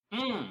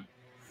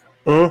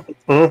You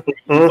fuck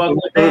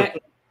with that?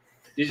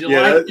 Did you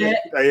like that?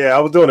 Yeah, I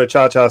was doing a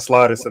cha-cha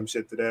slide or some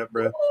shit to that,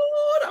 bro.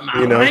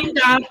 You know.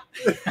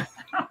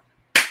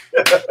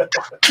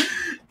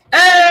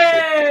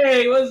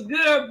 Hey, what's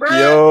good, bro?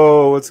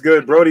 Yo, what's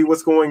good, Brody?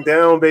 What's going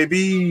down,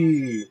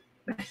 baby?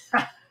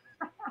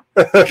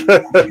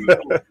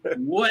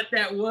 What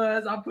that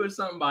was? I put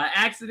something by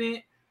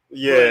accident.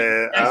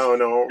 Yeah, I don't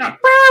know.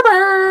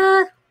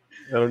 I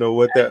don't know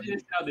what that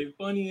just sounded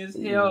funny as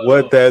hell.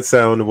 What that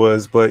sound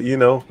was, but you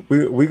know,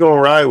 we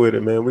gonna ride with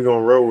it, man. We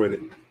gonna roll with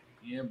it.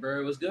 Yeah,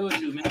 bro. What's good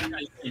with you, man?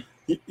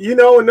 You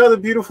know, another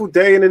beautiful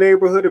day in the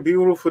neighborhood, a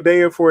beautiful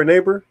day for a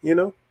neighbor. You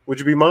know, would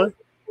you be mine?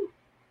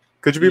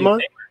 Could you be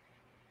mine?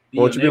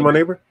 Won't you be my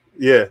neighbor?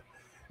 Yeah.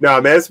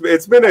 Nah, man,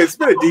 it's been a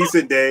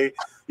decent day.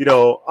 You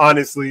know,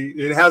 honestly,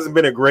 it hasn't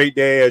been a great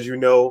day, as you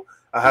know.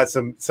 I had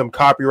some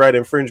copyright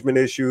infringement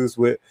issues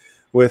with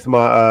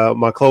my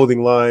my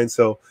clothing line,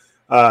 so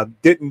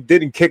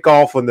didn't kick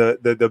off on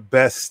the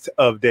best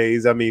of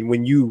days. I mean,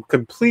 when you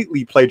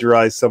completely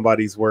plagiarize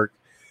somebody's work,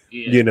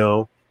 you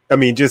know, I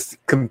mean, just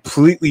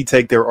completely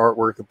take their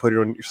artwork and put it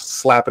on,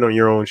 slap it on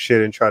your own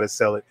shit and try to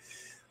sell it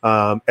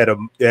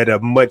at a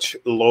much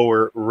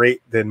lower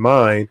rate than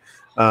mine,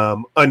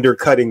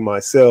 undercutting my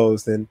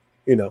sales. Then,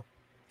 you know,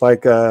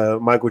 like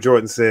Michael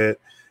Jordan said,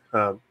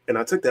 and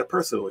I took that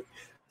personally.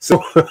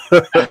 So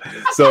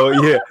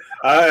yeah,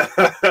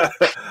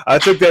 I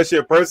took that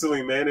shit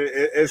personally, man.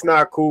 It's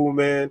not cool,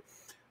 man.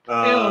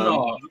 Hell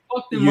no.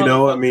 You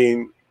know, I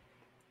mean,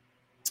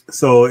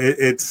 so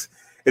it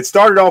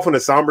started off on a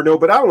somber note,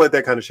 but I don't let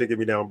that kind of shit get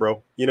me down,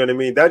 bro. You know what I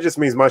mean? That just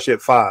means my shit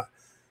fire.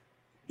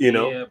 You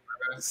know. Yeah,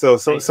 so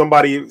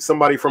somebody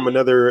from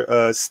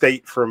another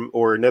state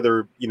or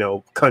another, you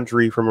know,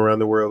 country from around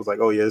the world was like,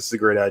 oh yeah, this is a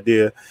great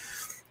idea.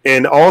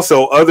 And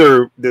also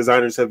other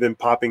designers have been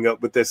popping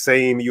up with the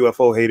same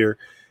UFO hater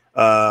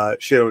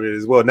shit on it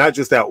as well. Not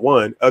just that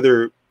one,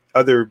 other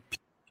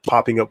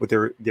popping up with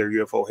their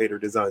UFO hater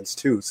designs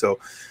too. So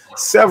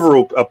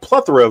a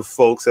plethora of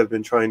folks have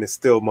been trying to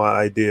steal my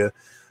idea,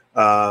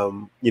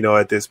 you know,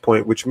 at this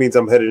point, which means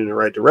I'm headed in the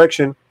right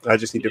direction. I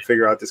just need to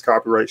figure out this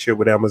copyright shit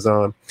with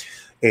Amazon.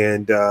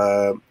 And,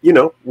 you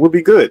know, we'll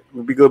be good.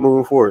 We'll be good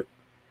moving forward.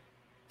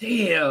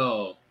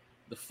 Damn.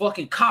 The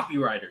fucking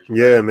copywriters.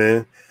 Yeah,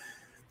 man.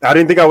 I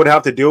didn't think I would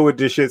have to deal with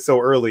this shit so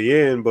early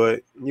in,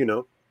 but, you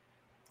know,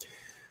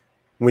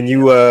 when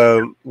you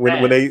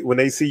when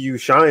they see you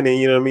shining,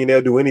 you know what I mean, they'll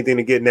do anything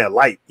to get in that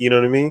light. You know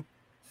what I mean?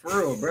 For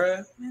real,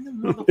 bro. Man,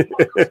 them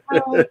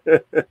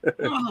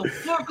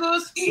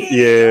motherfuckers.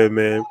 Yeah,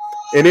 man.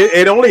 And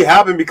it only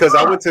happened because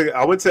I went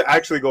to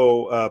actually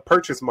go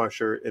purchase my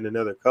shirt in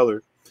another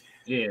color.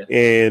 Yeah.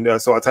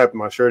 And so I typed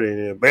my shirt in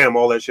and bam,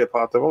 all that shit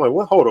popped up. I'm like,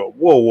 what? Hold on.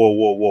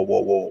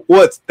 Whoa.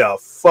 What the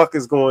fuck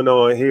is going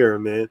on here,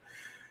 man?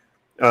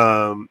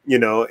 You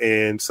know,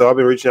 and so I've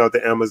been reaching out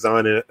to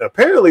Amazon, and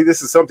apparently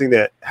this is something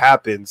that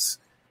happens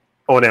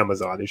on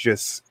Amazon. It's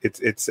just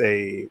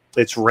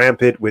it's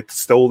rampant with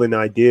stolen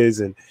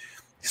ideas and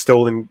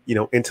stolen, you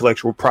know,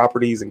 intellectual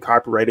properties and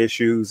copyright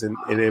issues and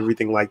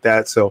everything like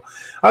that. So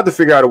I have to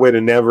figure out a way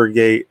to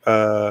navigate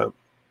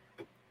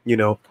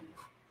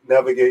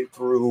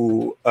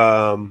through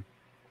the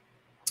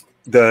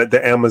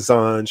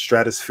Amazon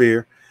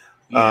stratosphere.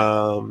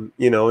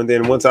 You know, and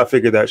then once I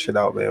figure that shit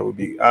out,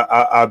 man,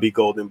 I'll be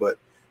golden. But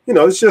you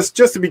know, it's just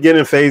the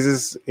beginning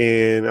phases,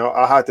 and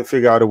I'll have to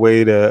figure out a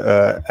way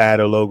to add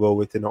a logo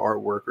within the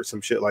artwork or some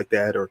shit like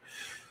that, or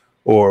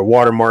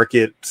watermark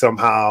it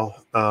somehow,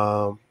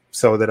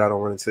 so that I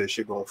don't run into this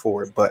shit going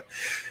forward. But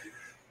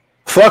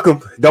fuck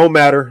them, don't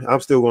matter.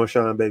 I'm still gonna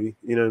shine, baby.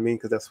 You know what I mean?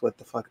 Because that's what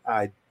the fuck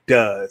I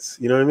does.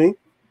 You know what I mean?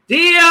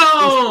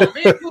 Damn,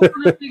 man, fuck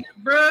them niggas,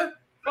 bro.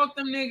 Fuck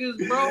them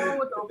niggas, bro.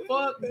 What the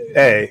fuck?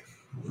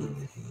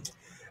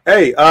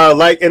 Hey,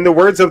 like in the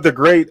words of the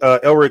great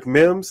Elric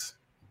Mims,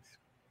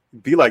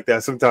 be like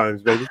that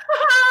sometimes, baby.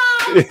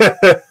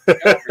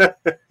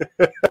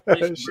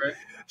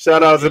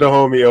 Shout out to the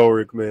homie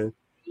Elric, man.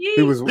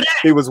 He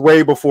was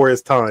way before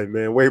his time,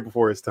 man. Way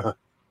before his time.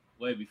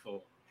 Way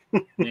before.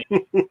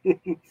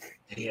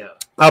 Yeah.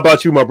 How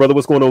about you, my brother?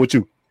 What's going on with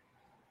you?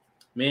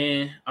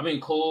 Man, I've been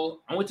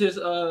cool. I went to this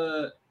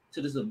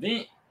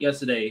event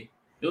yesterday.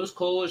 It was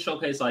cool. It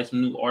showcased like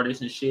some new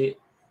artists and shit.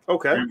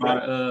 Okay.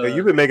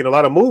 You've been making a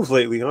lot of moves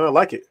lately, huh? I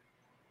like it.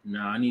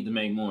 Nah, I need to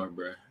make more,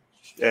 bro.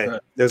 Hey,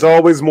 there's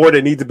always more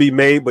that need to be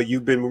made, but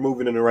you've been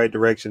moving in the right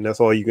direction. That's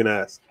all you can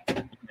ask.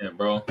 Yeah,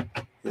 bro.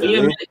 Yeah,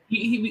 man,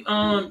 he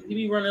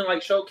be running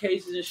like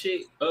showcases and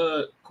shit.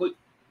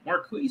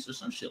 Marquise or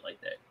some shit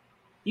like that.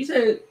 He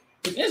said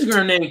his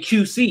Instagram name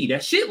QC.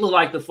 That shit look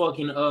like the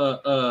fucking it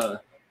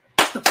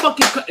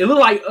look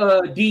like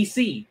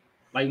DC,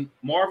 like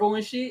Marvel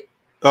and shit.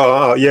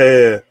 Oh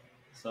yeah.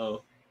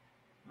 So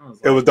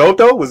it was dope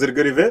though. Was it a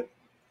good event?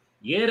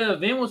 Yeah, the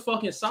event was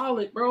fucking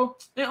solid, bro.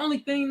 The only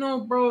thing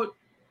though, bro,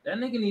 that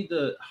nigga need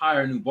to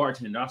hire a new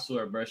bartender. I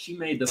swear, bro. She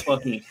made the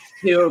fucking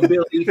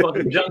hillbilly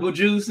fucking jungle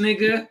juice,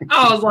 nigga.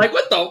 I was like,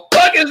 what the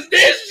fuck is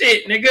this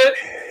shit, nigga?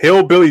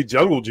 Hillbilly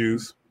jungle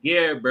juice.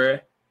 Yeah, bro.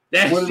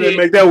 That what shit. do they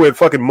make that with?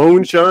 Fucking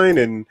moonshine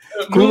and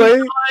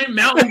Kool-Aid?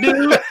 Mountain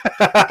Dew.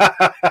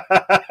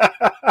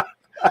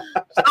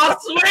 I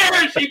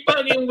swear she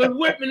fucking was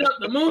whipping up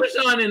the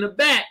moonshine in the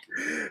back.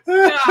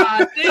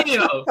 God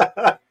damn.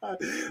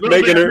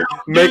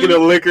 making a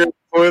liquor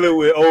toilet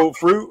with old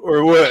fruit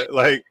or what?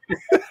 Like,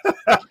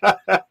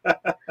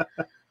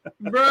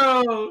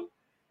 bro.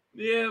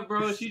 Yeah,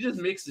 bro. She just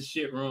mixed the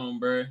shit wrong,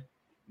 bro.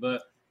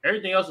 But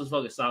everything else was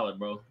fucking solid,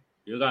 bro.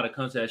 You gotta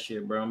come to that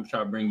shit, bro. I'm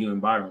trying to bring you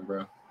environment,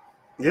 bro.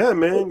 Yeah,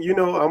 man. You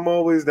know, I'm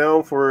always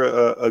down for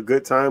a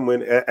good time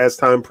as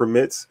time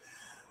permits.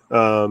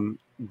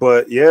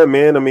 But yeah,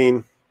 man. I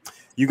mean,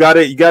 you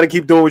gotta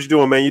keep doing what you're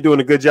doing, man. You're doing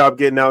a good job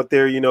getting out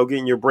there. You know,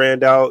 getting your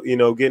brand out. You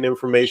know, getting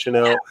information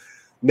out.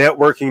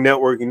 Networking.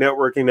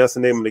 That's the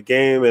name of the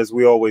game, as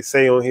we always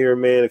say on here,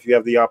 man. If you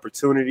have the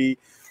opportunity,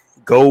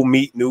 go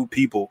meet new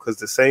people, because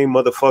the same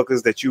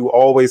motherfuckers that you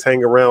always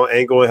hang around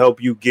ain't gonna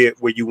help you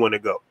get where you want to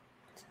go.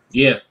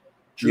 Yeah.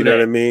 You know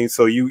what I mean?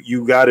 So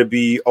you got to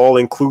be all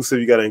inclusive.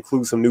 You got to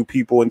include some new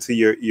people into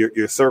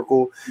your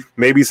circle.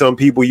 Maybe some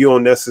people you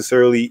don't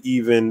necessarily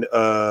even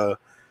fuck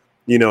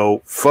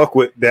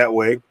with that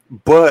way,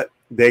 but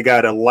they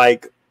got a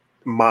like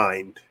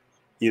mind.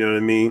 You know what I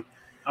mean?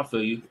 I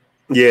feel you.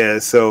 Yeah.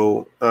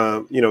 So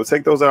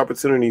take those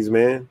opportunities,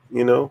 man.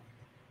 You know.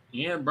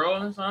 Yeah,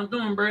 bro. That's what I'm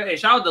doing, bro. Hey,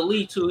 shout out to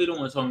Lee too. He the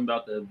one talking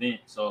about the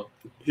event. So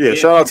yeah,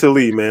 shout out to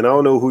Lee, man. I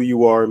don't know who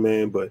you are,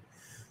 man, but.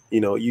 You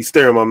know, you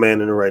steering my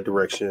man in the right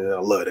direction, and I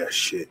love that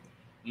shit.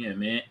 Yeah,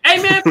 man.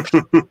 Hey, man. Who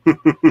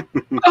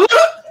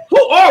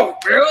are we,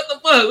 bro? What the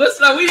fuck? What's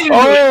up?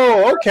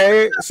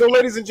 Okay. So,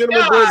 ladies and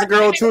gentlemen, boys and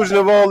girls, children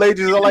of all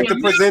ages, I'd like to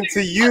present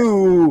to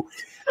you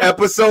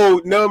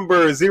episode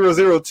number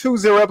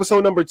 0020,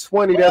 episode number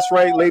 20. That's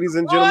right, ladies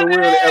and gentlemen.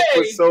 We're on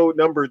episode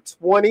number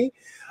 20.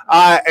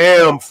 I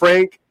am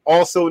Frank,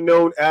 also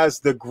known as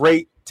the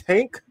Great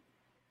Tank.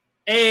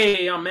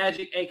 Hey, I'm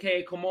Magic,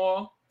 a.k.a.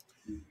 Kamal.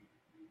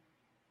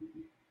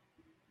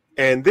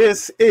 And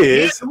this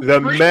is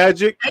the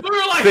Magic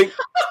Think.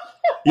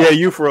 Yeah,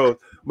 you froze,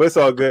 but it's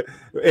all good.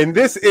 And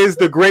this is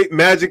the Great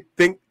Magic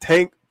Think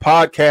Tank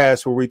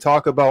podcast, where we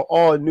talk about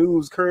all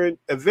news, current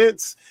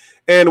events,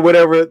 and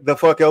whatever the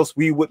fuck else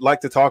we would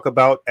like to talk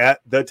about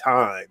at the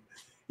time,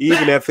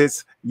 even if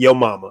it's your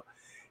mama.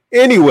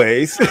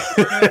 Anyways, these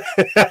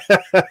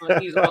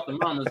off the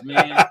mamas,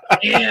 man.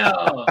 Yeah.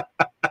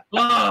 Hey,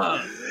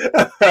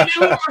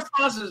 who are our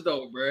sponsors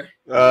though, bro?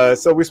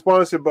 So we're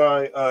sponsored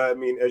by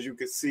as you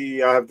can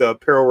see, I have the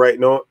apparel right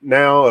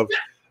now of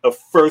a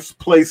First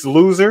Place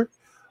Loser,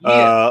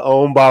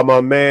 owned by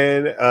my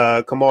man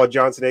Kamal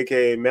Johnson,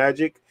 aka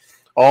Magic.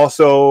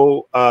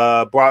 Also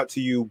brought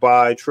to you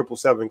by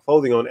 777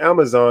 Clothing on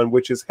Amazon,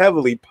 which is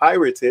heavily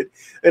pirated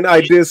and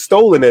ideas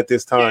stolen at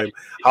this time.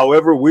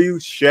 However, we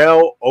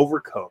shall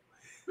overcome.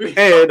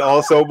 And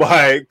also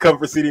by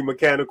Comfort City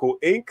Mechanical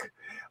Inc.,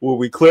 where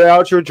we clear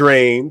out your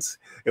drains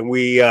and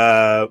we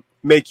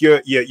make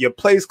your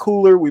place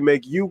cooler. We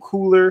make you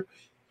cooler,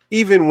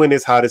 even when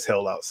it's hot as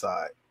hell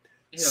outside.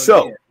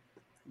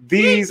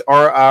 These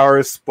are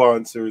our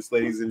sponsors,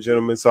 ladies and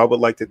gentlemen. So I would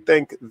like to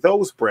thank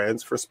those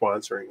brands for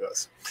sponsoring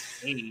us.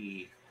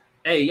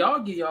 Hey, y'all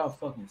give y'all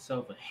fucking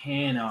self a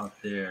hand out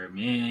there,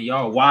 man.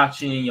 Y'all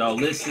watching, y'all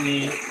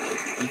listening.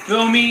 You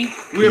feel me?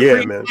 We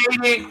appreciate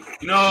it.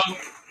 You know,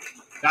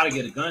 gotta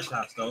get a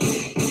gunshots though.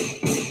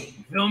 You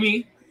feel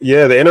me?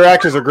 Yeah, the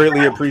interactions are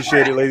greatly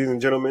appreciated, ladies and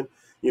gentlemen.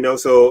 You know,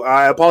 so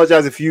I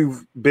apologize if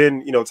you've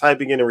been,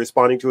 typing in and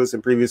responding to us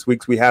in previous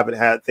weeks. We haven't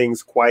had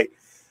things quite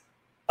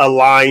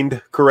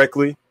aligned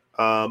correctly,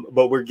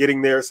 but we're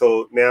getting there.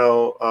 So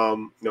now,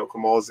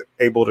 Kamal's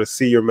able to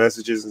see your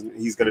messages, and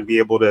he's going to be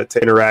able to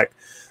interact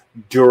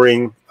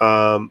during,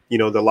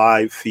 the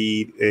live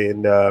feed.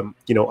 And,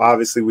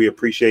 obviously we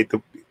appreciate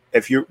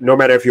no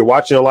matter if you're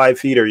watching a live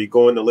feed or you're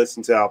going to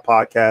listen to our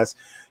podcast,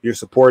 you're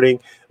supporting,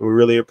 and we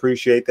really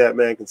appreciate that,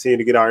 man. Continue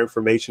to get our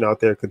information out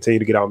there, continue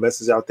to get our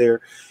message out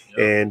there.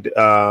 Yep.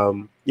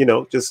 And,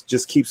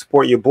 just keep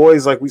supporting your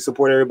boys like we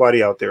support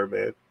everybody out there,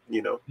 man.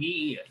 Yeah.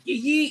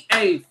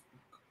 Hey,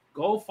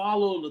 go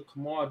follow the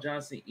Kamal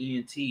Johnson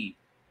ENT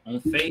on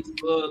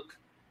Facebook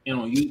and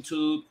on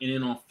YouTube, and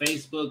then on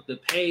Facebook, the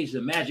page,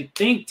 the Magic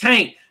Think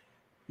Tank.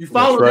 You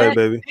follow that,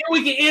 baby. Then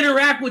we can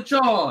interact with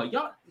y'all.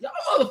 Y'all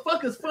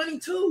motherfuckers funny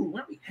too.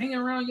 When we hanging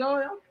around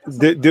y'all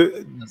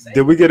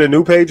did we get a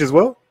new page as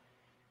well?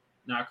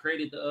 No, I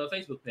created the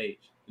Facebook page,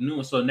 the new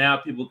one, so now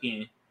people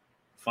can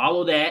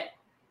follow that,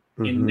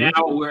 and now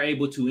we're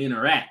able to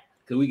interact.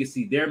 So we can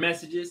see their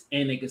messages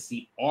and they can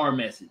see our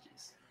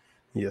messages.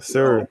 Yes,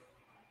 sir. So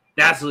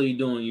that's what you're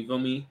doing. You feel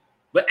me?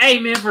 But hey,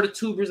 man, for the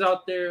tubers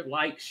out there,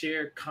 like,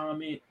 share,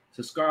 comment,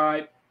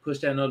 subscribe, push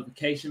that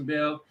notification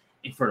bell.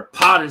 And for the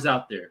potters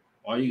out there,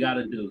 all you got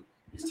to do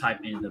is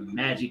type in the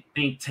Magic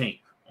Think Tank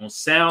on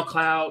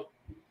SoundCloud,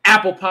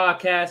 Apple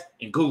Podcasts,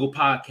 and Google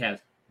Podcasts.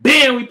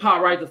 Bam, we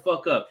pop right the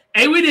fuck up.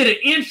 Hey, we did an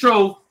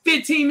intro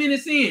 15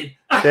 minutes in.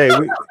 Hey,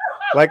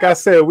 like I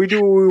said, we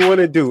do what we want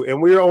to do,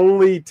 and we're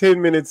only 10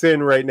 minutes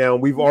in right now,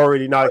 and we've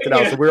already knocked it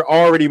out, so we're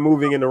already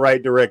moving in the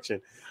right direction.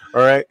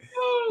 All right?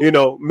 You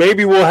know,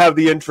 maybe we'll have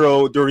the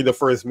intro during the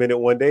first minute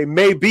one day.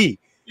 Maybe.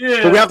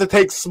 Yeah. But we have to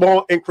take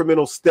small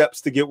incremental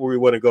steps to get where we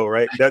want to go,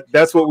 right?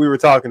 That's what we were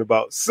talking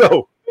about.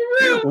 So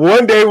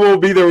one day we'll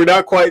be there. We're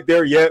not quite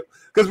there yet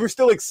because we're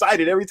still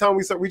excited. Every time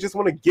we start, we just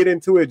want to get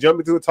into it, jump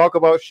into it, talk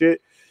about shit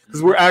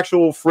because we're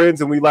actual friends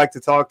and we like to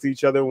talk to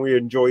each other and we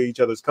enjoy each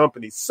other's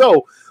company.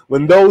 So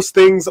when those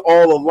things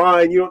all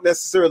align, you don't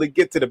necessarily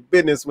get to the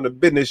business when the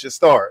business should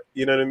start.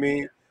 You know what I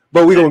mean?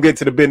 But we're going to get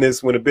to the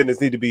business when the business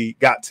need to be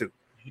got to.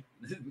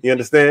 You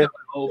understand?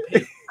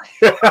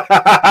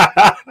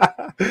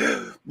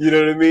 You know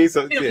what I mean?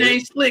 So yeah.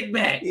 Slick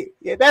back.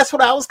 Yeah, that's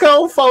what I was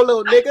calling for,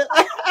 little nigga.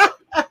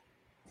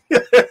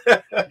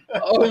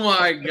 Oh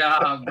my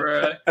god,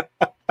 bro.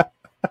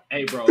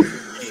 Hey, bro.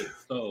 Hey,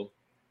 so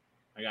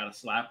I got a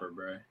slapper,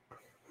 bro.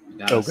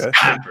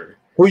 Slapper.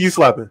 Who you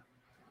slapping?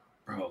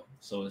 Bro,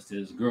 so it's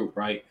this group,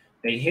 right?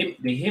 They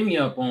hit me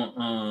up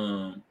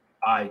on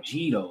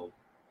IG though,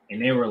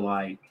 and they're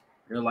like,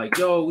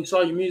 yo, we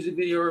saw your music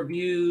video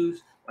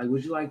reviews. Like,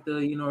 would you like to,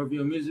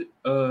 review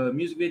a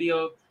music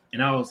video?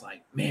 And I was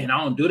like, man, I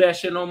don't do that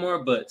shit no more,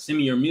 but send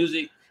me your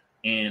music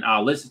and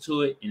I'll listen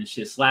to it and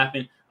shit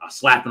slapping. I'll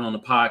slap it on the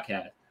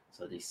podcast.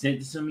 So they sent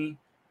it to me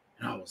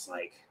and I was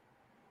like,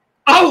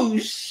 oh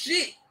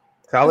shit.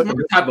 Type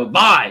of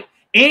vibe.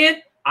 And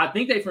I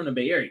think they from the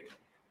Bay Area.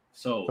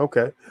 So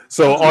okay.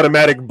 So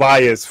automatic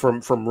bias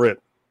from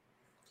Rip.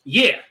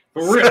 Yeah,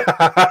 for real.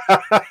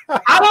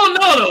 I don't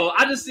know though.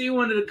 I just see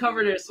one of the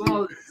cover their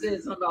songs that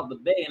said something about the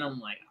Bay, and I'm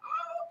like,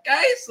 oh,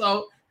 okay.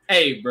 So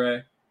hey,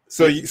 bro.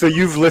 So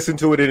you've listened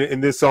to it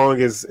and this song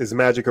is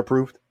Magic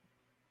approved?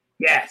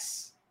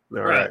 Yes.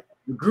 All right.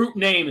 The group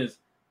name is,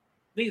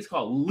 I think it's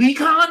called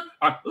Lycon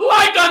or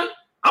Lycon.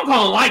 I'm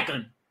calling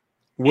Lycon.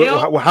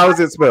 How is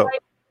it spelled?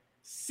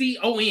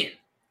 C-O-N.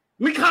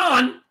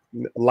 Lycon.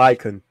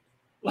 Lycon.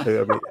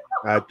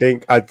 I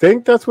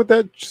think that's what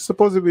that's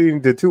supposed to be.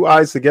 The two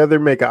I's together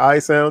make an I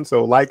sound,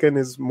 so Lycon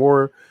is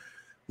more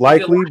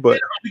likely, but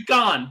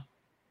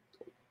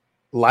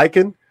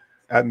Lycon.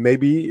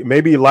 Maybe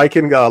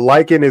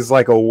Lycan is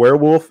like a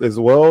werewolf as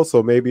well,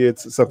 so maybe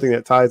it's something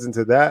that ties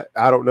into that.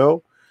 I don't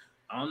know,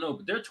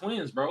 but they're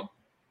twins, bro.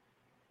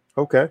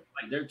 Okay.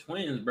 Like, they're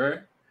twins, bro.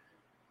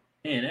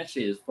 Man, that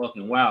shit is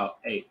fucking wild.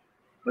 Hey,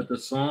 but the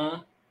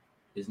song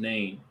is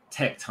named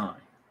Tech Time.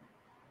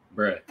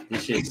 Bruh,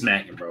 this shit's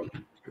smacking, bro.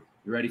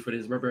 You ready for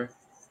this, bro?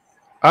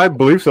 I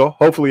believe so.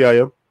 Hopefully I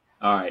am.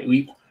 All right,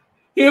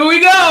 here we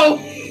go.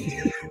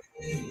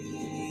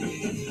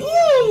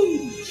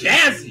 Woo!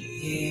 Jazzy.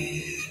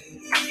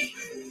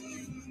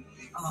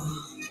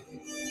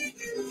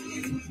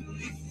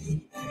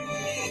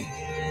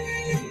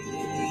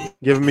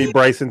 Giving me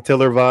Bryson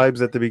Tiller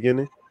vibes at the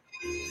beginning.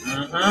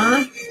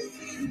 Uh-huh.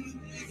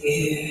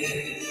 Yeah.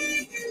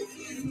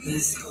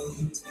 Let's go.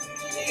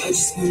 I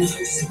just wanna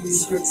hurt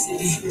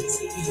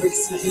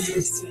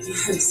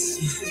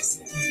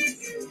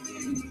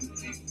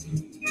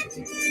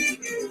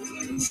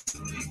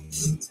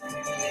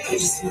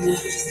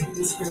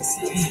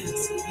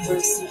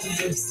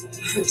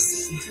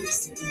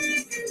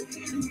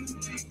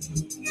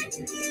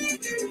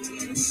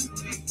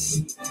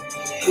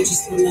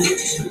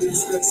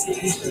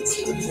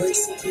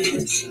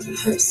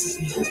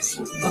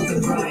on the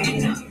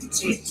grind,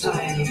 take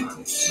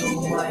time, slow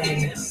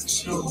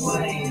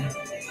wine.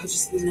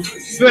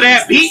 Feel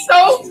that beat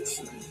though?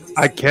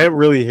 I can't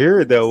really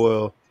hear it that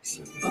well.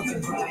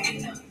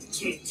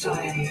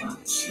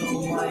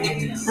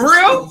 For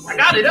real? I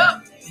got it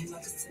up.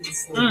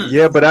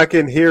 Yeah, but I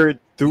can hear it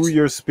through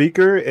your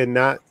speaker and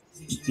not,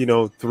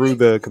 through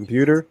the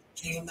computer.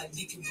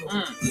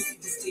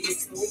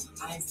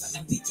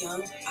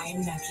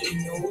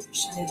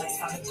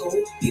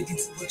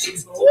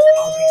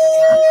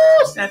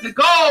 That's the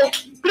goal.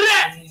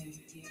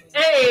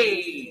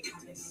 Hey.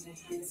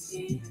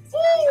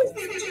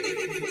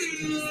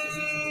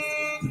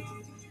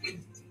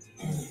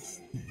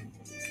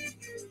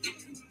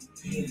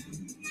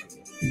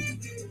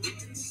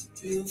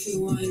 If you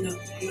wind up,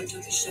 I'ma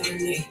talk a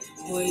Chardonnay.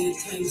 Boy, your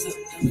time's up.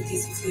 I'ma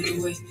get some food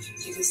away.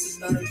 Take us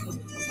to radical.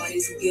 My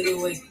body's a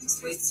getaway. This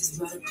waist is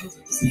radical.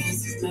 This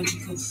ass is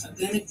magical.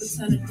 Organic,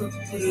 botanical.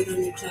 Put it on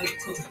your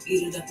clavicle.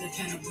 Eat it up like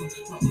cannibal.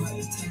 My heart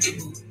is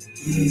tangible.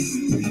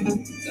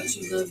 Got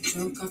your love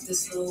drunk off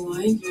this slow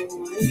wine.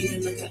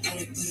 Feeling like an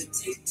addict, but it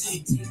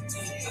take time.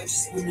 I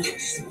just wanna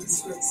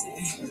squirt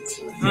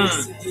slow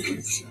wine.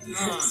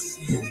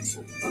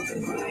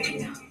 I just wanna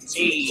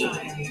take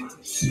time,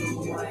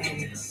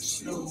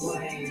 slow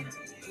wine.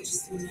 I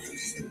just wanna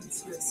take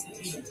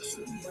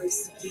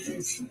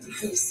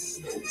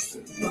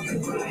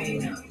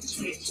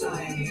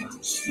time,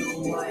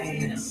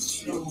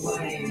 slow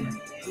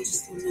wine. I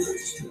just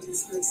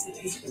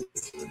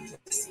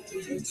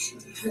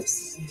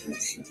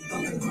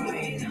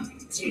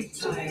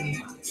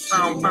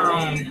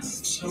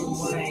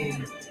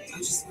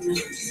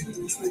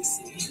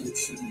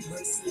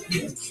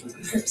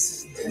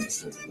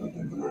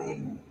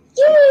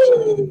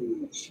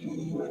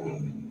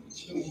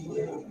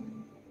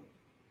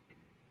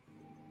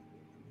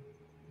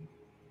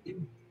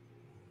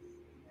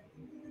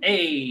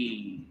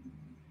Hey,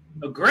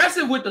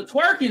 aggressive with the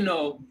twerking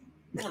though.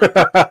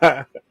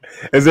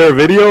 Is there a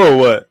video or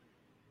what?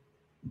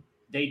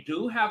 They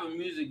do have a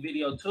music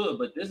video to it,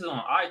 but this is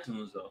on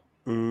iTunes though.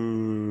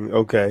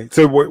 Okay.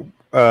 So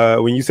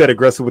when you said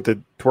aggressive with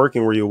the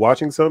twerking, were you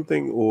watching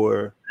something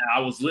or? I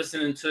was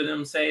listening to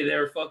them say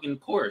their fucking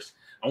chorus.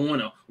 I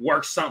want to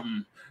work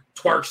something,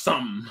 twerk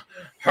something,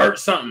 hurt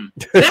something.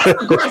 That's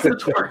aggressive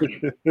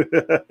twerking.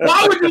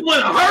 Why would you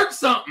want to hurt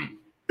something?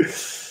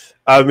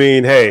 I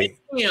mean, hey,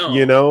 Damn.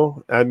 you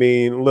know, I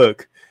mean,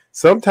 look,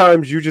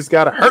 sometimes you just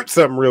gotta hurt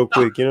something real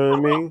quick. You know what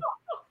I mean?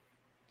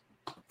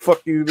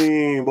 Fuck you,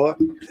 mean boy.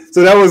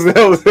 So that was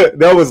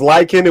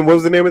Lycan, and what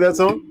was the name of that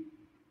song?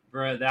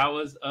 Bruh, that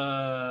was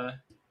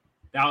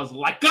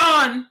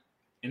Lycan,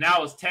 and that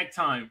was Tech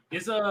Time.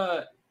 It's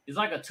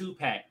like a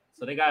 2-pack.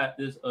 So they got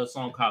this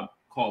song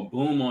called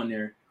Boom on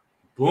there.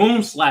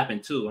 Boom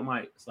slapping too. I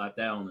might slap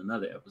that on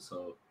another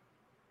episode.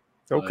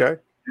 Okay.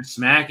 They're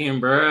smacking,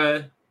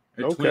 bruh.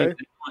 They're okay.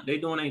 They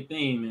doing their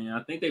thing, man.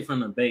 I think they from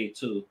the Bay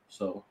too.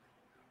 So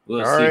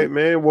we'll all see. right,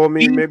 man. Well, I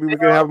mean, maybe we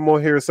can have them on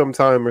here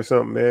sometime or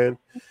something, man.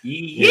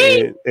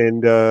 Yeah.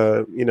 And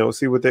you know,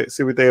 see what they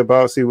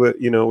about, see what,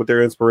 you know, what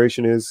their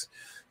inspiration is,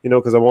 you know,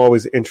 because I'm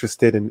always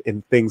interested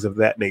in things of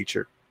that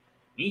nature.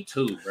 Me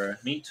too, bro.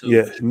 Me too.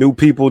 Yeah, new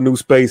people, new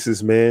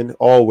spaces, man.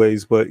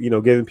 Always, but you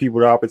know, giving people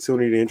the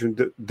opportunity to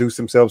introduce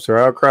themselves to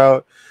our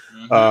crowd,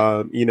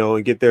 you know,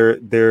 and get their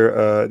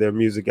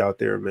music out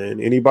there, man.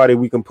 Anybody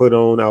we can put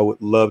on, I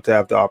would love to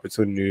have the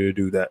opportunity to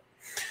do that.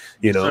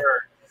 You know.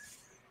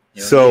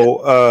 Yeah,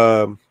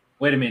 so,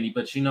 wait a minute,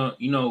 but you know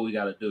what we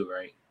gotta do,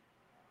 right?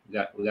 We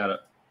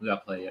gotta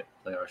play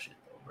our shit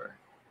though, bro.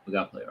 We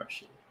gotta play our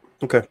shit.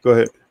 Okay, go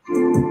ahead.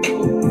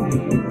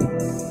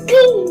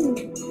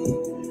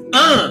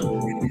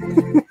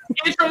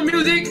 Intro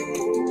music,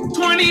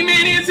 20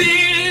 minutes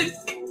in,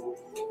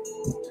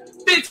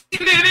 15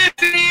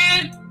 minutes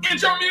in,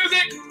 intro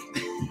music.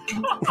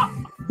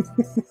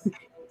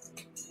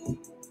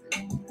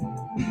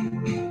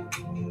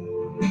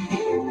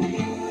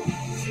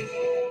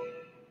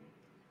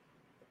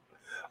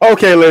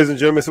 Okay, ladies and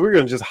gentlemen, so we're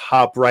going to just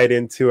hop right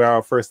into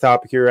our first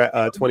topic here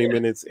at 20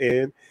 minutes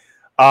in.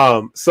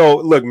 So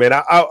look, man,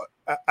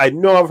 I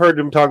know I've heard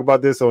them talk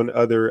about this on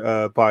other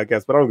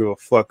podcasts, but I don't give a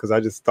fuck because I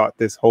just thought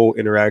this whole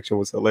interaction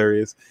was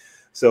hilarious.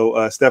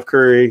 So Steph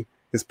Curry,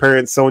 his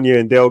parents, Sonia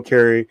and Dale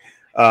Curry,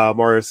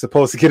 are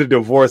supposed to get a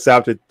divorce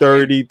after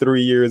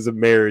 33 years of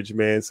marriage,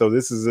 man. So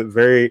this is a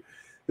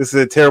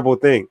terrible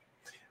thing.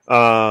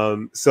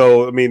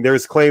 So, I mean,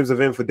 there's claims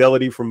of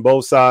infidelity from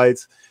both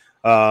sides,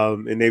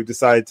 and they've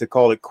decided to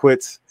call it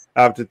quits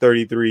after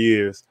 33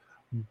 years.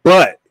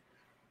 But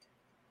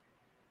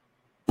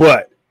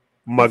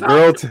my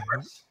girl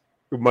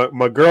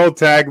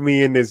tagged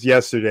me in this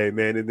yesterday,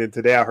 man, and then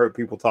today I heard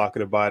people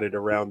talking about it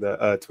around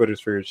the Twitter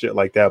sphere and shit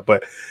like that.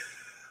 But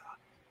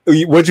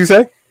what'd you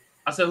say?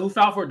 I said, who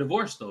filed for a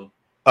divorce though?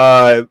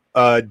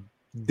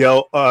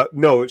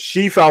 No,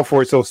 she filed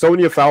for it. So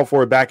Sonia filed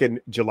for it back in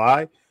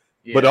July,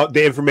 but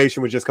the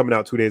information was just coming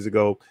out 2 days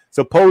ago.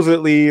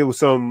 Supposedly, it was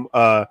some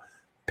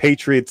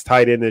Patriots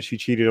tight end that she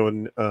cheated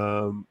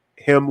on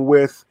him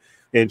with,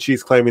 and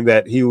she's claiming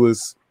that he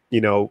was,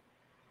 you know,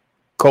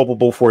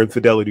 culpable for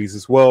infidelities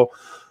as well.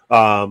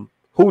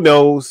 Who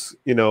knows,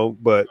 you know,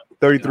 but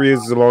 33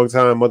 years is a long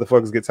time.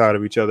 Motherfuckers get tired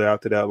of each other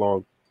after that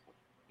long.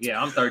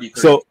 Yeah, I'm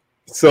 33.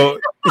 So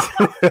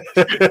I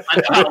know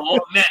how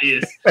long that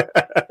is.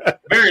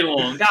 Very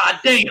long. God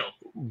damn.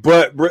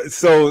 But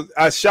so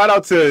I shout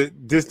out to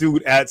this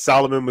dude at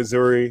Solomon,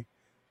 Missouri,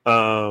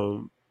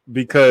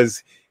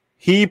 because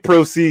he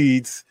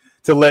proceeds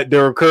to let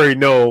Daryl Curry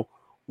know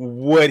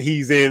what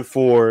he's in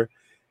for.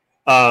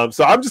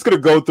 So I'm just going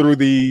to go through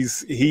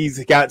these.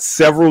 He's got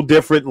several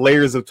different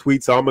layers of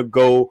tweets. So I'm going to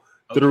go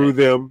through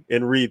them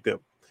and read them.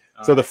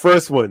 So the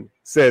first one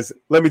says,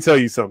 let me tell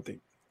you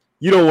something.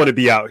 You don't want to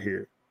be out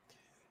here.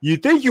 You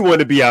think you want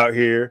to be out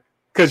here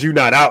because you're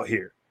not out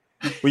here.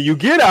 When you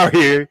get out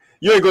here,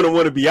 you ain't going to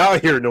want to be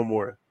out here no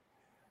more.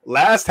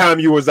 Last time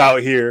you was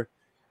out here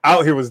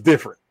was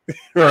different.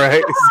 All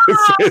right.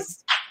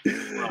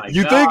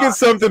 You think it's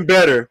something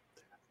better.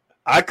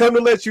 I come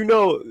to let you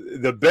know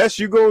the best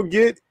you're going to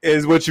get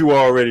is what you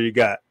already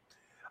got.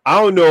 I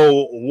don't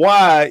know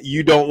why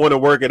you don't want to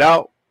work it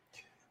out.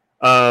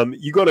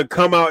 You're going to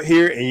come out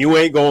here and you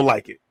ain't going to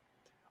like it.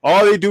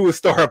 All they do is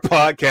start a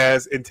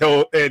podcast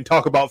and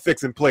talk about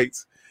fixing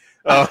plates.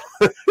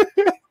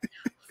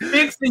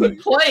 Fixing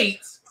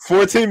plates?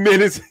 14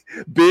 minutes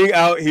being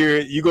out here,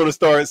 you're going to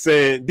start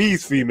saying,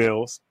 these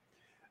females,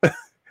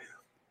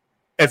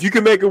 if you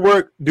can make it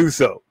work, do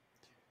so.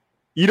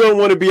 You don't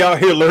want to be out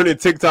here learning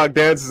TikTok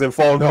dances and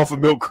falling off of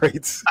milk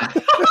crates.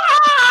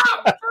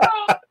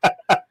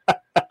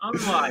 Oh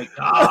my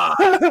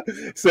God.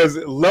 Says,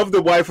 love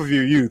the wife of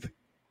your youth.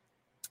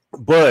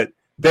 But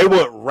they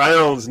want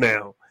rounds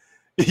now.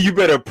 You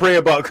better pray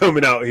about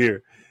coming out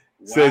here.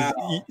 Wow. Says,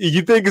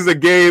 you think it's a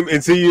game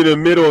until you're in the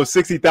middle of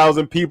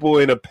 60,000 people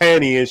in a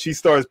panty and she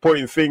starts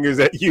pointing fingers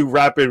at you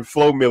rapping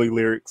Flo Milli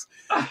lyrics.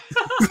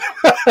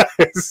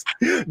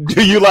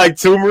 Do you like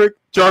turmeric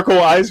charcoal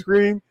ice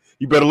cream?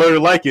 You better learn to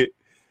like it.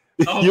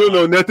 Oh, you don't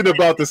know nothing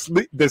about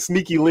the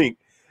sneaky link.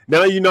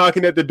 Now you're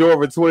knocking at the door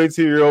of a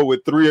 22-year-old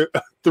with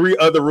three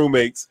other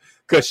roommates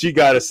because she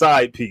got a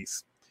side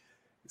piece.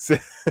 So,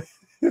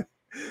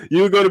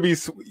 you're gonna be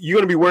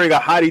wearing a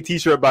Hottie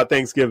t-shirt by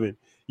Thanksgiving.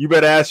 You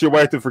better ask your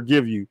wife to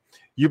forgive you.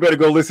 You better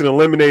go listen to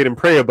Lemonade and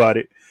pray about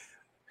it.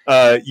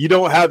 You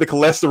don't have the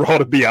cholesterol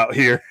to be out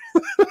here.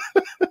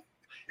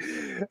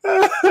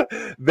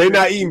 They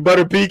not eating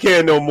butter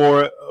pecan no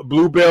more.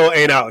 Bluebell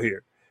ain't out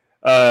here.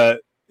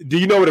 Do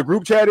you know what a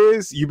group chat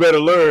is? You better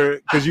learn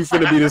because you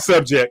finna be the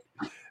subject.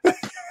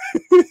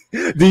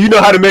 Do you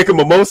know how to make a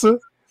mimosa?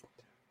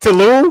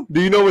 Tulum?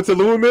 Do you know what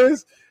Tulum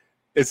is?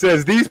 It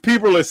says these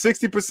people are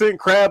 60%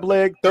 crab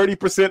leg,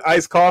 30%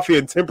 iced coffee,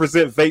 and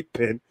 10% vape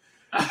pen.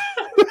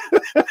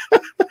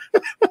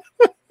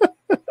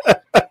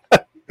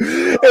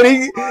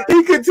 And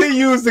he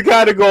continues to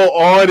kind of go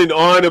on and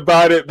on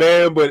about it,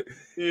 man. But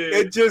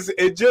it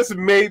just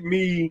made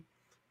me,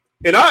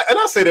 and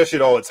I say that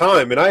shit all the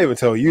time, and I even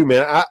tell you,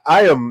 man,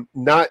 I am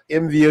not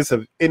envious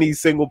of any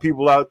single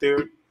people out there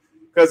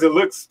because it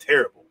looks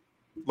terrible.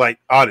 Like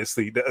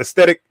honestly, the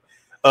aesthetic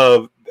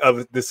of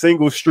the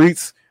single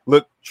streets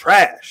look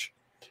trash.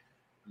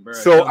 Bro,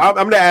 so I'm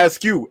going to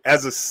ask you,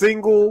 as a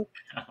single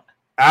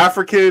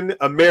African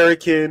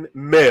American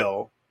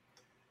male,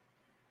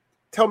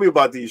 tell me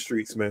about these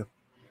streets, man.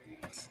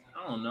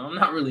 I don't know. I'm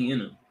not really in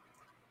them.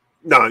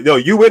 No,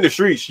 you in the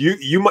streets.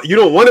 You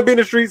don't want to be in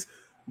the streets,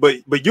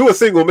 but you a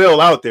single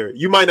male out there.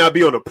 You might not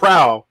be on the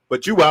prowl,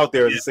 but you out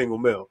there as a single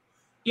male.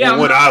 Yeah,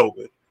 one eye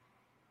open.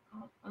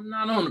 I'm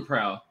not on the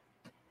prowl.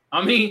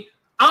 I mean,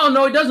 I don't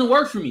know. It doesn't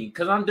work for me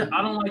because I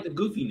don't like the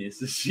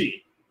goofiness of shit.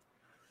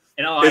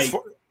 And I like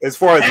as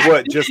far as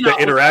what, just the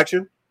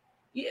interaction.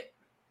 Yeah.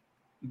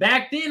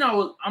 Back then, I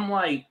was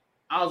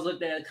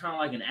looked at kind of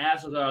like an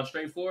asshole. I was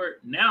straightforward.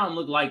 Now I'm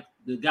looking like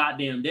the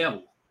goddamn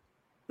devil.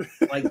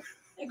 Like,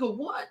 nigga,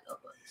 what?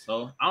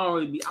 So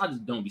I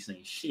just don't be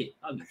saying shit.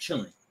 I'll be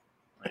chilling.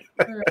 Like,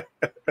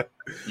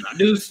 I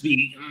do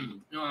speak.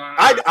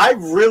 I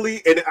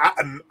really, and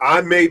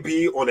I may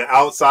be on the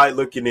outside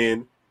looking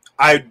in.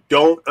 I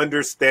don't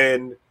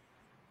understand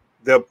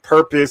the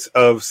purpose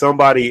of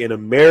somebody in a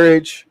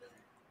marriage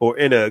or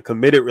in a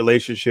committed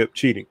relationship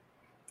cheating.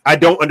 I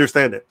don't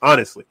understand it,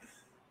 honestly,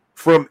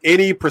 from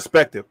any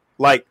perspective.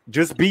 Like,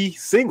 just be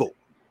single.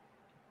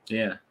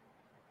 Yeah.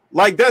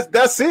 Like,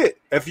 that's it.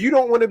 If you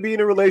don't want to be in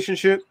a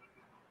relationship,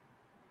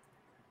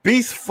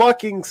 be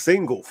fucking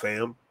single,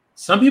 fam.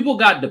 Some people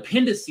got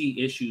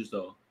dependency issues,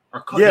 though.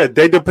 Yeah,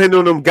 they depend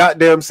on them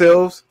goddamn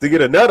selves to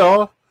get a nut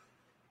off.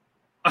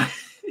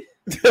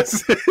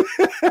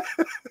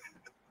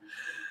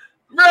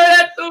 Bro,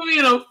 that threw me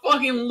in a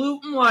fucking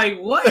loop. I'm like,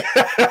 what?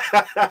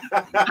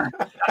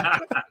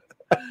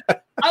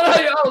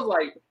 I was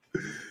like,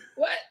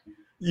 what?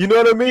 You know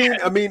what I mean?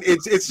 Yeah. I mean,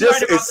 it's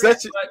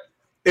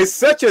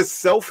such a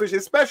selfish,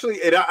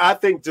 especially, and I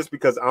think just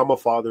because I'm a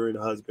father and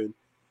a husband,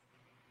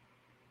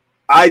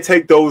 I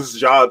take those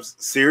jobs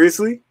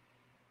seriously.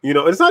 You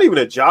know, it's not even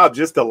a job,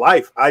 just a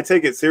life. I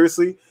take it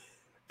seriously.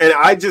 And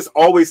I just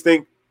always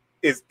think,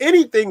 is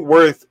anything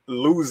worth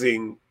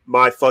losing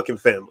my fucking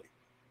family?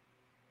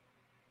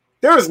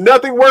 There is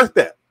nothing worth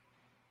that.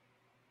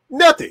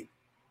 Nothing.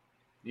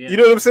 Yeah. You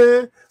know what I'm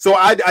saying? So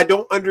I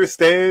don't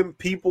understand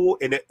people,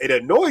 and it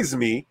annoys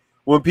me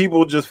when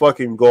people just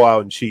fucking go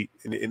out and cheat.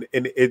 And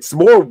it's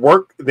more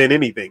work than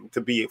anything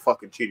to be a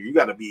fucking cheater. You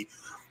got to be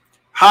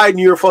hiding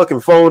your fucking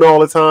phone all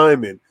the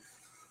time, and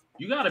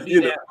you got to be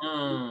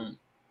that.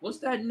 What's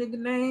that nigga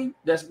name?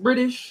 That's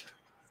British.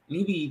 And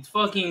he be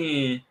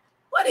fucking.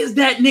 What is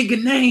that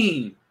nigga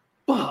name?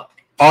 Fuck.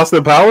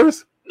 Austin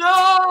Powers?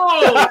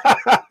 No.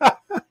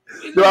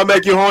 Do I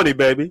make you horny,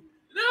 baby?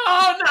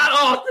 No, not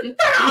Austin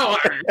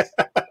Powers.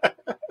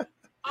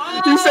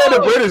 You said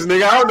the British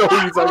nigga. I don't know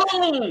who you talking.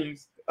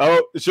 Holmes.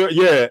 Oh, sure,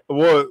 yeah.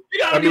 Well, you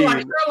gotta be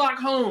like Sherlock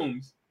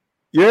Holmes.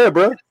 Yeah,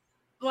 bro.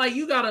 Like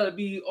you gotta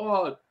be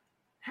all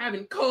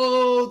having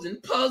codes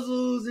and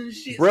puzzles and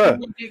shit. Bro.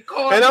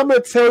 So and I'm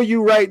gonna tell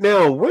you right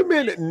now,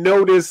 women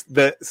notice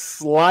the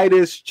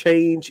slightest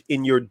change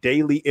in your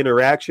daily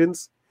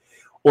interactions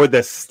or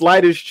the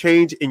slightest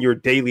change in your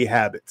daily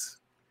habits.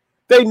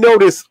 They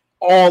notice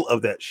all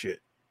of that shit.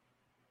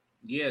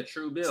 Yeah,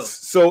 true, Bill.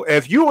 So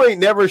if you ain't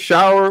never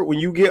showered when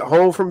you get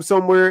home from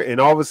somewhere and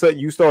all of a sudden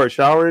you start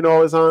showering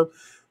all the time,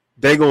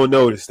 they gonna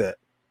notice that.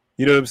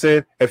 You know what I'm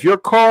saying? If your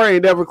car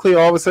ain't never clean,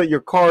 all of a sudden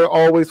your car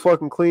always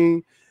fucking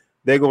clean,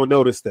 they gonna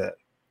notice that.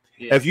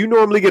 Yeah. If you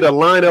normally get a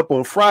lineup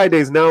on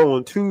Fridays, now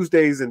on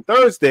Tuesdays and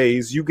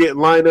Thursdays, you get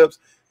lineups,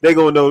 they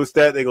gonna notice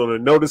that. They're gonna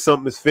notice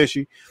something is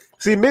fishy.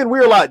 See, men,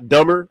 we're a lot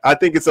dumber. I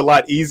think it's a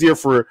lot easier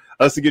for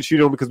us to get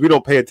cheated on because we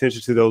don't pay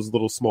attention to those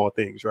little small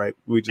things, right?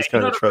 We just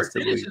kind of trust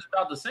it. It's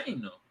about the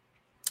same, though.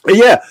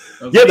 Yeah,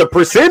 okay. Yeah. The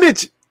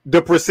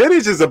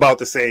percentage is about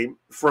the same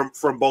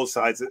from both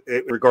sides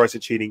in regards to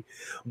cheating,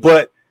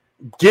 but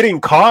getting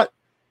caught,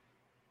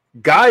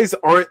 guys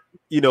aren't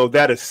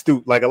that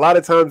astute. Like a lot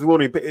of times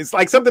it's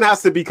like something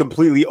has to be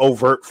completely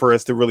overt for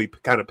us to really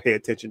kind of pay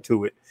attention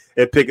to it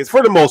and pick it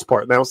for the most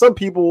part. Now, some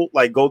people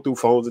like go through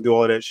phones and do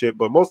all that shit,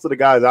 but most of the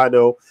guys I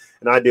know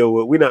and I deal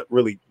with, we're not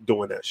really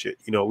doing that shit.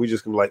 We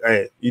just gonna be like,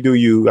 hey, you do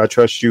you, I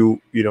trust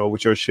you,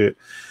 with your shit.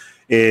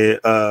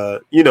 And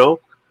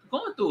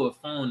going through a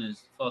phone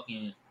is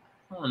fucking,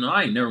 I don't know.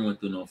 I ain't never went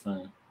through no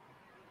phone.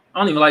 I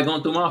don't even like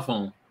going through my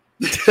phone.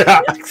 Hey,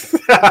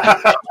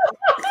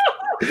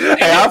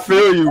 I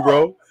feel you,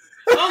 bro.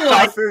 I'm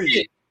like, I feel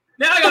you.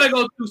 Now I gotta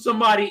go through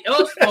somebody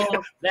else's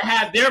phone that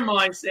have their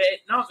mindset.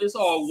 Now it's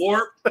all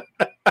warped.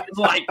 It's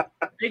like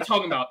they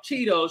talking about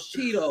Cheetos,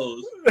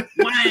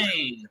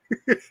 Wang,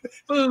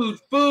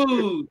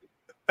 food.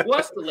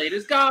 What's the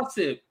latest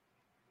gossip?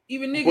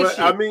 Even niggas.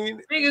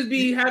 Niggas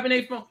be having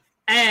a phone.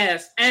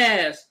 Ass.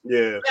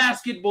 Yeah.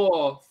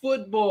 Basketball,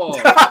 football.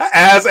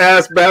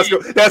 ass,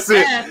 basketball. That's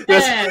it.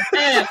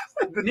 Ass.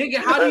 Nigga,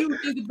 how do you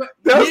think about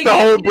that's the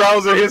whole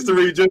browser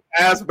history, just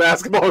ass,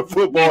 basketball, and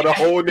football, the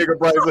whole nigga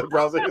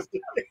browser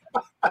history.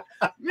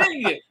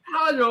 Nigga,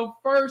 how your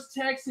first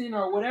texting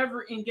or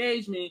whatever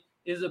engagement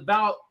is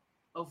about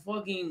a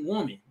fucking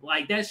woman.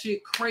 Like that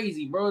shit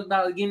crazy, bro. It's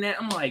about getting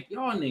that. I'm like,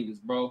 y'all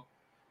niggas, bro.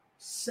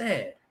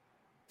 Sad.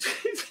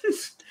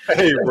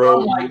 Hey,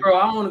 bro. I'm like, bro,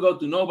 I don't want to go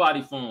through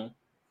nobody's phone.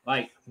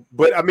 Like,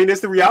 but I mean,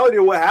 it's the reality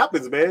of what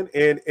happens, man.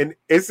 And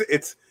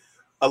it's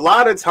a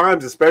lot of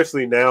times,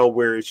 especially now,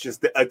 where it's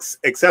just the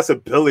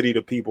accessibility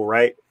to people,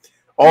 right?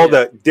 All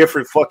the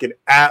different fucking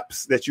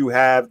apps that you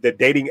have, the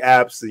dating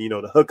apps,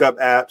 the hookup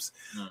apps,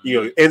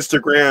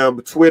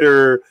 Instagram,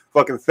 Twitter,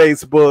 fucking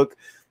Facebook,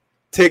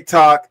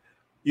 TikTok,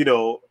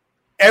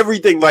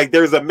 everything. Like,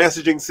 there's a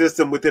messaging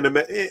system within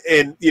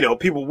and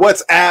people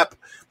WhatsApp.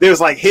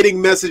 There's like hitting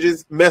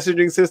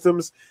messaging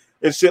systems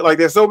and shit. Like,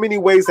 there's so many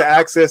ways to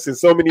access and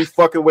so many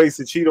fucking ways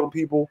to cheat on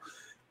people.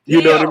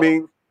 You know what I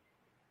mean?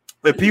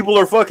 And people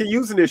are fucking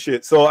using this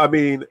shit. So, I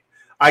mean,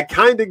 I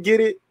kind of get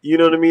it. You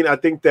know what I mean? I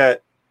think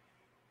that,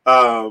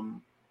 but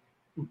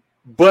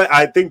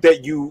I think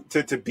that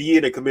to be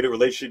in a committed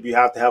relationship, you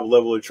have to have a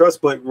level of trust.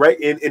 But right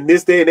in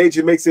this day and age,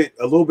 it makes it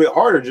a little bit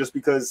harder just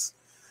because,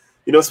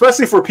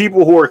 especially for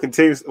people who are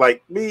continuous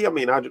like me. I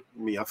mean, I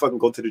fucking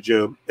go to the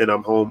gym and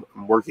I'm home,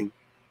 I'm working.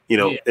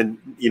 And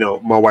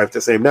my wife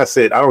the same. That's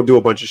it. I don't do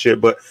a bunch of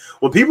shit. But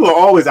when people are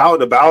always out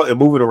and about and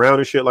moving around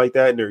and shit like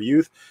that in their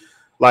youth,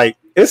 like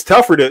it's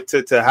tougher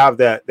to have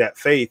that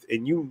faith.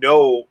 And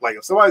like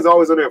if somebody's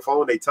always on their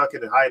phone, they tuck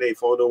it and hide their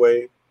phone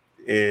away,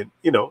 and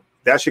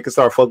that shit can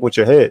start fucking with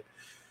your head.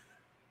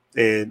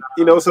 And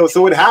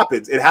so it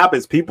happens. It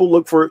happens. People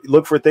look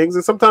for things,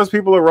 and sometimes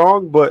people are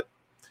wrong. But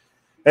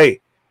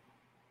hey,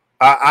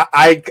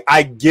 I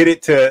get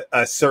it to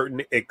a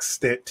certain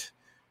extent.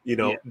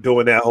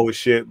 Doing that whole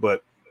shit.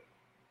 But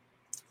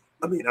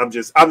I mean, I'm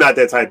not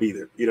that type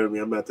either. You know what I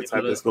mean? I'm not the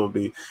type that's going to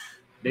be.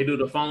 They do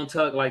the phone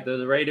tuck like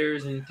the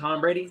Raiders and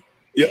Tom Brady.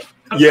 Yeah.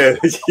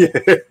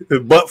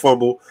 Butt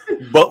fumble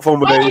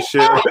that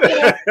shit.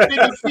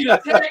 Nigga see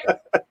the text,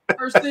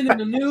 person in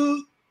the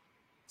news.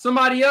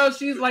 Somebody else,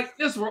 she's like,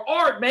 this for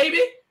art, baby.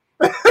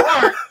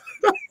 Art.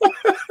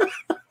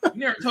 You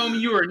never told me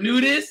you were a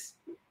nudist.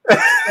 The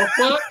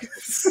fuck?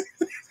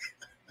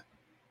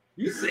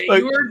 You say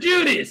you were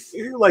Judas.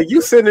 Like,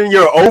 you sending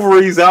your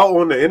ovaries out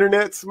on the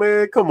internet,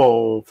 man? Come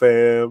on,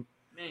 fam.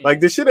 Man. Like,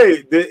 this shit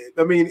ain't.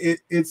 I mean,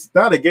 it's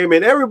not a game,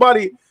 and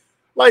everybody,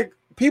 like,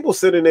 people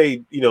sending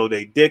they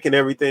dick and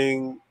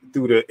everything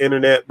through the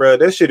internet, bro.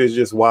 That shit is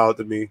just wild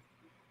to me.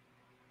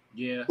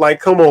 Yeah.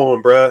 Like, come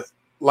on, bro.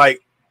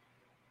 Like,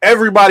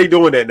 everybody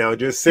doing that now,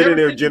 just sending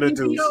their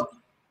genitals.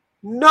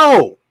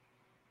 No.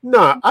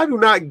 Nah, I do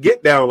not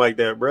get down like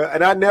that, bro.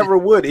 And I never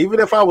would. Even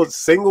if I was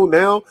single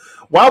now,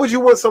 why would you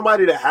want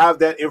somebody to have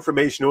that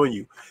information on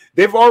you?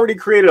 They've already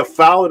created a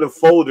file and a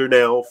folder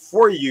now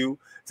for you,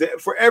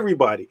 for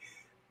everybody.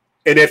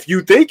 And if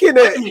you thinking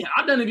that...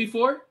 I've done it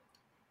before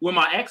with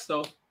my ex,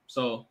 though.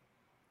 So,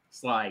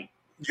 it's like...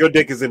 Your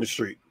dick is in the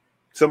street.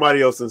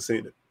 Somebody else has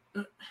seen it.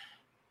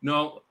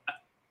 No.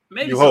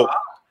 Maybe you so. Hope.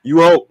 You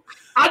hope.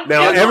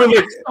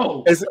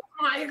 It's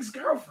my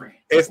ex-girlfriend.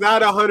 It's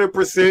not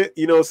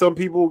 100%. Some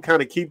people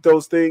kind of keep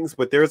those things,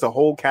 but there's a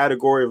whole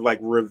category of like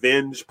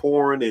revenge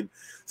porn and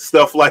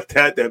stuff like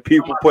that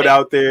people put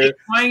out there.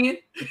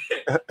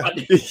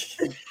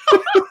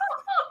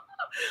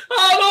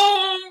 Hold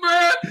on,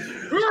 bro.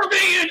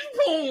 Revenge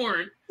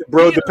porn.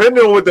 Bro,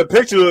 depending on what the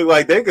picture look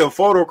like, they can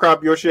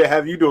photocrop your shit,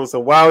 have you doing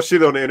some wild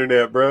shit on the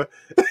internet, bro.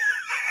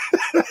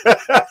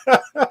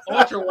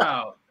 Ultra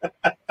wild.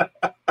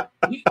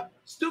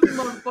 Stupid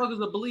motherfuckers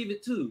will believe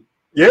it too.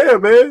 Yeah,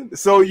 man.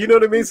 So you know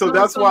what I mean. So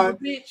that's why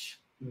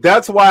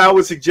I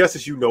would suggest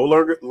that you no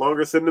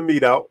longer send the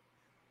meat out.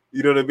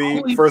 You know what I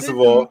mean. First of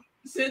all,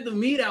 send the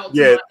meat out.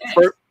 Yeah,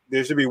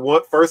 there should be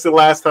one first and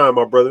last time,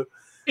 my brother.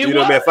 You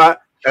know what I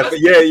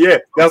mean. Yeah.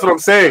 That's what I'm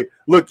saying.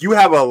 Look, you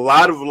have a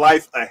lot of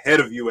life ahead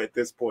of you at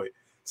this point.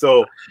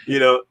 So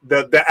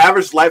the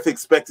average life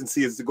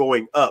expectancy is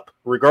going up,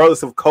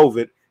 regardless of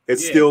COVID.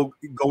 It's still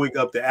going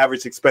up, the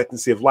average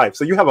expectancy of life.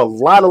 So you have a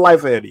lot of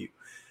life ahead of you.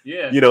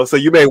 Yeah. You know, so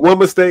you made one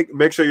mistake.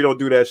 Make sure you don't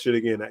do that shit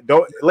again.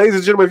 Don't, ladies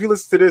and gentlemen, if you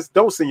listen to this,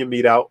 don't send your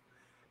meat out.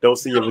 Don't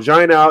send your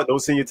vagina out. Don't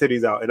send your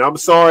titties out. And I'm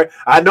sorry.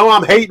 I know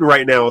I'm hating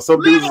right now. Some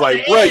dudes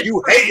like, bro,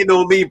 you hating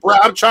on me, bro.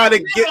 I'm trying to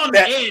get on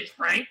that. The edge,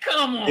 Frank.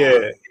 Come on.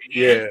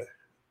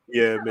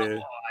 Yeah,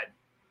 man.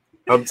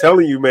 I'm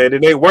telling you, man,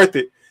 it ain't worth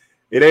it.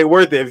 It ain't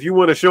worth it. If you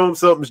want to show them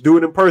something, just do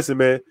it in person,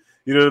 man.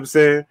 You know what I'm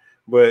saying?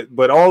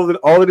 But all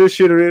of this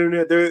shit on the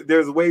internet,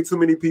 there's way too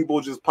many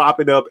people just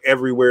popping up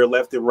everywhere,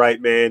 left and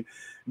right, man.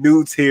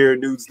 Nudes here,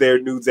 nudes there,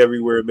 nudes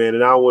everywhere, man.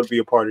 And I don't want to be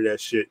a part of that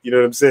shit. You know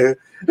what I'm saying?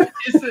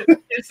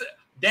 It's a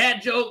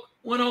dad joke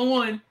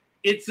 101.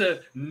 It's a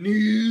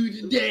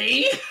nude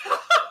day.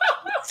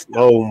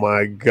 Oh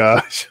my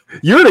gosh.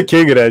 You're the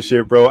king of that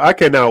shit, bro. I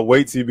cannot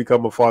wait till you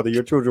become a father.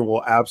 Your children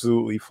will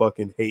absolutely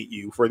fucking hate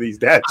you for these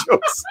dad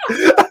jokes.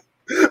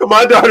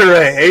 My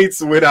daughter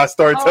hates when I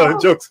start telling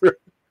jokes.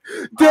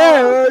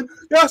 Dad,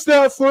 that's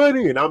not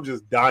funny. And I'm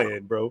just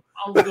dying, bro.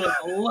 I'm gonna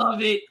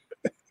love it.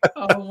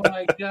 Oh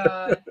my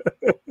god.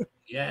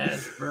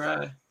 Yes,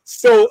 bro.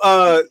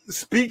 So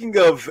speaking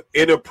of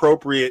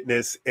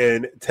inappropriateness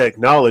and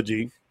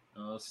technology.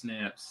 Oh,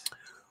 snaps.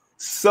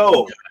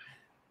 So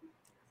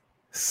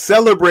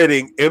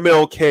celebrating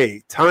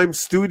MLK, Time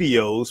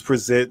Studios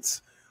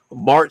presents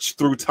March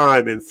Through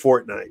Time in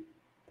Fortnite.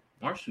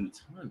 March Through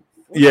Time?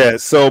 Yeah,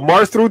 so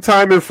March Through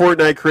Time in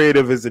Fortnite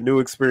Creative is a new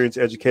experience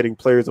educating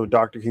players on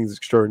Dr. King's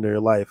extraordinary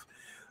life.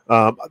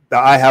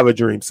 I Have a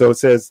Dream. So it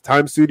says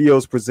Time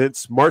Studios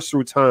presents March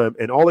Through Time,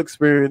 an all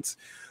experience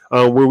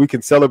where we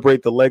can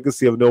celebrate the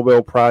legacy of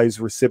Nobel Prize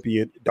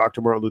recipient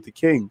Dr. Martin Luther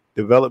King.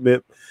 Developed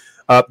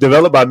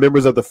by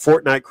members of the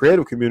Fortnite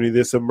creative community,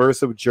 this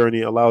immersive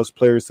journey allows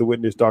players to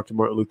witness Dr.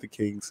 Martin Luther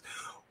King's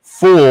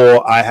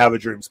full I Have a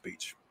Dream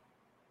speech.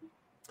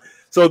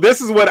 So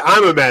this is what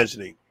I'm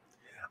imagining.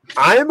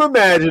 I am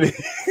imagining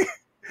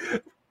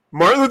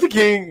Martin Luther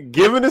King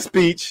giving a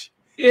speech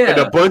and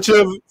a bunch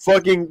of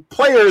fucking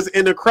players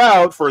in the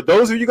crowd. For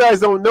those of you guys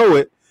don't know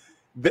it,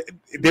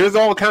 there's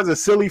all kinds of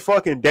silly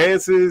fucking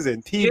dances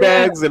and tea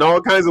bags and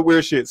all kinds of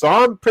weird shit. So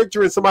I'm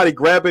picturing somebody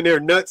grabbing their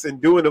nuts and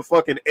doing a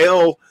fucking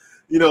L,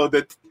 you know,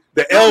 the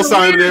L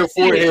sign in their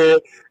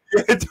forehead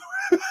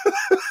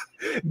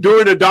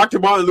during the Dr.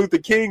 Martin Luther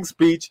King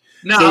speech.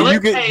 So you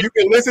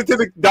can listen to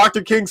the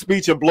Dr. King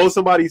speech and blow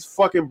somebody's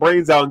fucking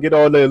brains out and get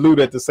all their loot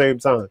at the same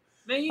time.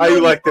 Man, how you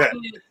like that?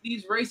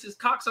 These racist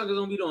cocksuckers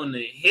gonna be doing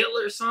the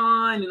Hitler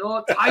sign and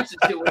all types of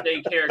shit with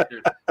their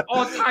characters.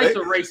 All types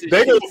of racist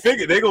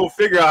shit. They gonna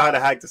figure out how to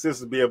hack the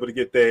system to be able to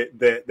get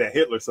that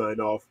Hitler sign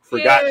off for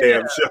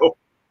goddamn show.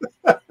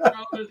 What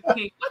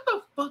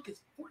the fuck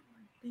is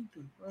Fortnite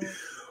thinking, bro?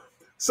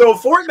 So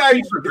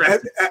Fortnite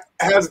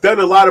has done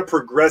a lot of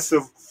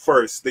progressive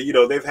first. You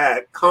know, they've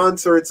had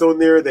concerts on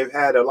there. They've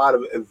had a lot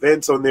of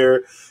events on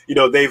there. You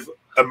know, they've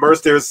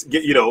immersed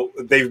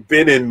they've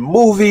been in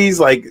movies,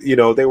 like, you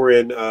know, they were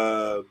in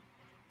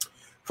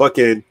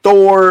fucking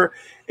Thor,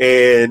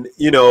 and,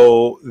 you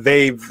know,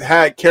 they've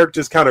had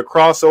characters kind of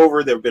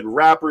crossover. There have been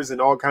rappers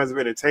and all kinds of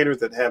entertainers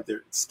that have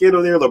their skin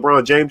on there.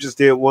 LeBron James just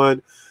did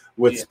one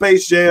with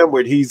Space Jam,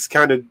 where he's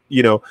kind of,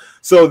 you know,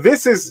 so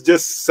this is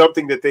just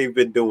something that they've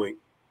been doing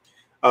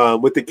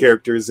with the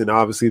characters, and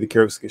obviously the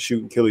characters can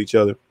shoot and kill each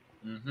other.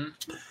 Mm-hmm.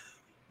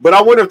 But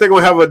I wonder if they're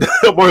gonna have a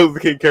Martin Luther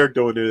King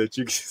character on there that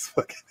you can just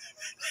fucking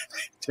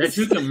that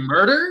you can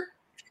murder?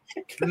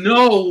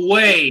 No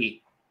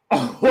way.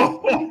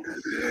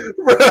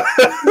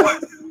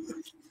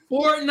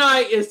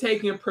 Fortnite is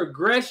taking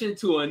progression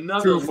to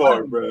another too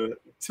far, bro.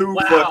 Too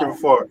fucking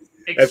far.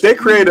 If they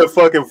create a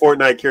fucking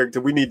Fortnite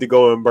character, we need to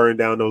go and burn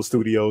down those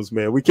studios,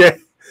 man. We can't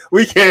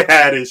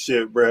have this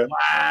shit, bro.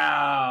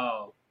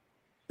 Wow.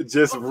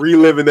 Just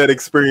reliving that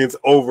experience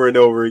over and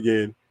over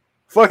again.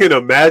 Fucking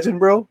imagine,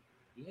 bro.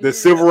 The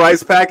civil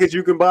rights package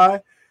you can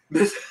buy.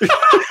 The civil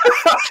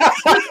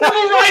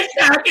rights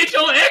package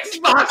on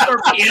Xbox or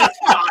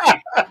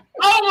PS5.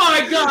 Oh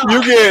my god!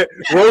 You get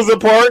Rosa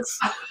Parks,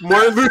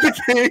 Martin Luther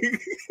King,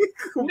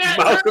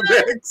 Malcolm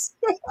X,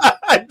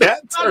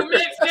 Nat Turner.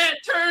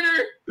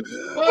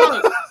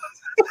 Fuck.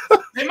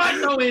 They might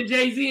throw in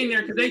Jay-Z in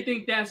there because they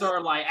think that's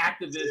our like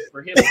activists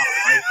for hip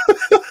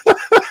hop.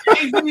 Right?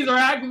 Jay-Z's are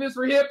activists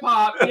for hip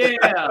hop.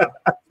 Yeah.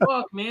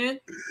 Fuck, man.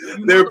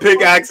 Their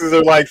pickaxes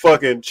are like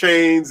fucking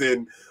chains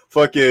and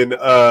fucking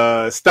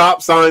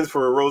stop signs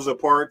for Rosa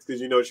Parks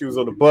because, you know, she was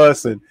on the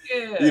bus, and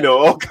you know,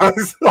 all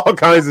kinds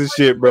of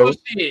shit, bro.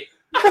 Shit.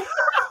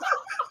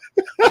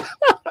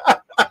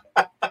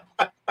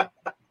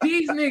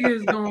 These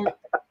niggas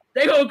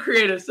they gonna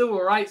create a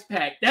civil rights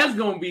pact. That's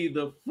gonna be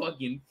the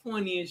fucking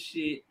funniest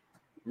shit.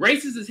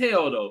 Racist as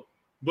hell though,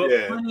 but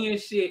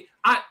funniest shit.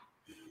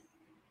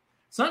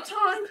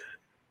 Sometimes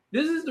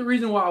this is the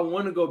reason why I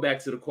want to go back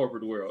to the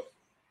corporate world,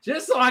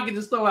 just so I can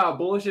just throw out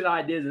bullshit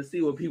ideas and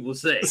see what people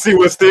say. See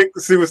what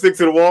sticks to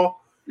the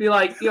wall. Be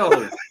like,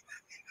 yo,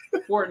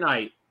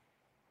 Fortnite.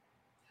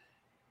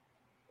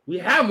 We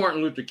have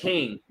Martin Luther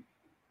King,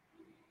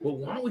 but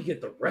why don't we get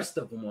the rest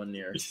of them on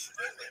there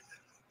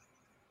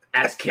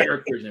as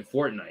characters in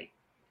Fortnite?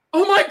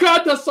 Oh my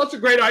God, that's such a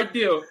great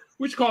idea.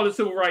 We should call it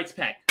Civil Rights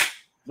Pact.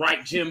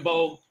 Right,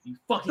 Jimbo? You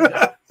fucking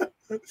got it.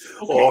 Okay.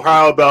 Or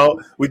how about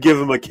we give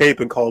them a cape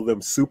and call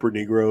them Super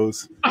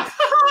Negroes? Oh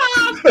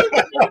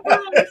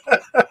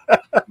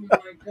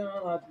my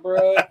God,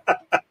 bro.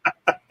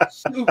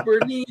 Super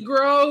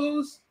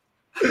Negroes.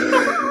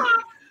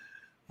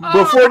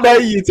 Before now,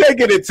 you're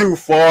taking it too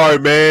far,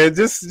 man.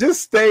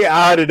 Just stay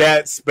out of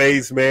that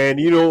space, man.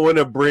 You don't want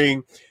to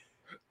bring.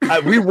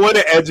 We want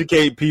to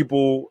educate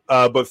people,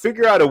 but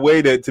figure out a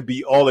way to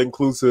be all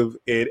inclusive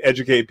and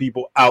educate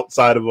people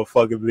outside of a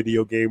fucking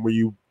video game where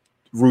you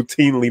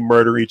routinely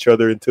murder each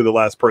other until the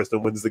last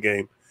person wins the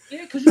game.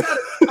 Yeah, because you got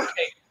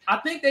okay. I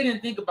think they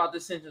didn't think about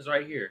this sentence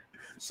right here.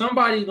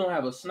 Somebody's gonna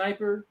have a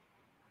sniper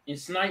and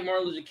snipe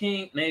Martin Luther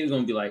King, and they're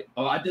gonna be like,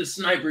 "Oh, I just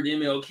sniped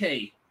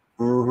MLK."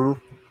 Mm-hmm.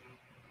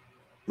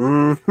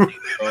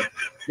 Mm-hmm.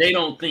 They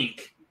don't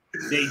think.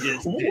 They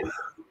just did.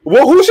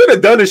 Well, who should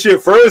have done this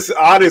shit first,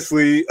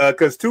 honestly?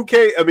 Because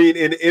 2K, I mean,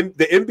 in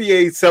the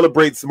NBA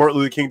celebrates Martin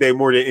Luther King Day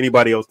more than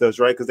anybody else does,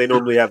 right? Because they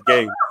normally have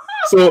games.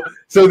 So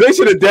they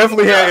should have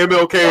definitely had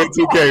MLK and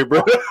 2K,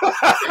 bro.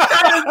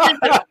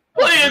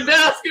 Playing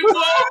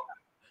basketball.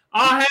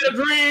 I had a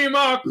dream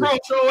I'll cross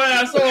your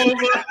ass over.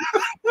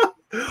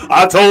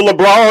 I told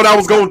LeBron I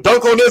was going to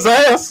dunk on his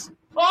ass.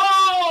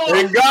 Oh!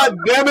 And God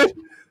damn it.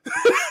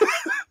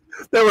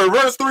 That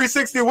reverse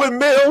 360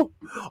 windmill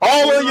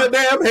all on your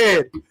damn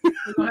head.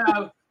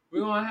 We're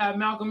gonna have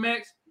Malcolm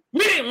X. We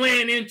didn't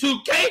land in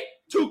 2K.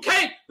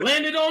 2K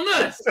landed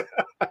on us.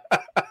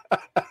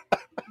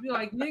 Be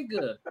like,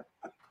 nigga,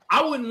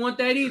 I wouldn't want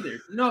that either.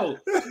 No,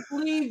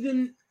 leave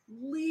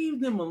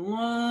them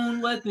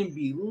alone. Let them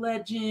be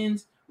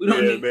legends. We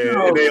don't need man.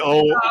 No, and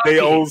they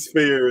own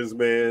spheres,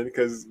 man.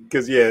 Because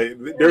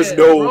there's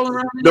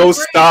no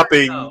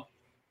stopping. Right.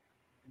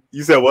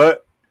 You said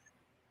what?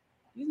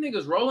 These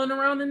niggas rolling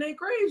around in their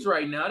graves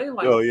right now. They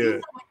like, oh yeah,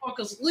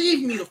 motherfuckers,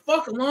 leave me the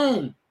fuck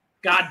alone.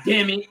 God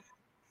damn it.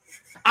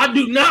 I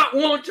do not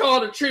want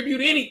y'all to tribute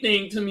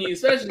anything to me,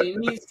 especially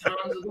in these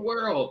times of the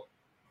world.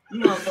 You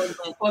motherfuckers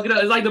gonna fuck it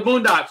up. It's like the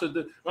Boondocks with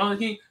the Ron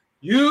King.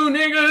 You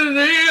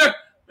niggas here.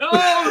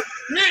 Oh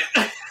shit.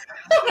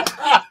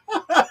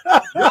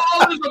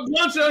 Y'all is a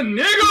bunch of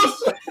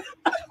niggas.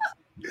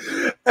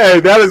 Hey,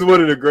 that is one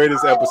of the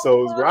greatest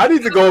episodes, bro. I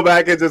need to go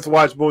back and just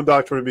watch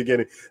Boondocks from the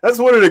beginning. That's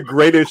one of the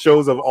greatest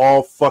shows of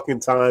all fucking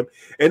time.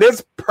 And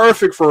it's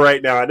perfect for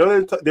right now. I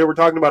know they were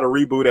talking about a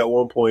reboot at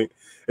one point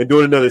and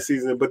doing another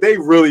season, but they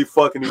really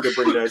fucking need to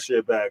bring that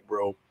shit back,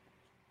 bro.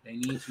 They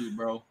need to,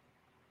 bro.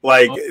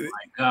 Like, oh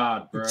my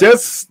God, bro.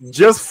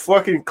 Just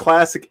fucking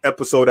classic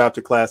episode after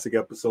classic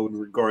episode in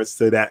regards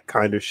to that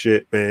kind of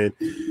shit, man.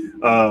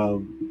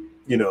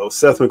 You know,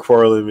 Seth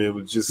MacFarlane, man,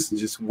 was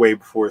just way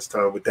before his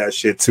time with that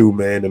shit too,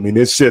 man. I mean,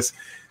 it's just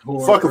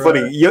fucking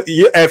funny.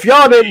 If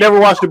y'all didn't never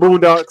watch the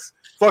Boondocks,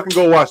 fucking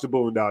go watch the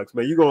Boondocks,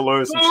 man. You're gonna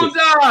learn some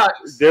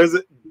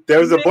shit.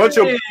 There's a bunch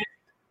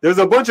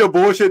of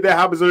bullshit that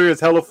happens on there.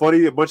 It's hella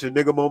funny. A bunch of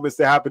nigga moments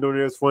that happen on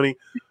there is funny,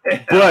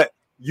 but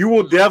you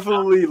will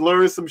definitely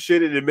learn some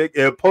shit, and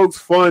it pokes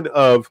fun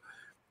of,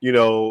 you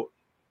know,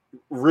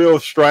 real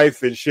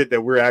strife and shit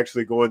that we're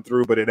actually going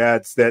through, but it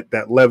adds that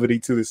levity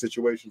to the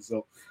situation.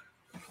 So.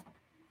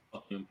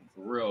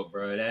 For real,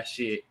 bro. That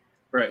shit,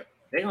 bro.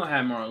 They gonna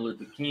have Martin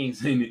Luther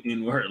King's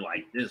in word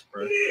like this,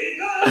 bro. You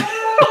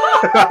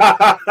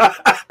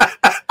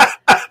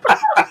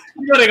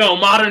know they gonna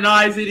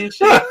modernize it and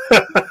shit.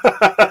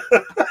 I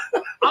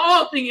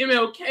don't think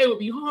MLK would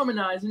be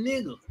harmonizing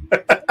niggas.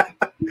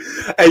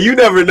 Hey, you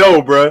never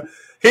know, bro.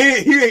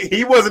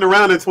 He wasn't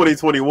around in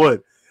 2021.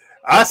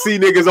 I see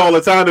niggas all the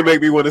time to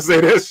make me want to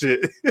say that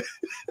shit.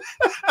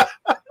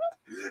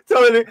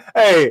 Telling him,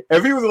 hey,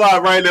 if he was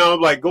alive right now,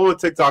 I'm like, go on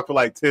TikTok for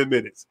like 10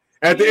 minutes.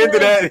 At the end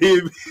of that,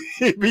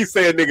 he'd be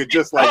saying nigga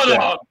just like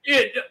that.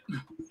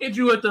 Hit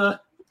you with the.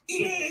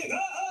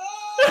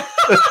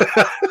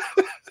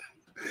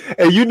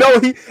 And you know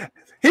he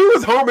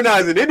was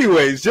harmonizing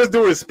anyways. Just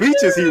doing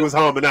speeches, he was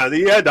harmonizing.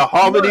 He had the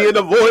harmony in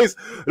the voice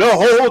the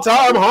whole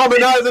time,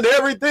 harmonizing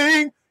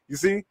everything. You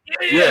see?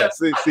 Yeah.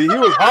 See, he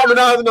was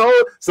harmonizing the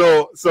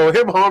whole. So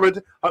him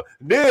harmonizing,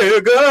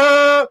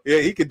 nigga. Yeah,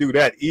 he could do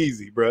that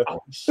easy, bro.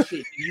 Oh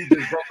shit! You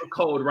just broke a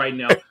code right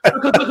now.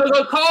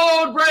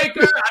 Code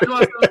breaker. I know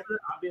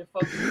I've been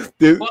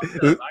fucking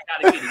fucked up.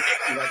 I gotta get it.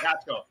 I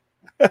got you.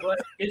 But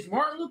is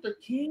Martin Luther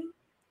King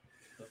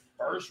the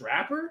first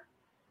rapper?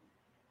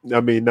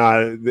 I mean,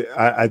 nah.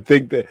 I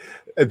think that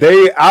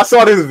I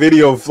saw this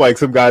video of like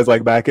some guys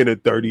like back in the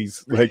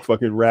 30s, like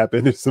fucking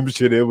rapping or some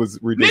shit. It was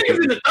ridiculous.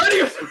 Niggas in the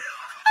 30s.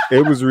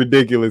 It was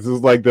ridiculous. It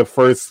was like the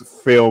first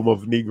film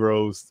of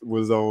Negroes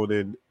was on,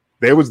 and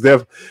they was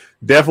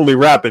definitely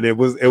rapping. It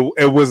was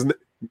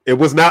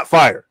not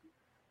fire.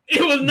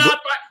 It was not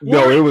fire.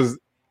 No, it was.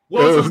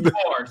 What was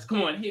bars?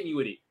 Come on, hit me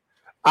with it.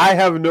 I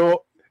don't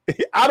know,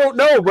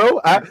 bro.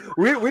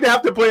 We'd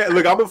have to play it.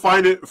 Look, I'm gonna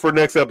find it for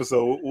next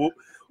episode.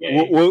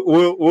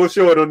 We'll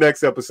show it on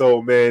next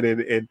episode, man,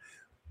 and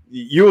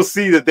you'll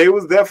see that they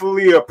was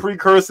definitely a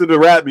precursor to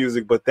rap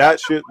music, but that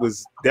shit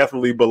was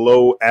definitely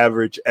below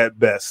average at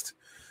best.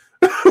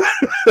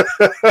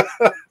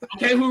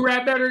 Okay, who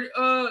rap better?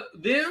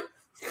 Them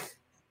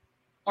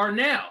or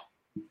now?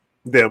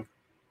 Them.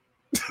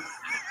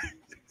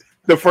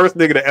 The first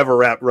nigga to ever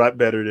rap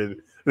better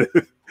than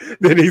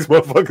these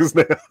motherfuckers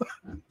now.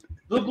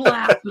 The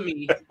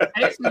blasphemy.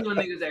 I ain't seen no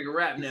niggas that can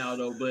rap now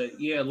though, but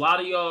yeah, a lot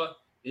of y'all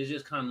is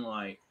just kind of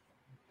like.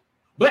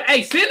 But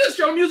hey, send us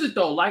your music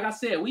though. Like I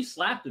said, we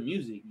slapped the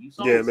music.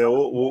 Yeah, man,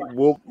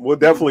 we'll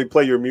definitely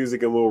play your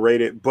music and we'll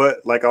rate it.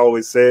 But like I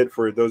always said,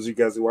 for those of you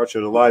guys who are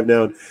watching it live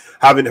now and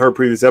haven't heard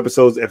previous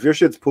episodes, if your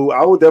shit's poo,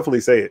 I will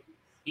definitely say it.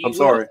 I'm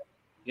sorry.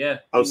 Yeah,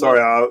 I'm sorry.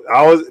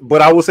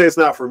 I will say it's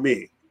not for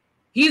me.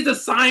 He's the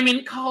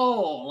Simon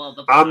Cowell of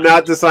the. I'm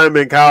not the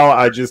Simon Cowell.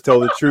 I just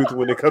tell the truth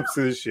when it comes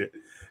to this shit.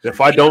 If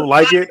I don't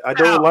like it, I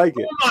don't like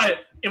it.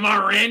 Am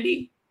I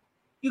Randy?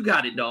 You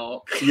got it,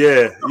 dog.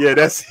 Yeah,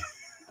 that's.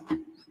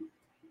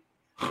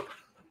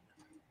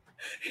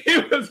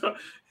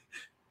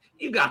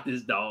 You got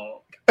this,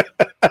 dog. You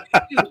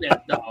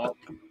that dog.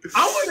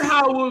 I wonder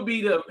how it would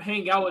be to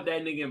hang out with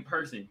that nigga in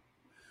person.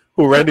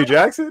 Who, Randy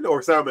Jackson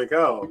or Simon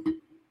Cowell?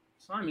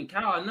 Simon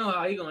Cowell, I know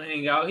how he gonna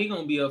hang out. He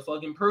gonna be a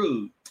fucking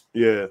prude.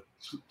 Yeah,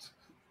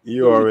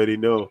 you already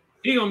know.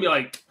 He gonna be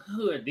like,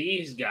 "Who are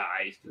these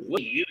guys? What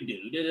do you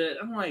do?"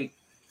 I'm like,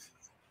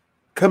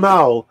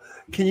 Kamal,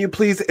 can you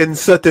please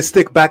insert the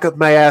stick back up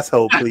my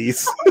asshole,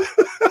 please?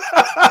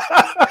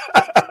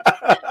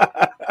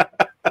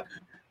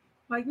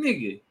 Like,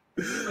 nigga,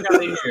 look out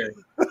of here,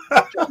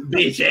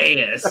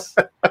 bitch ass,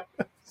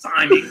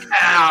 Simon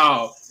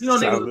Cowell. You know,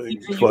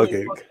 nigga,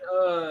 fucking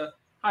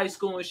high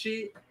school and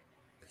shit.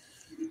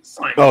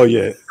 Simon, oh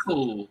yeah,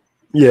 cool.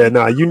 Yeah,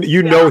 nah,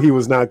 you know he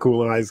was not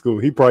cool in high school.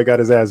 He probably got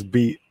his ass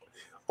beat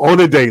on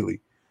a daily.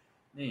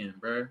 Man,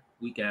 bro,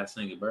 weak ass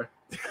nigga, bro.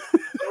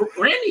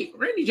 Randy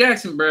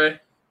Jackson, bro.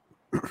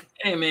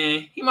 Hey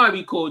man, he might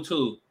be cool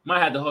too.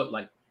 Might have to hook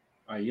like,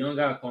 all right, you don't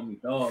gotta call me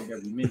dog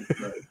every minute,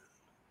 bro.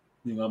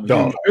 You know, I'm a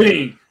dog. human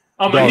being.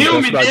 I'm a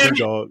human, that's what I do,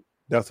 dog.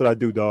 That's what I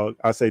do, dog.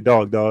 I say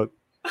dog. You know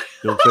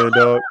what I'm saying,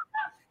 dog?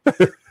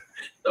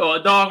 Oh,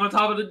 a dog on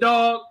top of the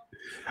dog.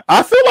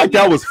 I feel like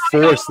that was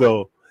forced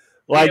though.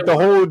 Like the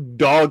whole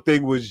dog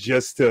thing was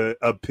just to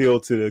appeal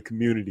to the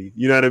community.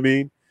 You know what I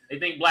mean? They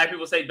think black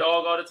people say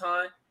dog all the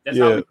time. That's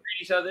how we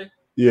treat each other.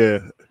 Yeah.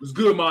 What's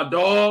good, my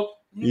dog?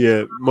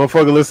 Yeah.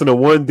 Motherfucker listen to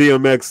one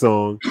DMX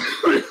song.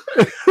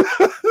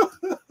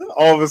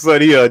 All of a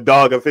sudden he a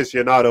dog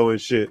aficionado and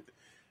shit.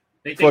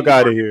 Fuck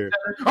out of here.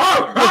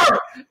 I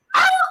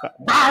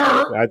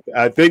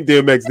think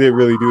DMX did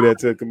really do that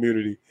to the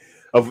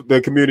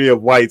community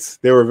of whites.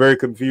 They were very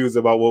confused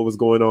about what was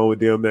going on with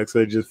DMX. So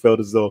they just felt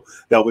as though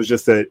that was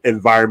just an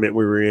environment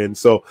we were in.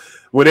 So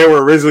when they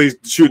were originally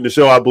shooting the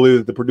show, I believe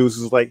that the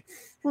producers was like,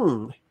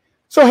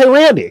 so hey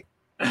Randy,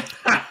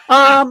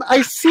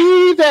 I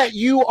see that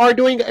you are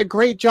doing a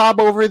great job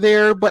over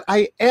there, but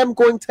I am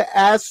going to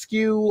ask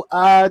you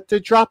to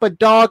drop a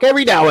dog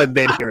every now and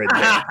then here and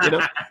there. You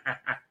know,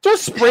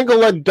 just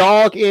sprinkle a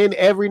dog in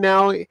every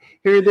now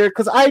here and there,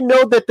 because I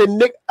know that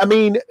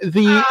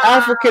the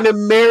African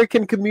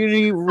American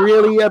community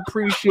really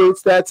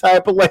appreciates that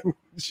type of language.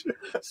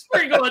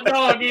 Sprinkle a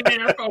dog in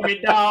there for me,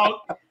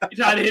 dog. You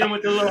try to hit him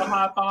with the little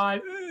high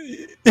five.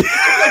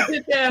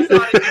 Get the ass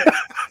out of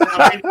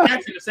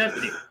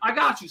here. I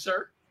got you,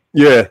 sir.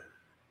 Yeah.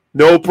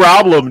 No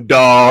problem,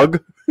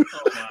 dog. Oh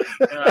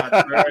my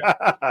God, bro.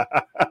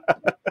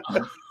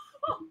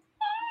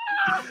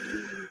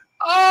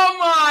 Oh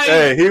my!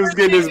 Hey, he was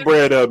getting his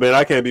bread up, man.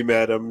 I can't be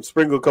mad at him.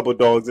 Sprinkle a couple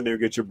dogs in there,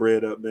 get your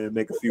bread up, man.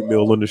 Make a few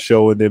meal on the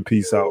show, and then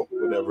peace out.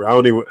 Whatever. I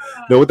don't even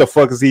know what the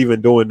fuck is he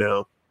even doing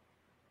now.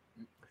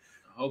 I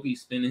hope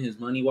he's spending his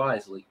money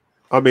wisely.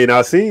 I mean,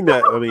 I seen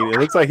that. I mean, it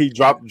looks like he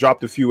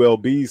dropped a few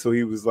lbs, so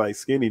he was like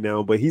skinny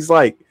now. But he's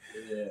like,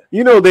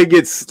 you know, they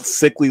get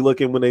sickly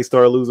looking when they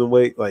start losing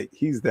weight. Like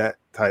he's that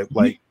type.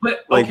 Like,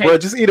 bro,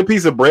 just eat a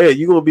piece of bread.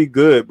 You're gonna be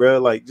good, bro.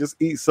 Like, just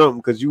eat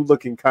something because you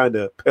looking kind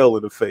of pale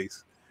in the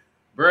face.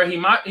 Bro, he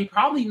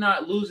probably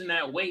not losing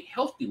that weight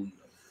healthily.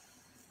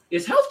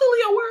 Is healthily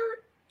a word?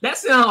 That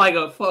sounds like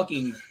a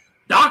fucking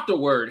doctor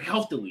word.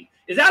 Healthily,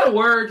 is that a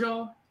word,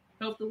 y'all?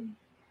 Healthily.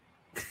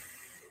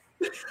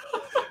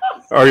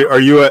 Are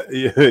you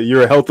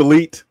you're a health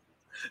elite?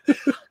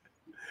 Health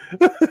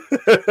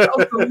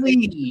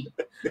elite.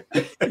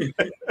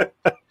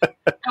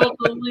 Health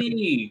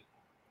elite.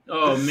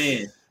 Oh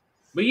man,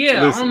 but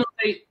yeah, listen, I don't know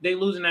if they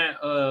losing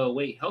that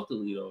weight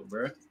healthily though,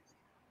 bro.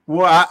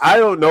 Well, I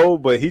don't know,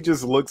 but he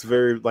just looks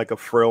very like a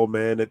frail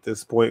man at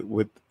this point.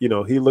 With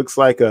he looks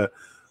like a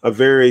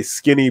very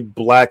skinny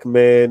black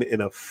man in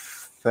a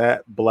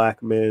fat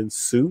black man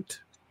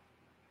suit.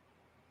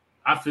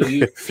 I feel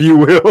you, if you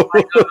will.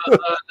 Like,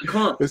 the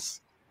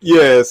clumps.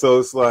 Yeah, so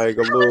it's like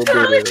a little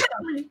bit of.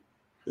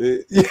 Yeah.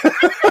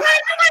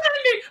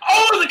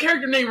 Oh, the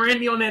character named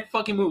Randy on that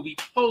fucking movie.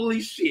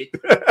 Holy shit!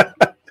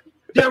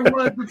 There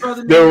was the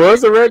brother. There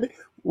was a Randy.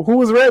 Who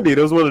was Randy?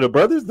 There was one of the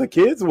brothers, the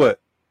kids. What?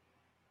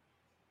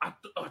 I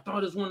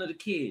thought it was one of the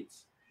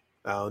kids.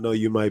 I don't know.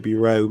 You might be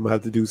right. We might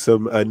have to do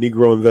some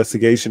Negro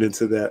investigation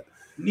into that.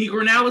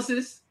 Negro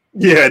analysis.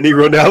 Yeah,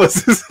 Negro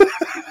analysis.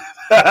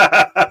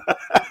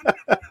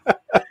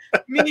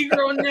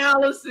 Negro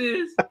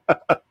analysis.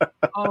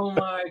 Oh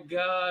my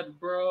God,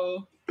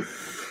 bro.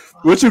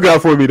 What you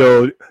got for me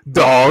though,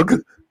 dog?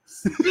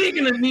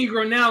 Speaking of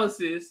Negro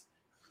analysis,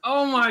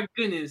 oh my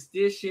goodness,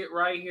 this shit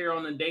right here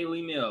on the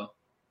Daily Mail.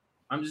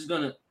 I'm just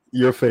gonna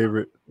Your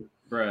favorite.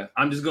 Bruh,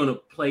 I'm just gonna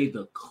play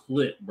the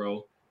clip,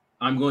 bro.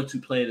 I'm going to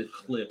play the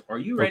clip. Are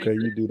you ready? Okay,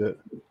 you do that.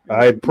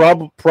 I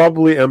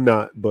probably am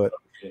not, but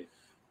okay.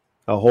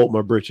 I'll hold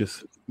my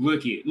britches.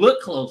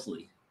 Look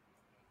closely.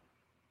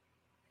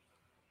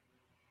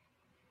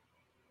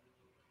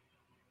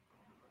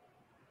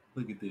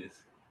 Look at this.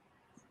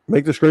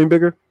 Make the screen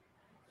bigger.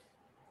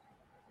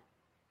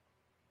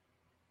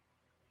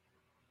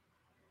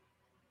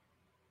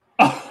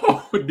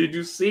 Oh, did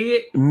you see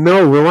it?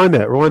 No, rewind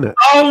that.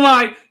 Oh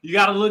my! You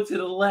gotta look to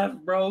the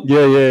left, bro.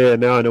 Yeah.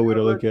 Now I know where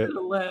to look at. To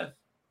the left.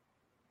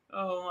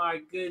 Oh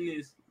my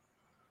goodness.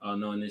 Oh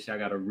no, and then I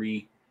gotta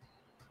read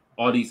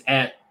all these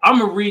ads. I'm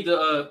gonna read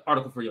the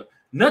article for you.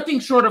 Nothing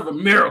short of a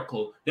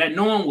miracle that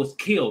no one was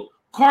killed.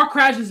 Car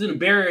crashes in a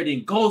barrier,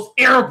 then goes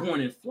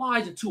airborne and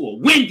flies into a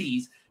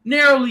Wendy's.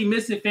 Narrowly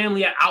missing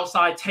family at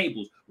outside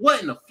tables.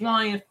 What in the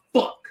flying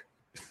fuck?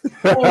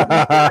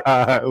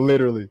 Oh,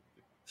 literally.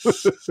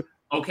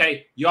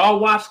 Okay, y'all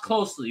watch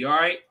closely, all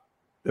right?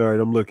 All right,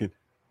 I'm looking.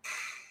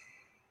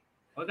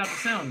 I got the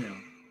sound now.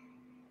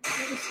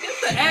 Skip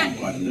the ad.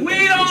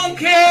 We don't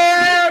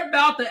care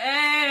about the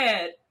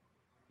ad.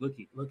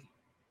 Looky.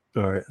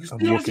 All right, You I'm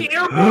still looking. see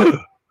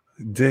airborne?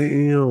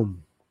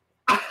 Damn.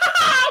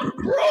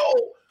 Bro,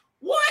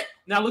 what?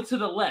 Now look to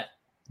the left.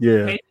 Yeah.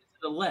 Okay, to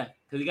the left,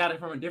 because he got it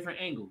from a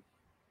different angle.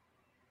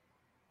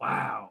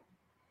 Wow,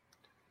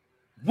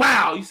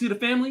 you see the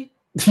family?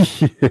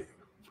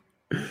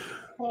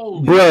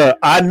 Holy Bruh,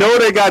 I know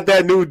they got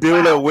that new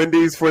deal at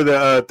Wendy's for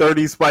the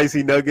 30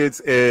 spicy nuggets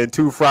and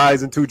 2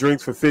 fries and 2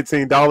 drinks for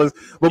 $15.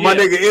 But my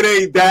nigga, it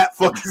ain't that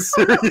fucking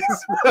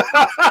serious.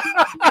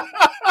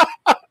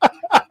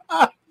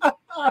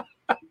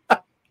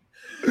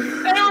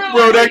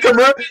 Bro, that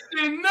commercial.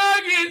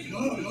 Nuggets.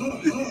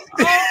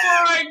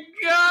 Oh my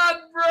God,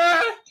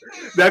 bro.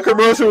 That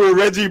commercial with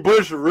Reggie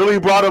Bush really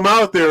brought him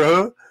out there,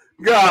 huh?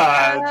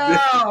 God.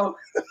 Wow.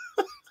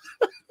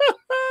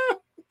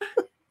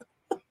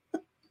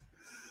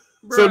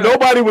 So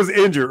nobody was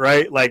injured,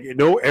 right? Like,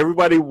 no,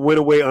 everybody went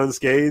away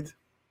unscathed.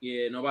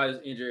 Yeah, nobody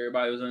was injured.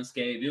 Everybody was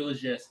unscathed. It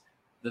was just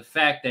the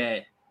fact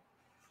that,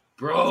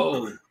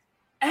 bro,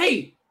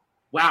 hey,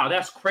 wow,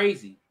 that's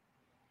crazy.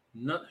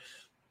 No,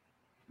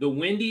 the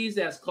Wendy's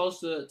that's close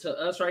to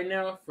us right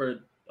now, for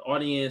the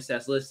audience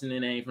that's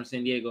listening, ain't from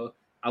San Diego.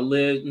 I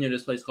live near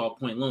this place called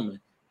Point Loma.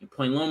 In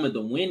Point Loma,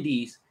 the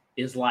Wendy's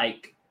is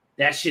like,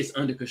 that shit's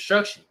under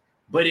construction.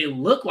 But it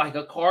looked like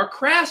a car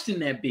crashed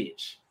in that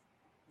bitch.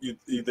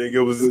 You think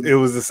it was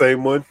the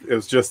same one? It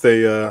was just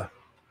a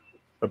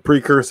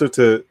precursor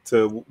to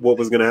what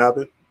was going to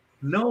happen?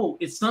 No,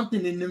 it's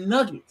something in them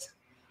nuggets.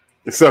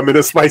 It's something in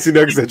the spicy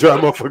nuggets that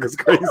drive motherfuckers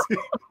crazy.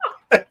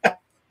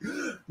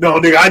 No,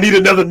 nigga, I need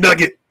another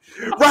nugget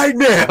right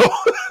now.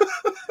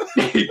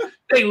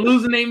 They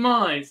losing their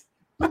minds.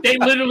 They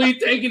literally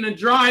taking a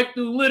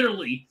drive-through,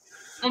 literally.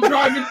 I'm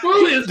driving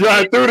through this.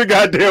 Drive through the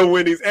goddamn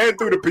Wendy's and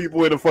through the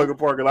people in the fucking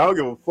parking lot. I don't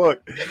give a fuck.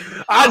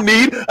 I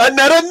need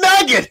another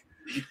nugget.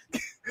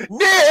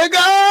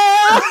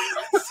 Nigga!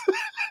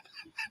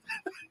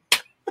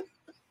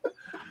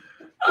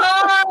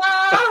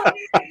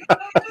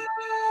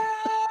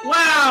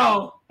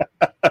 Wow.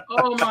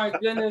 Oh my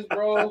goodness,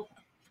 bro.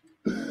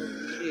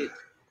 Shit.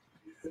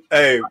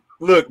 Hey,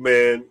 look,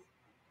 man.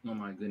 Oh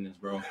my goodness,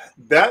 bro.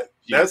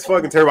 That's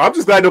fucking terrible. I'm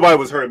just glad nobody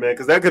was hurt, man,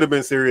 because that could have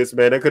been serious,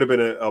 man. That could have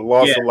been a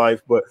loss of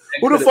life. But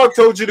who the fuck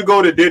told you to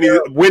go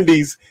to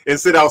Wendy's and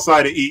sit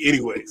outside and eat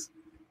anyways?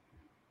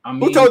 I mean,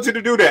 who told you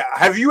to do that?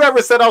 Have you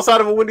ever sat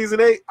outside of a Wendy's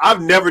and ate?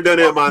 I've never done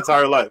it in my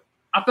entire life.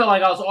 I felt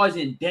like I was always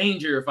in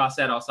danger if I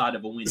sat outside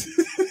of a Wendy's.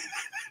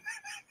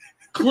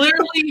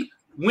 Clearly,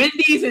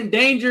 Wendy's and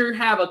danger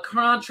have a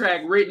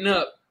contract written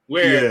up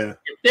where if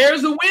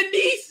there's a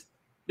Wendy's,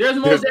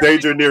 there's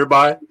danger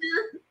nearby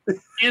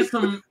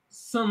and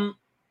some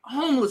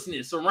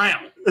homelessness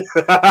around.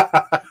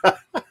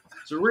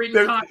 It's a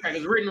written contract.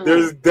 It's a written rule.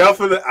 There's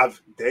definitely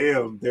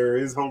there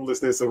is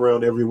homelessness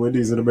around every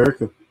Wendy's in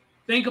America.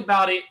 Think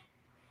about it.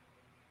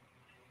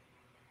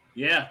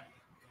 Yeah.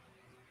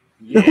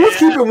 Who's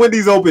keeping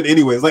Wendy's open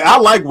anyways? Like, I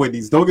like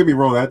Wendy's. Don't get me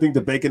wrong. I think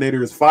the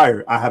Baconator is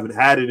fire. I haven't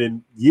had it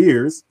in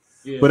years,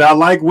 but I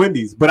like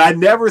Wendy's. But I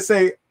never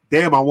say,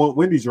 damn, I want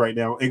Wendy's right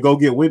now and go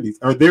get Wendy's.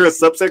 Are there a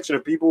subsection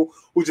of people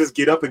who just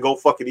get up and go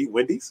fucking eat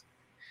Wendy's?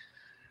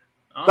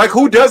 Like,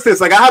 who does this?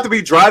 Like, I have to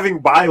be driving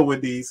by a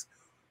Wendy's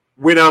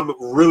when I'm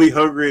really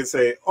hungry and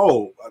say,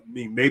 oh, I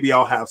mean, maybe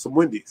I'll have some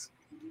Wendy's.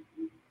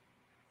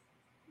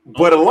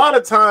 But a lot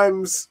of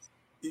times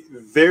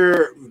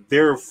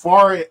they're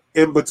far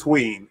in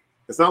between.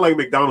 It's not like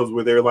McDonald's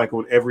where they're like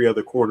on every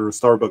other corner of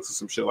Starbucks or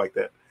some shit like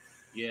that.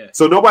 Yeah.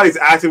 So nobody's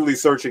actively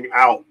searching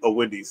out a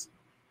Wendy's.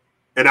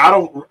 And I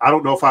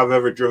don't know if I've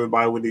ever driven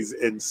by Wendy's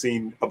and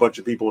seen a bunch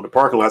of people in the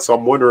parking lot. So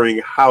I'm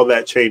wondering how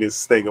that chain is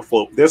staying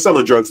afloat. They're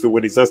selling drugs through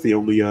Wendy's. That's the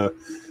only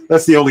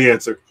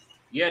answer.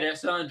 Yeah, they're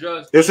selling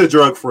drugs. It's a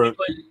drug front.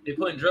 They're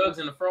putting drugs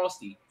in the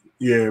Frosty.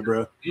 Yeah,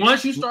 bro.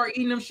 Once you start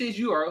eating them shits,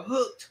 you are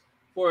hooked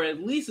for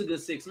at least a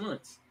good 6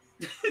 months.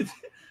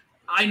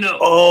 I know.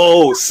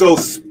 Oh, so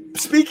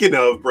speaking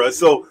of, bro,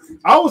 so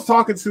I was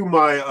talking to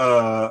my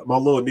my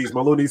little niece.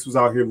 My little niece was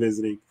out here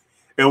visiting,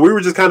 and we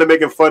were just kind of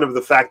making fun of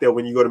the fact that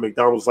when you go to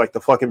McDonald's, like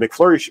the fucking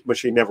McFlurry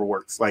machine never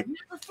works. Like,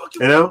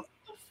 you know?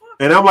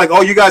 And I'm like,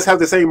 oh, you guys have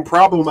the same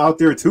problem out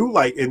there too?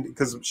 Like, and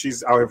because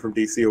she's out here from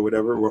DC or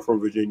whatever, we're from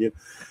Virginia.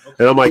 Okay.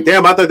 And I'm like,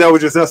 damn, I thought that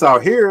was just us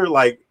out here.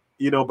 Like,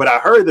 you know, but I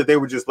heard that they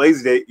were just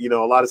lazy. They, you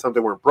know, a lot of times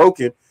they weren't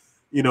broken.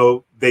 You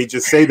know, they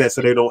just say that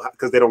so they don't,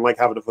 because they don't like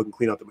having to fucking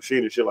clean out the machine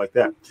and shit like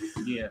that.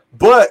 Yeah.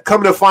 But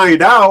coming to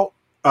find out,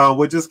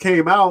 what just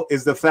came out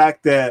is the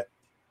fact that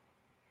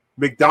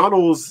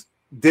McDonald's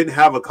didn't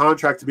have a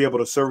contract to be able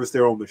to service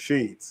their own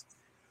machines.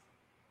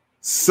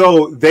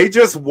 So they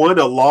just won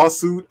a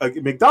lawsuit.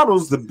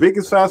 McDonald's, the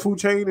biggest fast food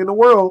chain in the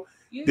world,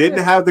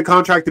 didn't have the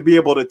contract to be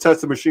able to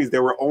touch the machines. They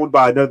were owned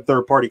by another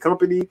third-party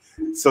company,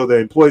 so the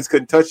employees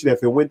couldn't touch it.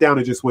 If it went down,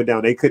 it just went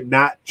down. They could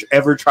not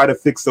ever try to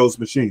fix those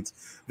machines.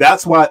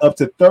 That's why up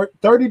to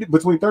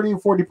between 30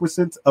 and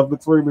 40% of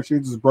McFlurry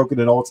machines was broken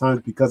at all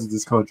times because of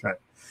this contract.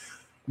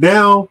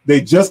 Now,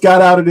 they just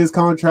got out of this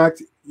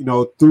contract, you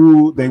know,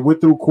 they went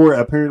through court.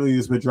 Apparently,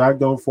 it's been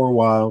dragged on for a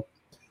while.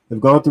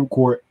 They've gone through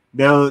court.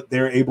 Now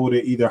they're able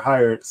to either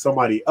hire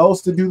somebody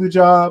else to do the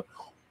job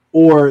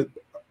or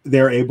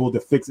they're able to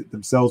fix it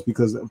themselves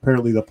because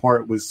apparently the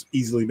part was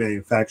easily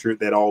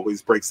manufactured that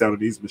always breaks down in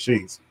these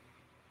machines.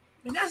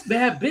 And that's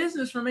bad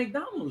business for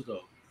McDonald's,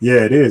 though.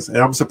 Yeah, it is. And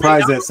I'm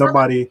surprised that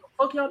somebody...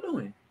 What the fuck y'all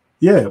doing?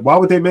 Yeah, why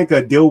would they make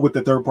a deal with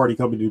the third-party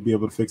company to be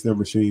able to fix their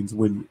machines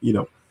when, you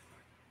know,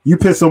 you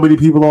piss so many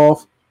people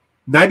off?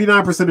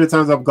 99% of the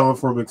times I've gone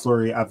for a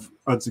McFlurry, I've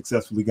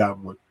unsuccessfully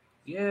gotten one.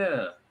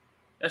 Yeah.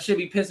 That should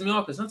be pissing me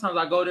off because sometimes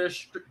I go there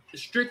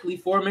strictly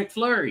for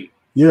McFlurry.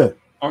 Yeah.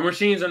 Our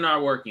machines are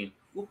not working.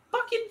 Well,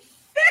 fucking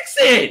fix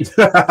it.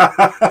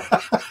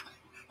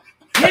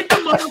 Hit the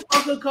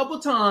motherfucker a couple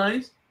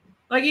times,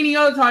 like any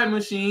other type of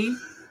machine.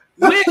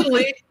 Wiggle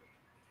it.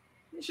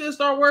 It should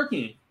start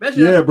working.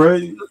 Yeah, bro.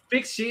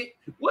 Fix shit.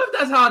 What if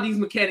that's how these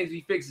mechanics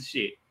be fixing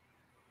shit?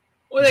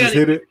 What they got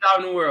to do out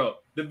in the world?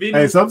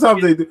 Hey,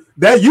 sometimes they do.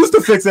 That used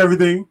to fix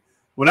everything.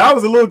 When I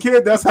was a little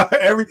kid, that's how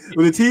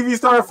when the TV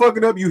started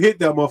fucking up, you hit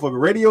that motherfucker.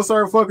 Radio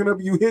started fucking up,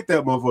 you hit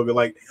that motherfucker.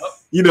 Like,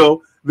 you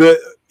know,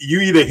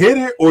 you either hit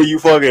it or you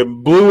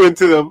fucking blew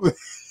into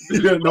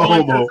the no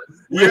homo.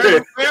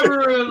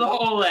 Wherever the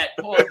hole at,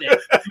 pause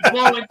that. You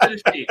blow into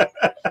the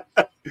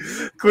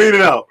shit. Clean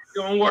it out. It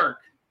don't work.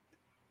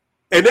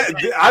 And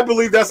I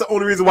believe that's the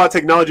only reason why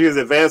technology is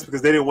advanced,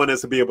 because they didn't want us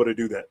to be able to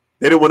do that.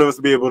 They didn't want us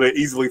to be able to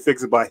easily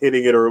fix it by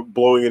hitting it or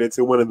blowing it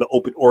into one of the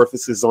open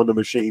orifices on the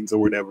machines or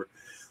whatever.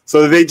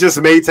 So they just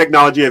made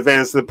technology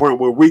advanced to the point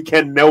where we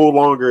can no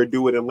longer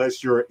do it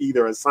unless you're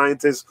either a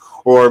scientist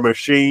or a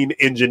machine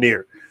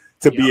engineer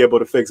to be able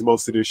to fix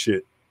most of this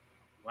shit.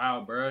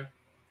 Wow, bro.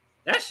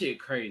 That shit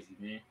crazy,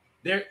 man.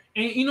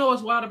 And you know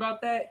what's wild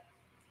about that?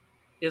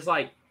 It's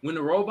like when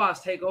the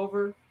robots take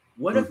over,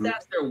 what if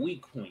that's their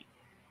weak point?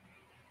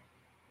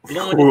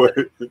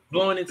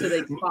 Blowing into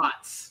their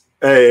spots.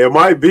 Hey, it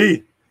might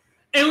be.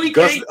 And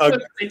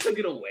they took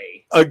it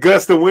away. A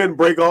gust of wind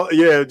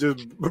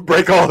just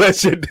break all that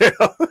shit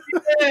down.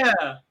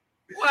 Yeah.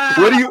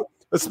 Wow.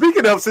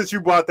 Speaking of, since you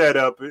brought that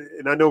up,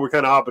 and I know we're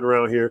kind of hopping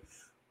around here,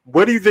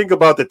 what do you think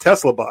about the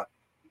Tesla bot?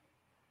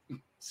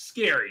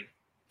 Scary.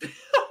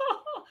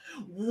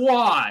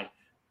 Why?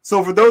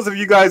 So for those of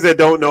you guys that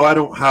don't know, I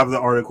don't have the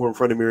article in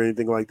front of me or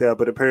anything like that,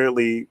 but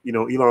apparently, you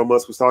know, Elon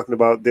Musk was talking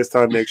about this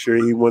time next year.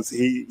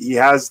 He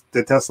has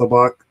the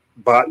Tesla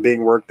bot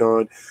being worked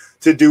on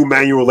to do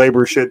manual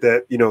labor shit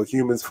that, you know,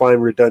 humans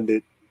find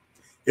redundant.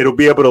 It'll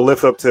be able to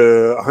lift up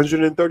to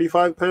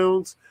 135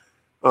 pounds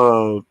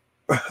of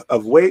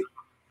weight.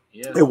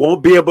 Yeah. It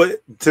won't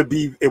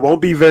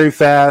be very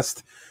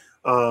fast,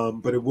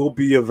 but it will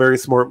be a very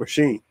smart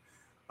machine.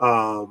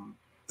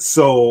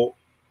 So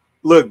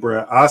look,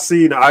 bro, I've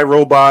seen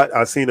iRobot,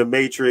 I've seen a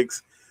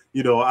Matrix,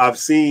 you know, I've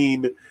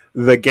seen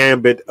the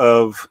gambit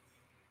of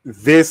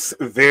this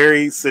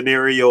very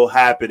scenario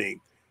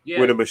happening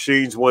where the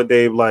machines one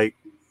day like,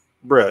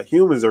 bruh,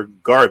 humans are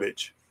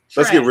garbage.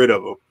 Let's get rid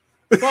of them.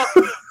 Well,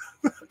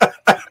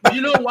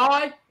 you know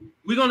why?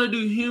 We're gonna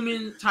do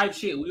human type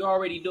shit. We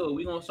already do it.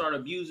 We're gonna start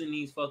abusing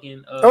these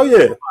fucking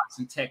robots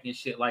and tech and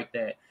shit like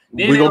that.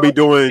 Then we're gonna be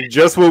doing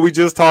just what we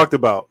just talked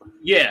about.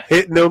 Yeah,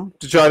 hitting them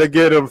to try to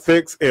get them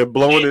fixed and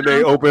blowing in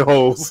their open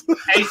holes.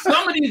 Hey,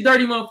 some of these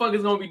dirty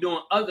motherfuckers gonna be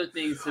doing other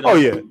things to them. Oh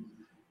yeah,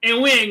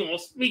 and we ain't gonna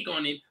speak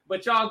on it,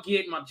 but y'all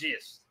get my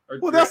gist.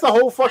 Well, that's the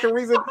whole fucking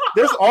reason.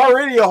 There's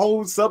already a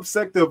whole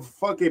subsect of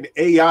fucking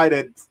AI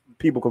that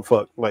people can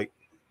fuck. Like,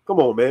 come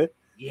on, man.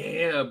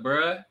 Yeah,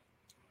 bruh.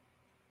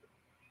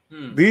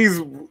 These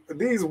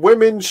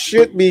women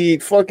should be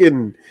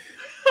fucking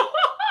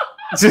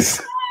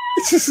just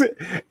It's just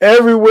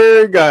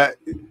everywhere.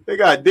 They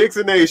got dicks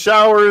in their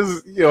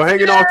showers,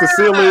 hanging off the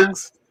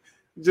ceilings.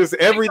 Just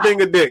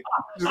everything a dick.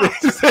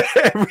 Just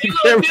Billy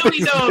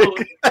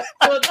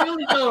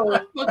Joe,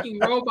 fucking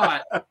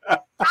robot. I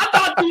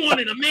thought you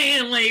wanted a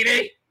man,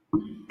 lady.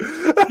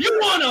 You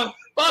want a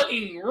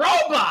fucking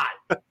robot.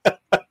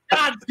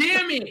 God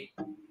damn it.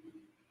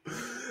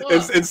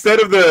 Instead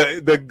of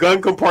the gun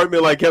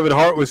compartment like Kevin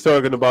Hart was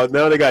talking about,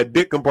 now they got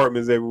dick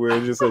compartments everywhere.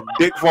 It's just a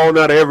dick falling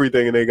out of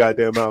everything in their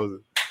goddamn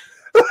houses.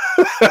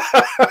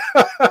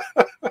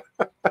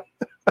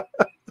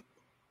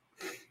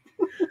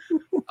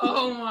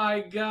 Oh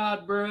my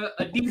god, bro.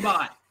 A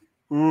D-bot.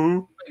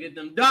 Mm-hmm. Get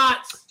them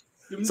dots.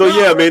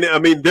 Yeah, man. I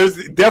mean,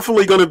 there's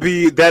definitely going to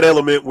be that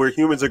element where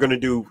humans are going to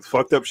do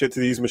fucked up shit to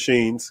these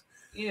machines.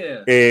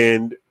 Yeah.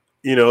 And,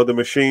 the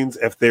machines,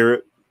 if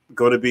they're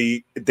going to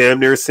be damn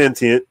near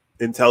sentient,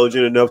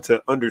 intelligent enough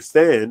to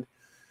understand.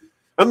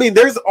 I mean,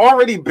 there's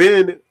already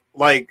been,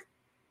 like,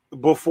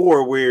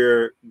 before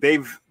where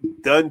they've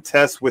done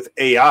tests with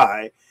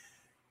AI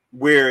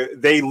where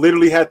they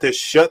literally had to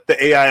shut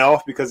the AI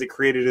off because it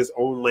created its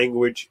own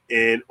language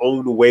and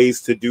own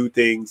ways to do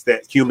things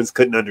that humans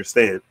couldn't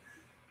understand.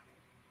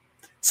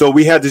 So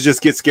we had to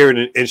just get scared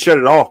and shut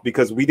it off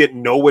because we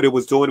didn't know what it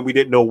was doing. We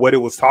didn't know what it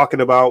was talking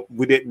about.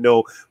 We didn't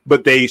know,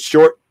 but they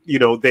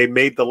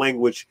made the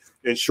language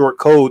in short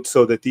code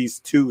so that these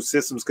two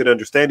systems could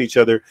understand each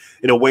other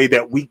in a way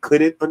that we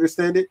couldn't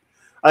understand it,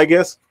 I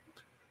guess.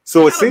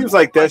 So it seems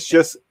like that's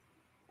just.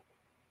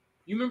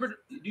 Do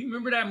you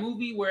remember that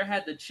movie where it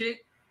had the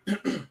chick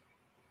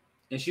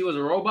and she was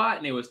a robot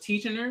and they was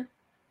teaching her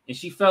and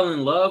she fell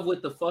in love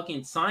with the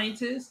fucking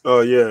scientist? Oh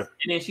yeah.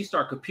 And then she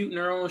started computing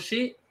her own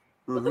shit.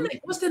 Mm-hmm.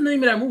 What's the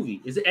name of that movie?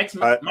 Is it Ex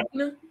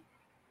Machina?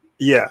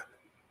 Yeah.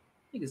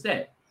 I think it's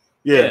that.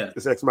 Yeah,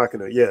 it's Ex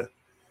Machina. Yeah.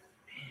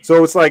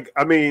 So it's like,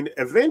 I mean,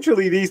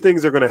 eventually these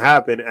things are going to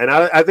happen. And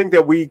I think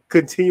that we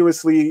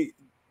continuously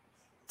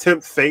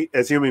tempt fate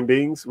as human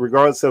beings,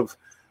 regardless of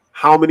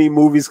how many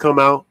movies come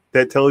out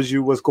that tells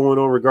you what's going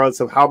on, regardless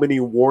of how many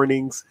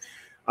warnings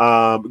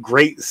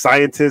great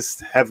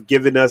scientists have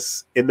given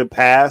us in the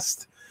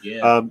past,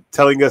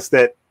 telling us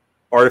that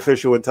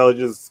artificial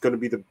intelligence is going to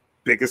be the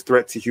biggest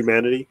threat to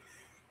humanity.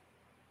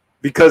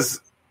 Because,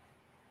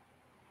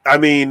 I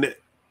mean,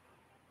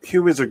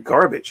 humans are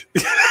garbage.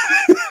 and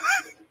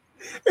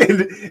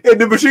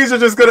the machines are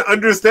just going to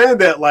understand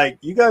that, like,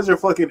 you guys are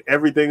fucking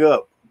everything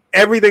up.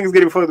 Everything's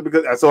getting fucked up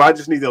because, so I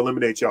just need to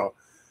eliminate y'all.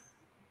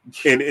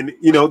 And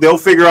they'll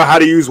figure out how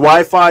to use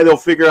Wi-Fi. They'll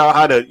figure out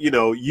how to,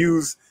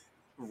 use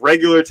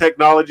regular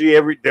technology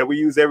that we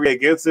use every day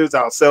against us.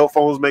 Our cell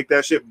phones make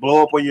that shit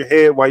blow up on your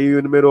head while you're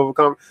in the middle of a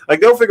conversation. Like,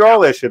 they'll figure all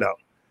that shit out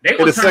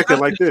in a second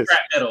like this.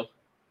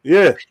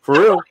 Yeah, for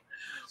real.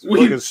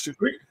 we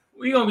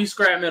gonna be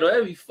scrap metal.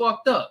 That'd be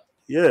fucked up.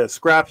 Yeah,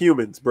 scrap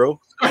humans, bro.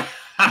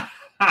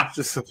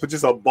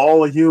 just a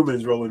ball of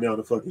humans rolling down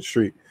the fucking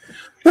street.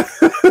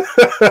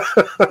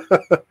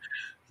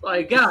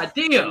 Like, god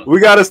damn. We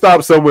got to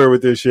stop somewhere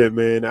with this shit,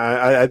 man.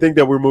 I think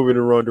that we're moving in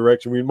the wrong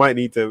direction. We might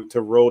need to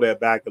roll that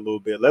back a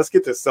little bit. Let's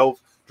get the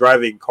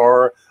self-driving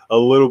car a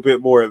little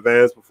bit more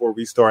advanced before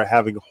we start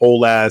having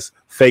whole ass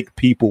fake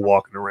people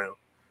walking around.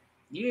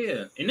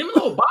 Yeah, and them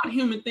little bot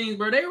human things,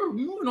 bro, they were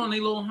moving on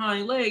their little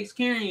hind legs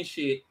carrying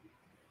shit.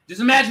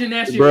 Just imagine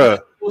that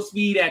shit full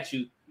speed at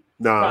you.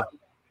 Nah.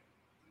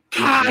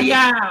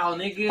 Yow,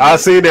 nigga. I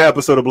seen the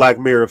episode of Black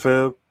Mirror,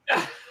 fam.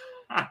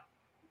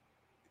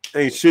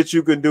 Ain't shit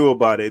you can do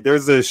about it.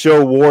 There's a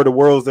show, War of the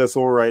Worlds, that's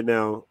on right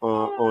now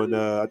on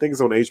I think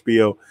it's on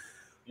HBO.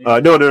 No,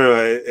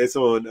 it's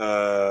on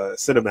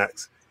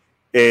Cinemax,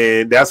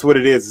 and that's what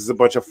it is. It's a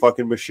bunch of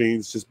fucking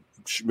machines, just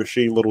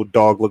machine little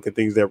dog looking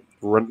things that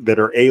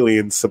are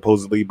aliens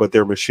supposedly, but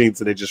they're machines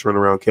and they just run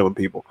around killing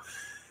people.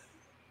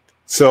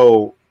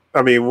 So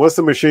I mean, once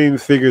the machine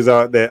figures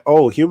out that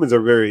humans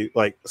are very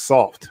like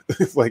soft,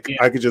 like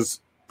I could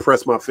just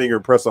press my finger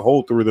and press a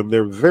hole through them,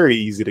 they're very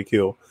easy to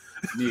kill.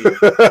 Yeah.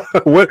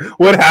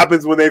 What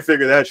happens when they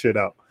figure that shit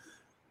out?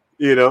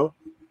 I don't know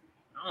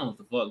what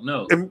the fuck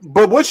no.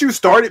 But once you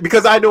start it,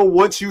 because I know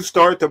once you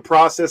start the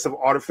process of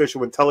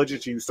artificial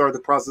intelligence, you start the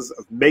process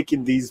of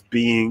making these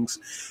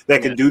beings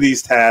that can do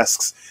these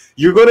tasks,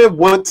 you're going to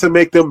want to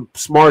make them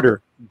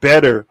smarter,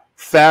 better,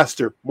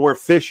 faster, more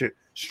efficient,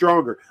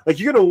 stronger. Like,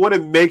 you're going to want to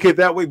make it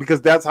that way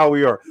because that's how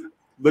we are.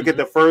 Look at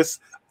the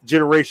first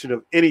generation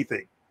of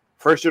anything,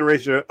 first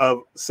generation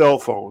of cell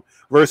phone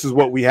versus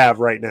what we have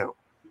right now.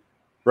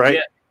 Right?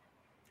 Yeah.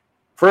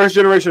 First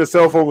generation of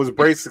cell phone was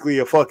basically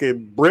a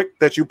fucking brick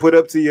that you put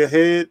up to your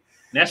head.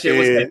 That shit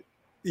was heavy.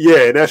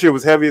 Yeah, and that shit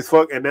was heavy as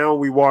fuck. And now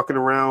we walking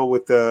around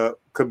with a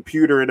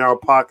computer in our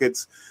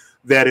pockets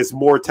that is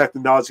more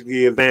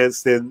technologically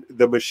advanced than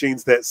the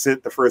machines that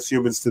sent the first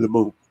humans to the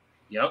moon.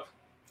 Yep.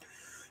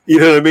 You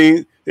know what I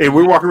mean? And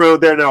we're walking around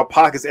with that in our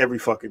pockets every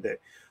fucking day.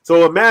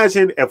 So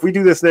imagine if we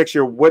do this next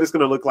year, what it's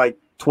going to look like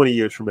 20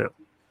 years from now.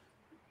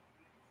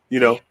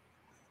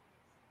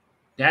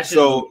 That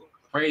shit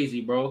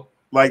crazy, bro.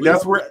 Like,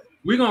 that's where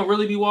we're gonna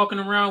really be walking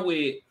around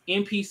with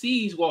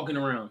NPCs walking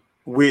around.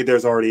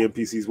 There's already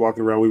NPCs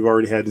walking around. We've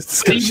already had this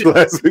discussion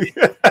last week.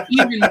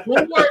 Even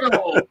more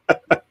though.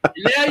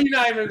 Now you're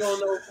not even gonna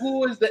know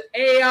who is the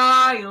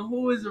AI and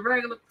who is the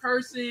regular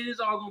person. It's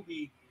all gonna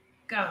be,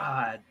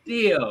 God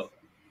damn.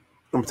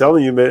 I'm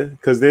telling you, man.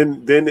 Because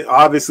then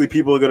obviously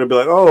people are gonna be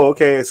like, oh,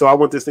 okay, so I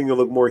want this thing to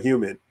look more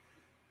human.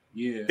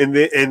 Yeah. And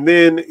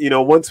then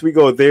once we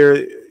go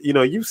there,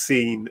 you've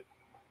seen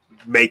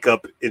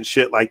makeup and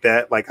shit like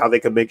that, like how they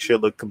can make shit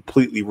look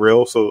completely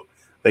real, so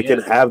they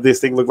can have this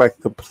thing look like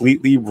a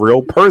completely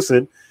real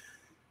person.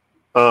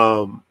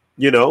 And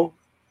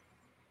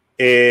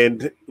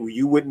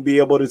you wouldn't be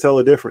able to tell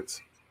the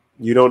difference.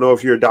 You don't know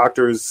if your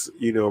doctor's,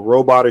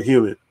 robot or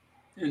human.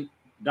 And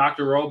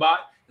Dr.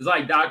 Robot is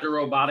like Dr.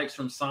 Robotics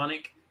from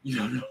Sonic. You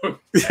don't know.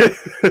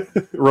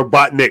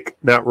 Robotnik,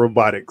 not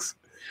robotics.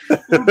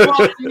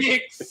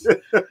 Robotniks.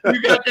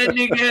 You got that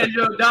nigga as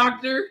your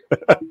doctor?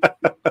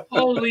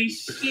 Holy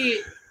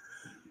shit.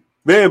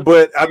 Man,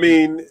 but I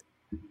mean,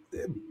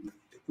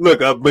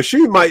 look, a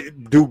machine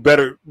might do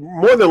better,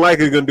 more than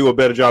likely going to do a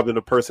better job than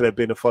a person that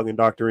been a fucking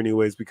doctor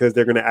anyways, because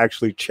they're going to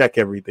actually check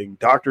everything.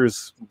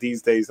 Doctors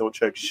these days don't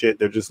check shit.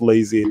 They're just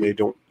lazy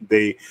and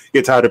they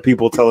get tired of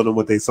people telling them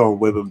what they saw on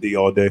WebMD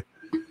all day.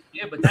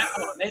 Yeah, but that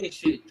automated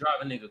shit drive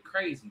a nigga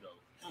crazy though.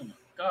 Oh my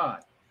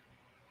God.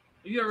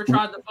 Have you ever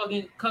tried the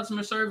fucking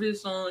customer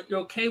service on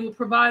your cable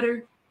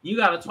provider? You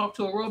got to talk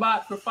to a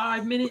robot for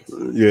 5 minutes?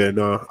 Yeah,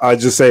 no. I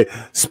just say,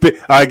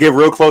 I get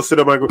real close to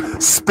the microphone.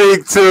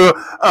 Speak to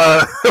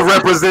a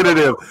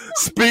representative.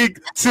 Speak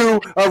to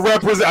a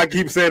representative. I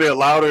keep saying it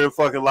louder and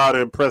fucking louder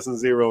and pressing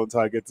 0 until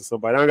I get to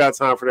somebody. I don't got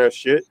time for that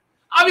shit.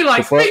 I'll be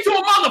like, speak to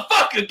a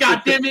motherfucker,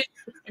 goddammit.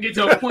 I get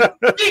to a point.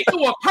 Speak to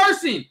a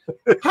person.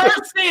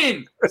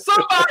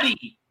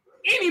 Somebody.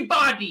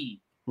 Anybody.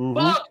 Mm-hmm.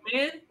 Fuck,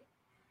 man.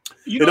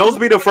 And those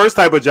be the first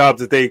type of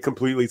jobs that they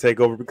completely take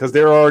over because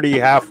they're already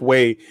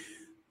halfway,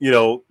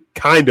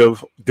 kind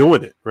of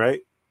doing it,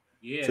 right?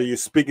 Yeah. So you're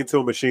speaking to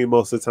a machine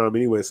most of the time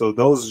anyway. So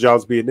those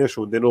jobs be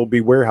initial, and then it'll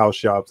be warehouse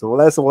jobs, and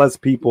less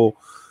people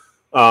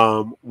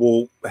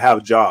will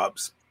have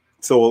jobs.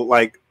 So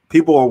like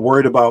people are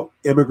worried about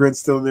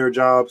immigrants still in their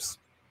jobs.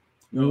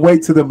 No.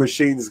 Wait till the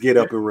machines get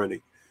up and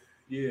running.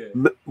 Yeah.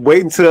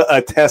 Wait until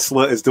a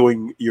Tesla is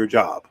doing your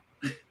job.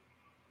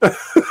 A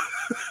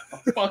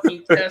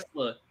fucking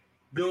Tesla.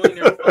 Doing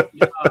their fucking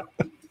job.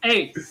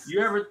 Hey, you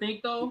ever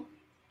think though?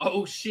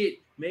 Oh shit,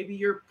 maybe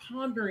your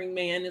pondering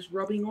man is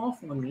rubbing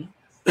off on me.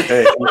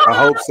 Hey, I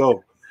hope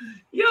so.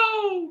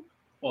 Yo,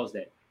 pause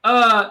that.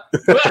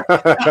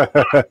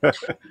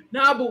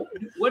 Nah, but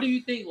what do you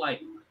think?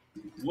 Like,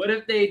 what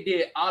if they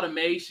did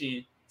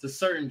automation to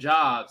certain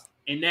jobs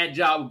and that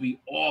job would be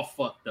all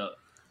fucked up?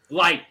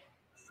 Like,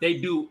 they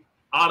do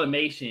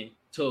automation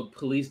to a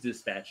police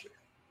dispatcher.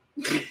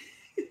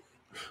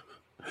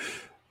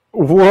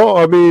 Well,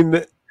 I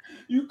mean,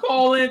 you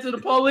call into the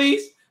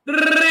police.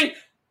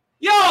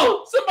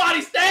 Yo,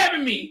 somebody's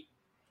stabbing me.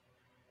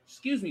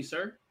 Excuse me,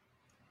 sir.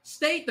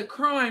 State the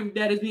crime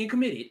that is being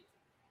committed.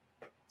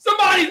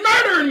 Somebody's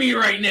murdering me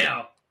right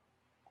now.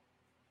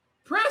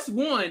 Press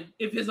 1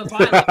 if it's a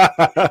violent.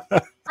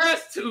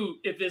 Press 2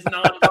 if it's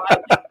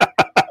non-violent.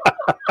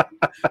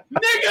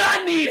 Nigga,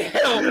 I need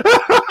help.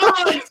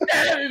 Somebody's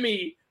stabbing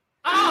me.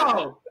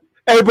 Oh.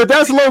 Hey, but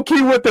that's low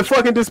key what the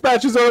fucking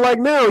dispatchers are like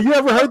now. You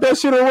ever heard that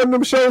shit on one of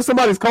them shows?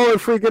 Somebody's calling,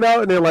 freaking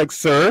out, and they're like,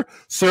 "Sir,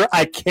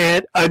 I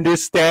can't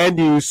understand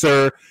you,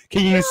 sir.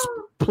 Can you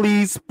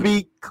please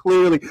speak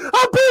clearly?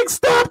 I'm being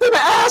stabbed in the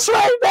ass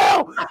right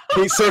now.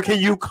 Hey, sir, can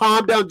you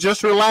calm down?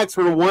 Just relax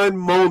for one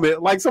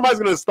moment. Like somebody's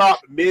gonna stop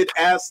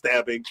mid-ass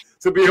stabbing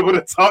to be able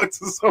to talk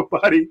to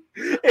somebody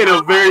in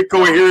a very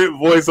coherent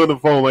voice on the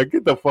phone. Like,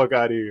 get the fuck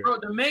out of here, bro.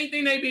 The main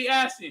thing they be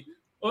asking,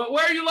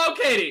 where are you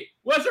located?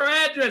 What's your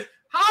address?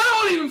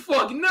 I don't even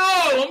fucking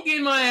know. I'm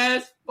getting my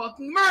ass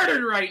fucking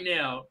murdered right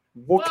now.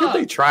 Well, can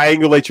they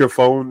triangulate your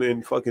phone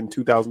in fucking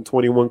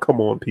 2021?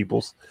 Come on,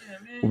 peoples. Yeah,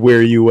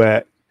 where you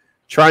at?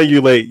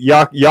 Triangulate.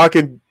 Y'all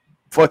can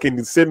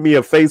fucking send me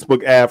a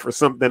Facebook ad for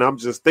something I'm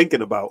just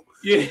thinking about.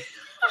 Yeah.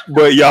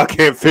 But y'all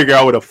can't figure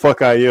out where the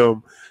fuck I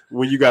am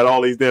when you got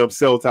all these damn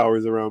cell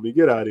towers around me.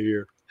 Get out of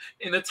here.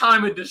 In a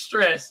time of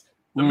distress,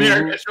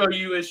 America show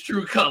you its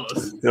true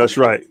colors. That's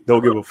right.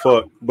 Don't give a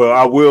fuck. But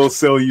I will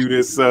sell you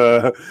this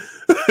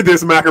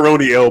this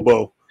macaroni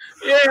elbow.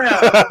 Yeah.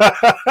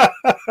 I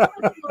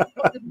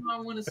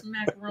wanted some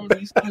macaroni. I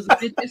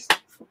just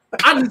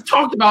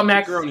talked about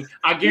macaroni.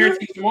 I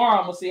guarantee tomorrow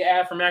I'm gonna see an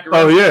ad for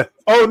macaroni. Oh yeah.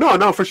 Oh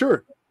no, for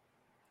sure.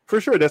 For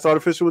sure. That's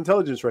artificial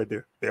intelligence right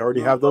there. They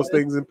already have those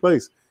things in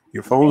place.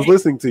 Your phone's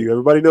listening to you.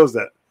 Everybody knows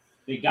that.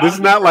 This is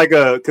not like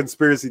a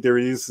conspiracy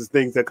theory. This is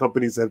things that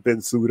companies have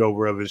been sued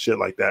over and shit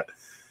like that.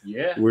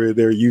 Yeah. Where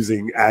they're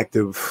using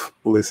active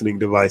listening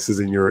devices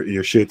in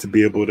your shit to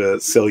be able to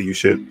sell you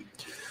shit.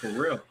 For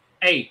real.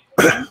 Hey,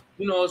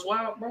 you know what's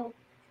wild, bro?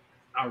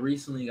 I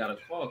recently got a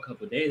call a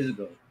couple days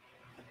ago.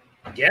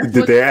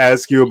 Did they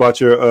ask you about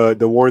your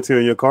the warranty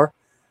on your car?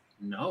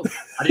 No,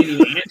 I didn't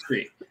even answer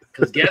it.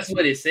 Because guess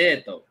what it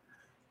said, though?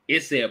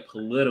 It said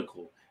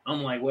political.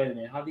 I'm like, wait a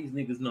minute, how these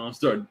niggas know I'm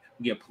starting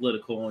to get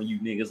political on you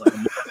niggas like a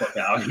motherfucker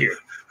out here?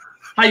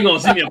 How you gonna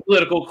send me a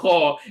political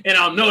call and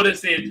I'm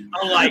noticing?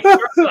 I'm like,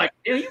 damn,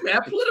 you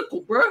mad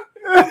political, bro?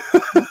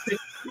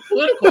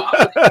 Political.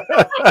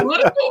 I'm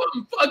political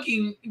in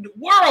fucking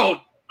world.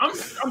 I'm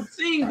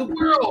seeing the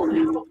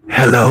world.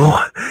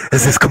 Hello,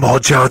 is this Kamal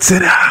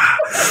Johnson? I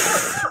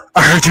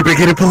heard you've been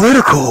getting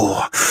political.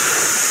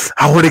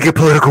 I want to get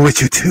political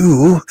with you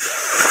too.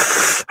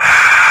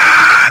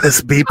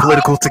 Let's be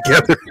political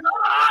together.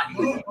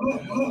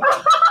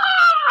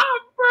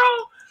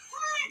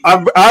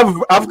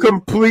 I've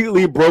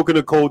completely broken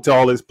the code to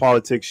all this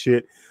politics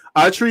shit.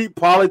 I treat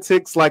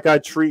politics like I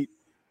treat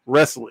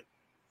wrestling.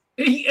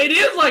 It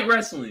is like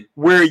wrestling,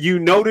 where you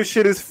know the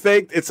shit is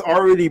faked. It's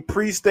already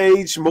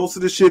pre-staged. Most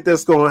of the shit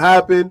that's going to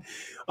happen,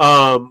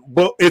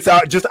 but it's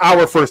just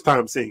our first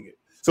time seeing it.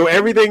 So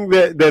everything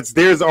that's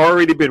there's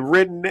already been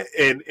written,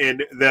 and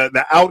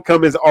the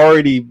outcome has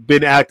already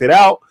been acted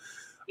out.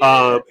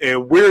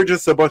 And we're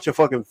just a bunch of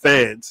fucking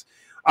fans.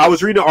 I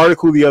was reading an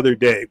article the other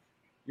day.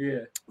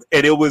 Yeah.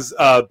 And it was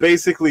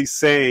basically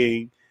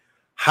saying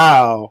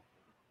how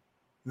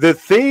the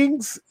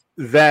things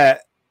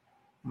that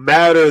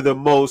matter the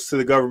most to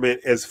the government,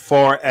 as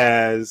far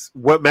as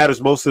what matters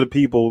most to the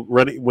people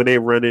running when they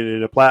run it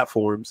in the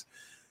platforms,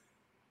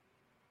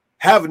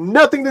 have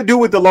nothing to do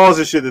with the laws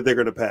and shit that they're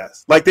going to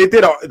pass. Like they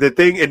did the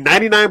thing, and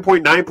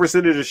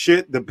 99.9% of the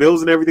shit, the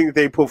bills and everything that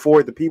they put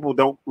forward, the people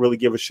don't really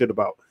give a shit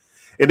about.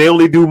 And they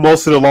only do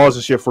most of the laws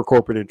and shit for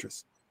corporate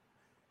interests.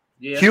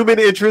 Yeah. Human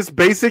interests,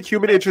 basic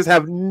human interests,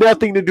 have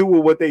nothing to do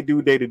with what they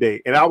do day to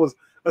day. And I was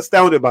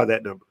astounded by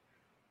that number.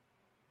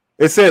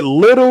 It said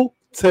little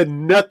to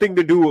nothing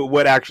to do with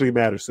what actually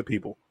matters to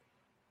people.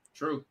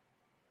 True.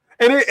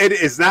 And it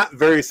is not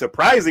very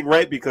surprising,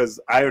 right? Because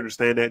I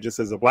understand that just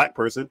as a black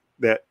person,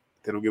 that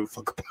they don't give a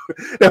fuck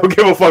about, they don't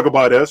give a fuck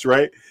about us,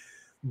 right?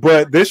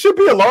 But this should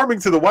be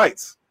alarming to the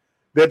whites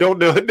that don't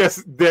know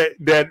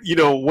that you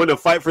know, want to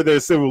fight for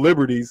their civil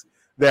liberties,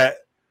 that,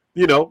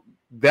 you know,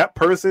 that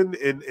person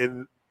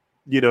in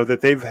you know, that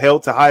they've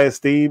held to high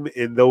esteem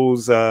in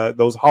those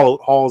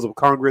halls of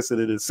Congress and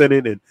in the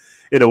Senate and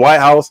in the White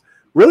House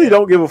really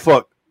don't give a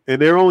fuck, and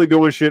they're only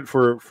doing shit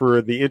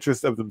for the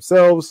interest of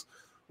themselves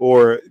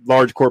or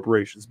large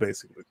corporations,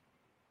 basically.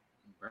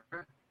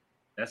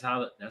 That's how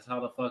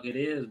the fuck it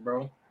is,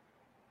 bro.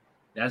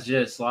 That's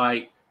just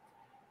like,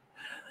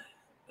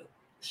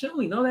 shouldn't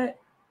we know that?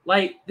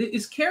 Like,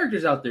 it's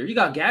characters out there. You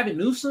got Gavin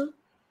Newsom,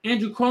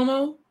 Andrew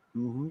Cuomo.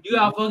 Mm-hmm. You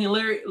got fucking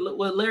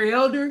Larry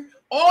Elder.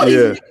 All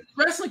these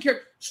wrestling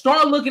characters.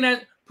 Start looking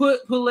at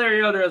put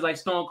Larry Elder as like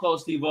Stone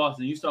Cold Steve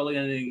Austin. You start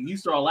looking at it, you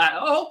start laughing.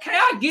 Oh, okay,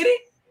 I get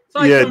it.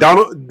 So yeah,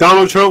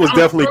 Donald Trump was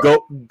definitely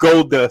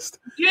gold dust.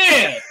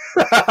 Yeah.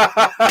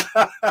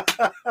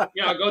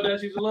 Y'all gold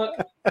dust used to look.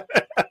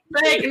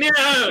 Fake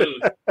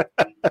news.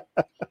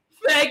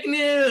 Fake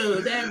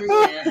news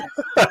everywhere.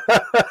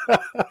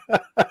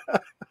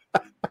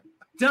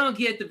 Don't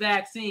get the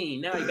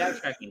vaccine. Now you're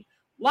backtracking.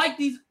 Like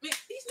these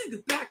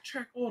niggas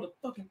backtrack all the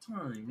fucking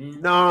time,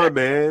 man. Nah,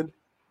 man.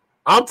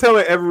 I'm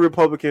telling every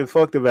Republican,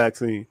 fuck the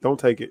vaccine. Don't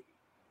take it.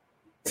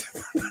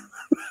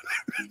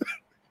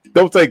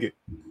 Don't take it.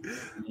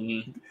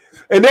 Mm-hmm.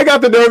 And they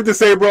got the nerve to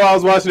say, bro, I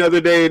was watching the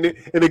other day,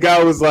 and the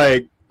guy was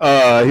like,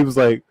 he was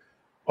like,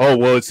 oh,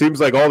 well, it seems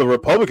like all the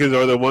Republicans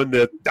are the one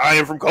that's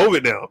dying from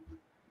COVID now.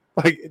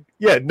 Like,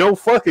 yeah, no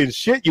fucking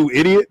shit, you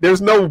idiot.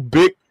 There's no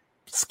big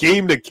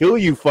scheme to kill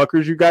you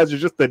fuckers. You guys are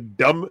just the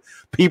dumb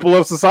people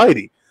of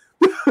society.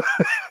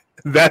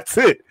 That's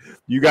it.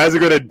 You guys are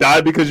going to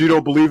die because you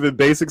don't believe in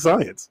basic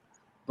science.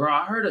 Bro,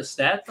 I heard a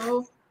stat,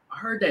 though. I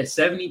heard that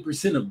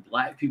 70% of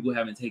black people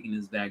haven't taken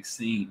this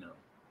vaccine, though.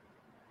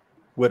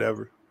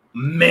 Whatever.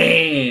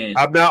 Man.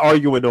 I'm not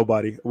arguing with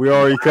nobody. We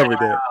already covered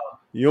that.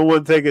 You don't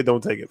want to take it,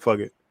 don't take it. Fuck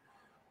it.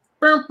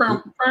 I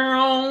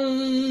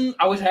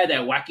wish I had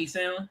that wacky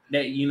sound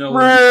that, you know,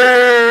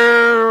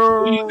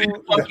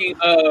 fucking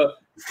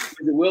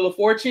Wheel of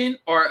Fortune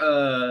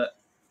or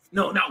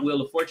no, not Wheel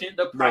of Fortune.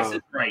 The Price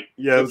is Right.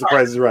 Yeah, it was The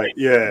Price is Right.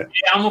 Yeah.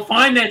 Yeah, I'm gonna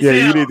find that. Yeah,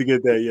 sound. you need to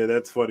get that. Yeah,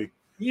 that's funny.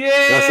 Yeah,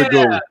 that's a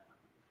good one.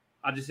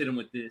 I'll just hit him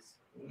with this.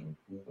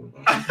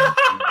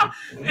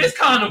 It's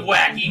kind of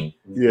wacky.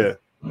 Yeah.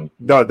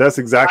 No, that's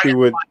exactly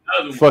what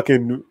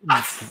fucking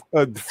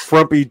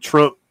frumpy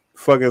Trump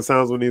fucking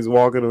sounds when he's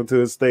walking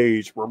onto a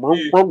stage. I'm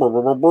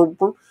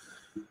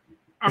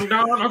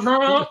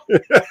down.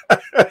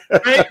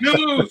 Fake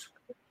news.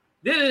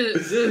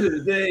 This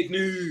is fake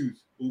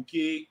news.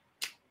 Okay.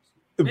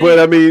 But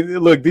I mean,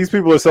 look, these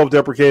people are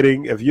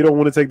self-deprecating. If you don't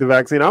want to take the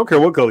vaccine, I don't care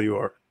what color you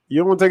are. You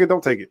don't want to take it,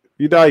 don't take it.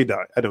 You die, you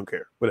die. I don't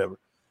care. Whatever.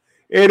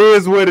 It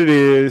is what it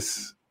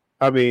is.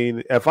 I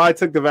mean, if I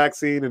took the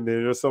vaccine and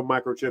there's some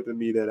microchip in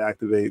me that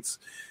activates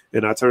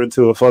and I turn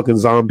into a fucking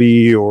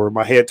zombie or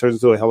my head turns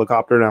into a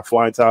helicopter and I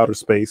fly into outer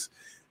space,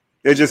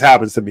 it just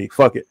happens to me.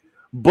 Fuck it.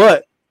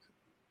 But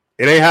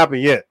it ain't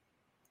happened yet.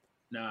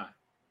 Nah.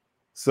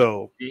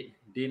 So it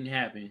didn't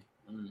happen.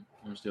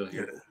 I'm still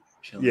here.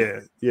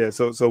 Yeah.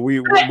 So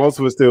we most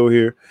of us still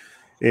here.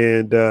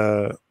 And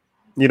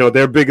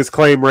their biggest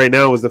claim right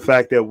now is the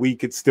fact that we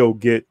could still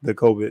get the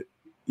COVID.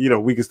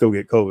 We could still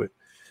get COVID.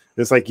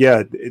 It's like,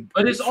 yeah.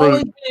 But it's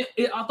always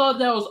been, I thought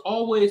that was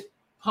always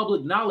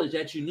public knowledge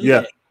that you knew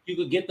that you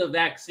could get the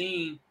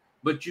vaccine,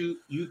 but you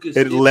could.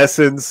 It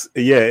lessens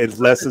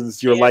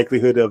your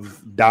likelihood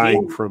of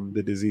dying from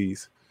the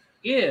disease.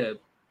 Yeah,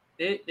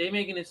 they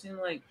making it seem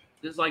like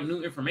there's like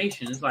new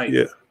information. It's like,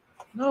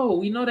 no,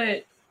 we know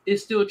that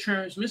it's still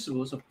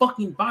transmissible. It's a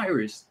fucking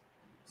virus.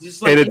 It's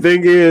just like, and the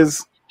thing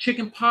is,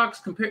 chicken pox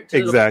compared to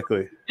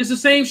exactly, it's the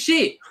same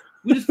shit.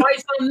 We just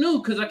fight something new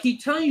because I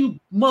keep telling you,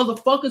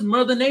 motherfuckers,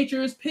 Mother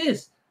Nature is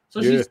pissed.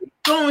 So she's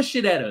throwing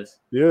shit at us.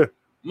 Yeah.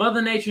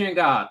 Mother Nature and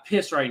God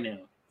pissed right now.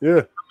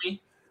 Yeah. I mean,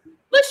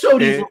 let's show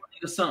these little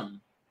niggas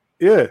something.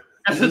 Yeah.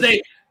 That's what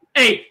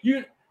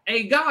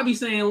God be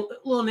saying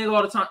little nigga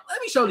all the time. Let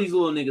me show these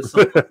little niggas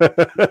something.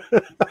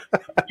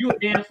 You a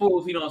damn fool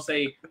if he don't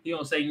say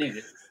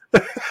nigga.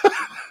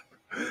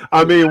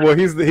 I mean, well,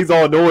 he's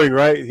all knowing,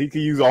 right? He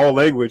can use all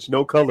language,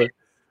 no color.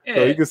 Yeah.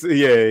 So he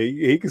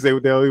can say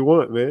what the hell he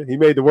want, man. He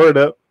made the word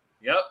up.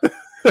 Yep.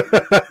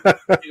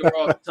 Nigga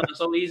bro,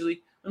 so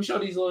easily. Let me show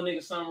these little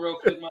niggas something real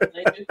quick, Mother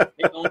Nature.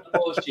 They doing the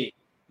bullshit.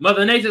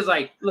 Mother Nature's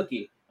like, look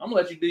it, I'm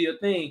gonna let you do your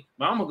thing,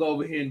 but I'm gonna go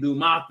over here and do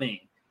my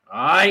thing.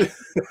 All right?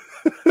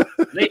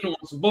 They doing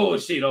some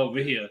bullshit over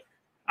here.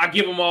 I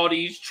give them all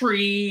these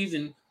trees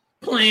and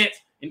plants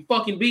and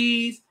fucking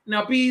bees.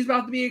 Now bees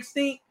about to be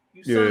extinct.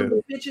 You son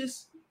of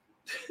bitches.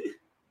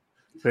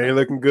 They ain't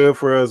looking good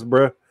for us,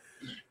 bruh.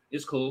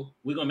 It's cool.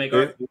 We're gonna make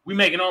we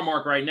making our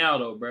mark right now,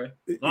 though, bro.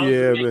 Long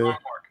as we make our mark.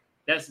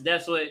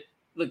 That's what.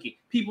 Look,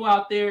 people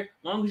out there.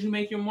 Long as you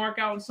make your mark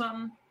out in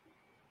something,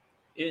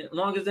 as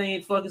long as they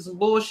ain't fucking some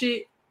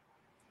bullshit.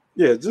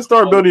 Yeah, just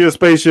start building your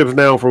spaceships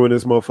now for when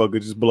this motherfucker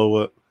just blow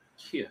up.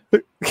 Yeah.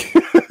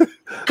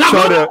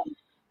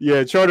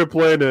 Charter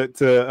plan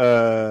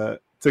to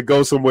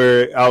go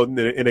somewhere out in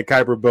a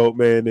Kuiper Belt,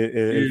 man,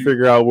 and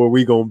figure out where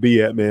we gonna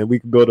be at, man. We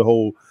can build a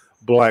whole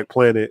black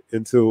planet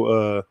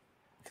until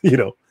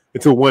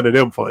until one of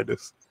them find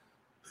us.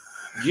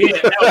 Yeah.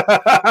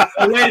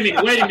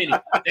 Wait a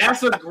minute.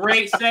 That's a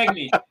great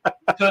segment.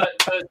 Cause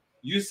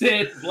you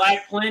said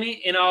Black Planet,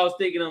 and I was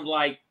thinking of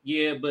like,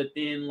 yeah, but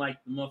then like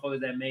the motherfuckers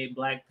that made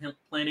Black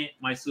Planet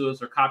might sue us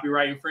for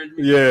copyright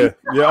infringement. Yeah,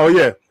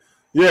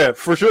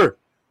 for sure.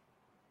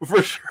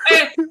 Like,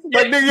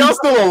 nigga, y'all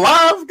still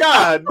alive?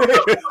 God damn.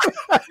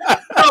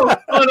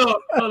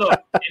 Hold on.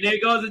 And then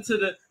it goes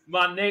into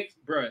my next,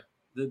 bro.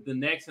 The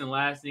next and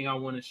last thing I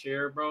want to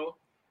share, bro.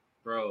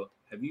 Bro,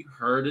 have you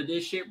heard of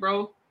this shit,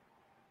 bro?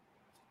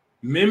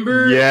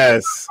 Remember?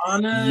 Yes,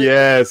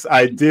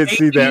 I did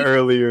see that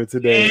earlier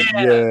today.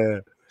 Yeah.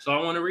 So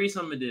I want to read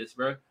some of this,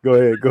 bro. Go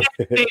ahead,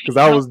 because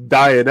I was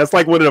dying. That's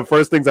like one of the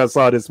first things I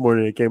saw this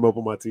morning. It came up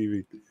on my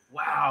TV.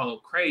 Wow,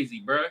 crazy,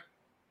 bro.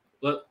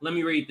 Let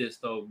me read this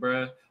though,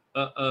 bro.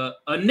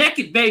 A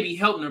naked baby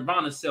helped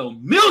Nirvana sell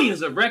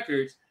millions of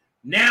records.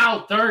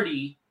 Now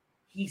 30,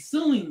 he's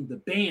suing the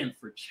band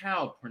for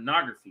child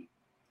pornography.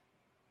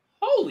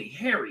 Holy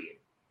Harriet.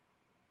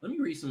 Let me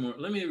read some more.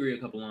 Let me read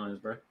a couple lines,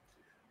 bro.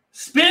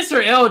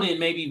 Spencer Eldon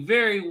may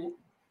very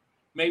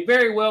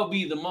well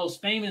be the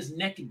most famous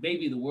naked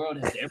baby the world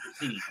has ever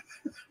seen.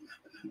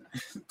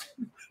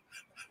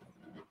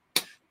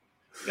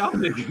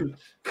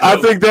 I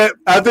think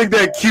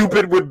that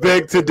Cupid would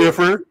beg to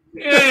differ.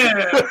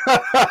 Yeah.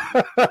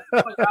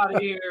 Fuck out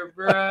of here,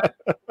 bro.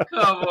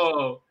 Come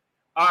on. All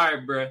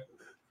right, bro.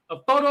 A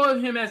photo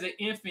of him as an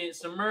infant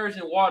submerged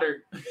in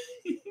water.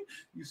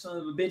 You son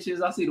of a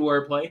bitches. I see the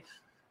wordplay.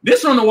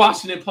 This from the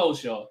Washington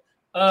Post, y'all.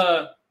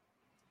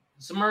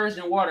 Submerged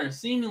in water and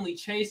seemingly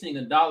chasing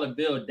a dollar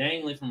bill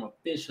dangling from a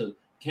fish hook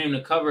came to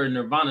cover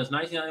Nirvana's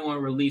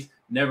 1991 release,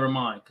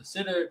 Nevermind,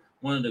 considered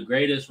one of the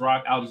greatest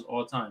rock albums of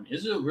all time.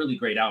 It's a really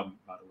great album,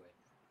 by the way.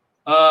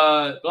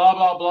 Blah,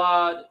 blah,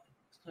 blah.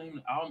 Claiming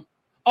the album.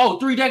 Oh,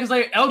 3 decades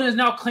later, Eldon is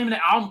now claiming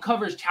the album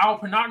covers child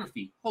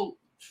pornography. Oh,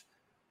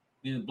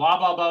 blah, blah,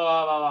 blah, blah,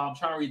 blah, blah. I'm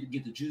trying to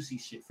get the juicy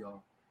shit for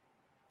y'all.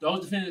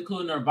 Those defendants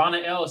include Nirvana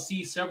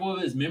LLC, several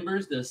of his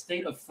members, the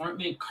estate of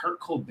frontman Kurt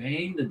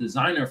Cobain, the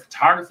designer of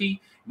photography,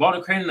 involved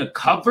in creating the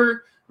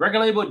cover. Record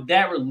label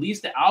that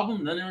released the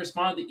album, none of them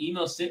responded to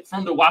emails sent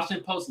from the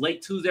Washington Post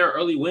late Tuesday or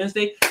early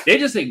Wednesday. They're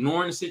just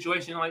ignoring the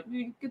situation. Like,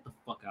 man, get the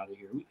fuck out of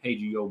here. We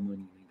paid you your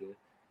money, nigga.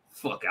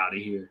 Fuck out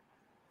of here.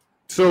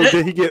 So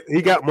did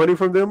he got money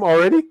from them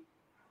already?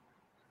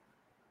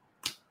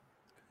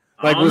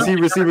 Like, was he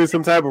receiving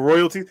some type of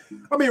royalties?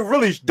 I mean, it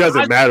really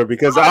doesn't matter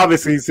because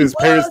obviously it's his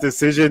parents'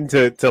 decision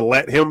to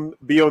let him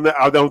be on that.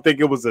 I don't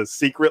think it was a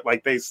secret,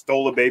 like they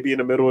stole a baby in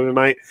the middle of the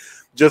night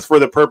just for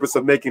the purpose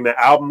of making the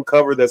album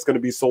cover that's going to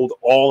be sold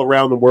all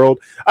around the world.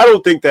 I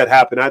don't think that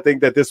happened. I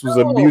think that this was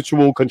a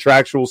mutual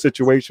contractual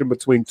situation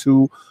between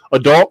two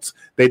adults.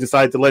 They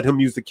decided to let him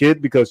use the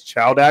kid because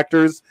child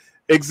actors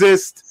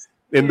exist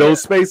in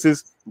those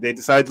spaces. They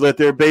decided to let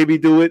their baby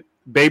do it.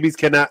 Babies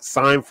cannot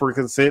sign for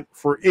consent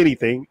for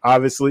anything.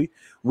 Obviously,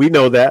 we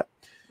know that.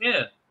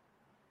 Yeah,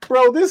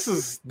 bro, this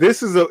is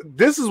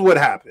what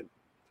happened.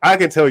 I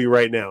can tell you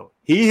right now.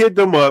 He hit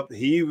them up.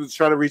 He was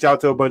trying to reach out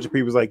to a bunch of people.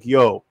 He was like,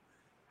 yo,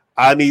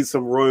 I need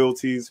some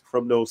royalties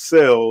from those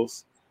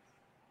sales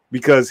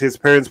because his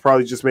parents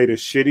probably just made a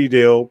shitty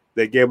deal.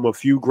 They gave him a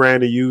few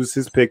grand to use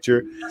his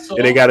picture,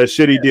 and they got a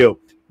shitty deal.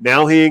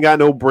 Now he ain't got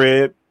no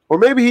bread, or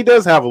maybe he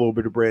does have a little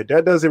bit of bread.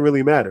 That doesn't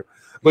really matter.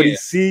 But he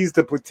sees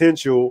the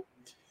potential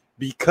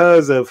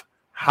because of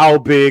how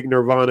big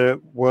Nirvana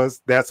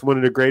was. That's one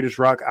of the greatest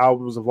rock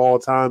albums of all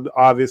time.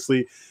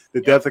 Obviously,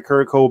 the death of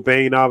Kurt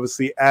Cobain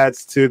obviously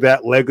adds to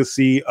that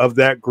legacy of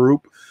that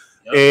group.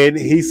 And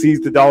he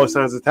sees the dollar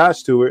signs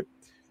attached to it.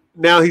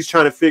 Now he's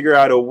trying to figure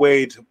out a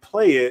way to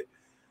play it.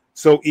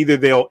 So either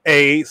they'll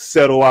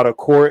settle out of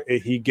court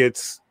and he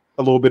gets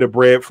a little bit of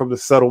bread from the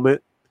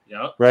settlement,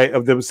 right,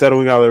 of them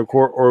settling out of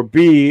court, or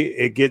B,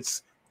 it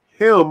gets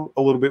him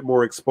a little bit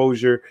more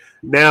exposure.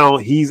 Now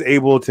he's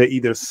able to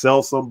either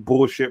sell some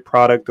bullshit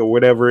product or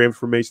whatever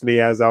information he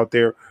has out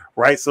there,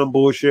 write some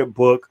bullshit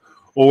book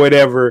or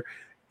whatever.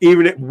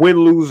 Even if win,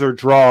 lose, or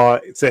draw,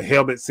 to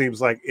him it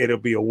seems like it'll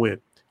be a win.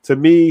 To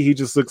me, he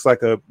just looks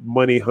like a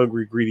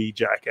money-hungry, greedy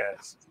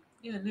jackass.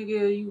 Yeah,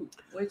 nigga, you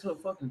wait till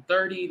fucking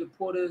 30 to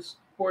pour this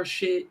poor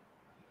shit.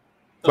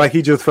 Like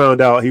he just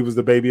found out he was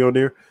the baby on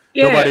there.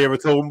 Yeah. Nobody ever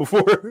told him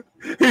before.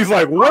 He's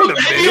like, wait a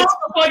minute.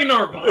 Fucking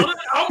Nirvana?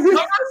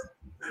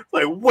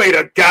 Like, wait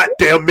a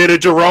goddamn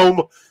minute, Jerome.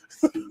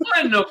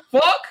 What in the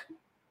fuck?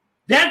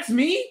 That's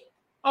me?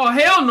 Oh,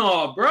 hell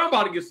no, bro. I'm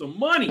about to get some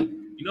money.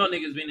 You know,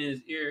 niggas been in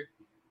his ear.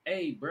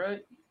 Hey, bro,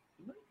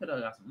 you could have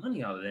got some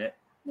money out of that.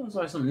 You know, it's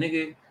like some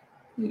nigga,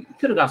 you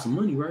could have got some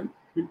money, right?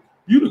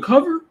 You the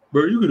cover?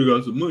 Bro, you could have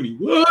got some money.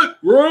 What?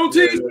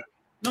 Royalties? Yeah.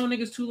 No,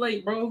 niggas, too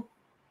late, bro.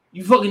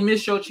 You fucking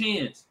missed your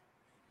chance.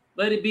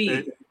 Let it be.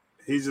 And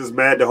he's just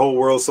mad the whole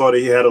world saw that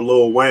he had a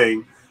little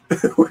Wang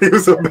when he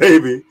was a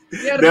baby.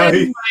 Now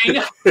he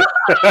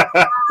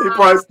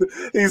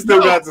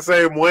still got the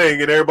same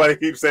Wang, and everybody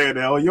keeps saying,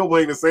 "Oh, your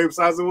Wang the same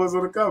size it was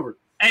on the cover."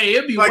 Hey,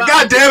 it'd be like,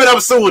 God damn it, I'm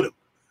suing him.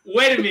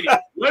 Wait a minute.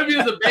 What if he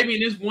was a baby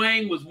and this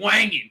Wang was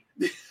wanging?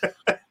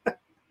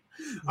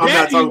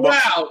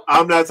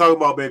 I'm not talking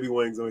about baby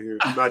Wangs on here.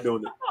 I'm not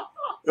doing it.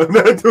 I'm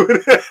not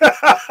doing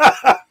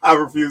it. I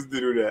refuse to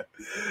do that.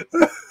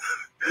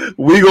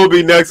 We gonna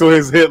be next on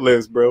his hit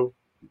list, bro.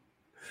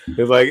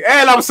 It's like,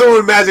 and I'm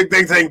suing Magic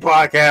Think Tank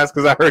podcast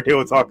because I heard they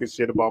were talking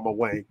shit about my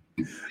Wang.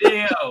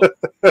 Damn.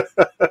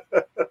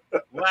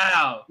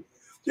 Wow.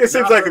 It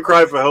seems like a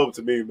cry for help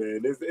to me,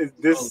 man.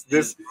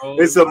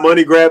 It's a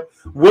money grab.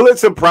 Will it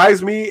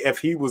surprise me if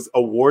he was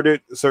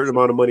awarded a certain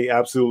amount of money?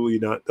 Absolutely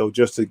not, though.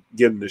 Just to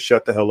get him to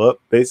shut the hell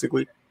up,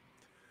 basically.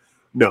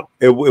 No,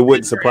 it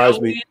wouldn't surprise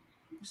me.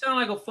 You sound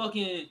like a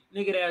fucking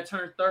nigga that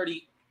turned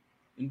 30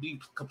 and be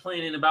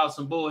complaining about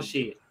some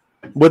bullshit.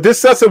 But this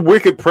sets a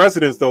wicked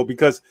precedence, though,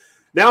 because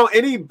now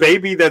any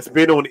baby that's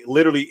been on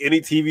literally any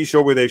TV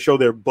show where they show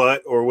their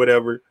butt or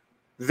whatever,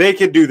 they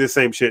can do the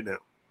same shit now.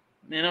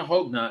 Man, I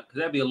hope not, because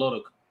that'd be a load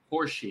of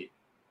horse shit.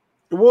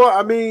 Well,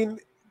 I mean,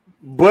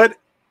 but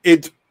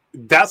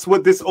that's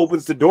what this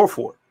opens the door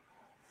for.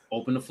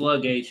 Open the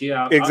floodgates,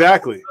 yeah.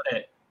 Exactly.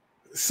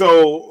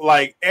 So,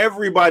 like,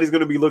 everybody's going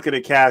to be looking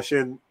at cash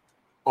in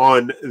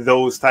on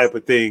those type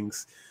of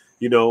things.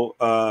 You know,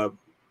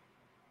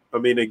 I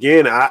mean,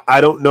 again,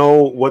 I don't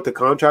know what the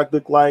contract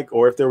looked like,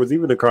 or if there was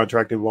even a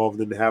contract involved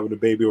in having a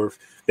baby, or if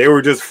they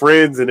were just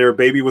friends and their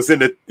baby was in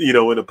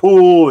the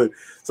pool and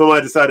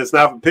somebody decided to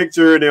snap a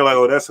picture and they're like,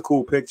 oh, that's a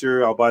cool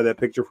picture. I'll buy that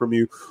picture from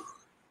you.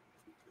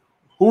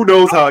 Who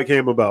knows how it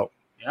came about?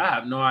 Yeah, I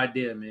have no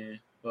idea, man.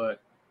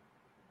 But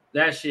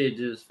that shit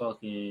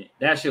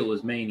that shit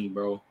was many,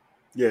 bro.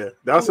 Yeah,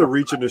 that's a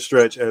reach and a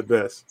stretch at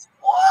best.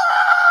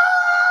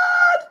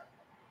 What?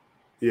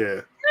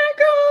 Yeah.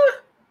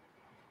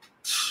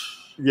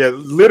 Yeah,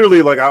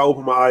 literally, like, I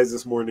opened my eyes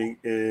this morning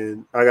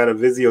and I got a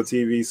Vizio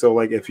TV. So,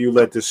 like, if you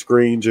let the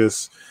screen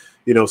just,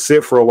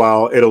 sit for a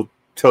while, it'll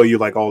tell you,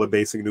 like, all the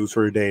basic news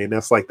for the day. And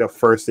that's, like, the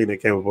first thing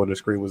that came up on the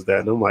screen was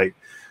that. And I'm like,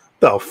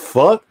 the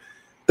fuck?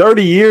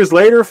 30 years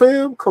later,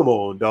 fam? Come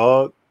on,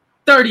 dog.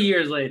 30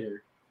 years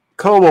later.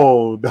 Come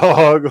on,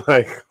 dog.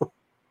 Like,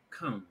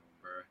 come on,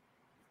 bro.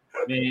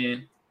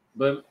 Man.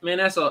 But, man,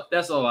 that's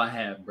all I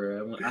have,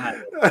 bro. I had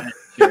to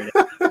share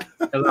that.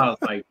 Because I was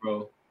like,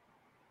 bro,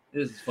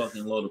 this is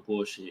fucking load of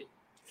bullshit.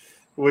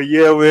 Well,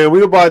 yeah,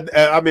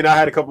 man. I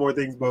had a couple more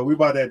things, but we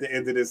about at the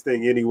end of this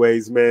thing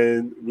anyways, we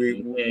a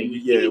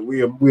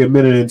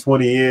minute and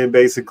 20 in,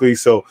 basically.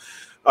 So,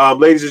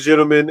 ladies and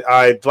gentlemen,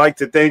 I'd like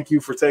to thank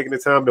you for taking the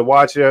time to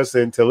watch us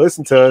and to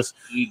listen to us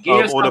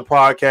on the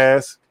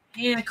podcast.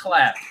 Hand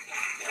clap.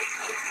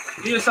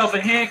 Give yourself a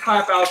hand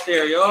clap out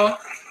there, y'all.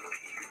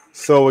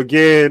 So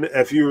again,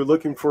 if you're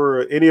looking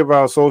for any of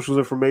our social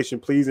information,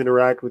 please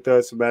interact with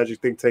us, Magic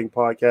Think Tank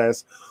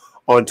Podcast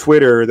on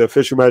Twitter, the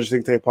official Magic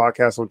Think Tank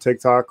Podcast on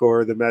TikTok,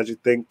 or the Magic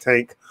Think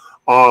Tank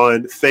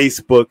on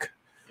Facebook.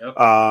 Yep.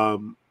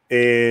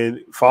 And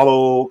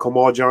follow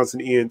Kamal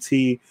Johnson ENT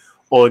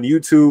on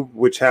YouTube,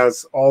 which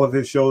has all of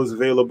his shows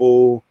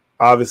available.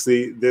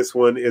 Obviously, this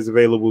one is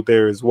available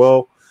there as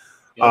well.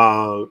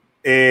 Yep.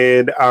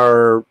 And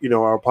our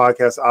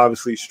podcast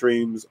obviously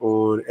streams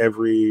on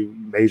every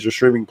major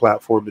streaming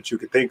platform that you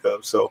could think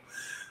of. So,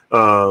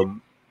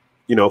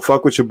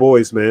 fuck with your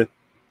boys, man.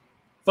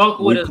 Fuck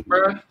with us,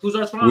 bro. Who's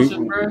our sponsor,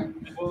 bro?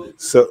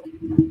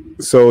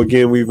 So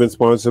again, we've been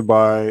sponsored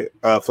by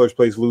First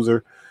Place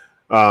Loser,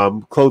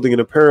 Clothing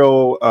and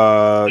Apparel,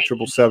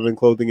 777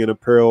 Clothing and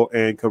Apparel,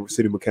 and Comfort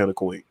City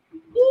Mechanical Inc.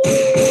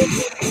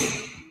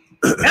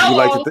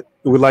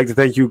 We'd like to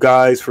thank you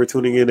guys for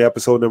tuning in to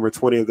episode number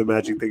 20 of the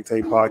Magic Think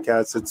Tank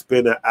podcast. It's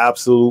been an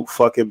absolute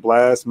fucking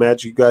blast.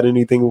 Magic, you got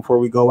anything before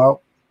we go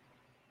out?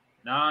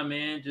 Nah,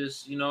 man.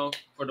 Just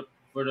for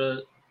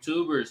the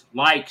tubers,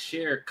 like,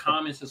 share,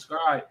 comment,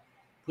 subscribe,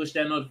 push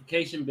that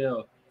notification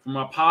bell for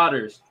my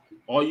potters.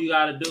 All you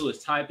gotta do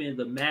is type in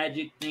the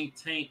Magic Think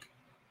Tank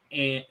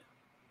and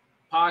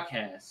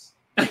podcast.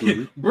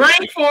 Mm-hmm.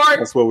 Brain fart.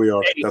 That's what we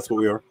are. Hey, That's what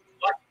we are.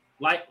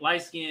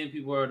 Light skinned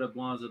people are the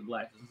blondes of the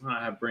blacks. That's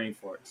not have brain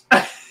farts.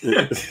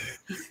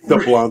 The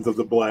blondes of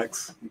the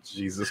blacks.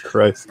 Jesus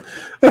Christ.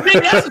 Man,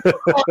 that's what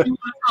I called you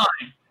one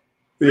time.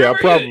 Yeah, I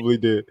probably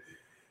did.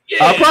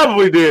 Yeah. I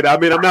probably did. I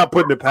mean, I'm not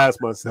putting it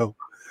past myself.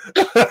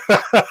 But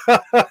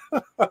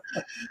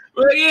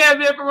yeah,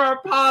 man, for our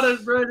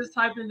potters, bro, just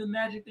type in the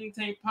Magic Think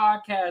Tank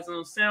podcast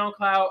on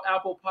SoundCloud,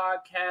 Apple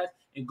Podcasts,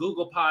 and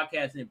Google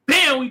Podcasts, and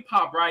bam, we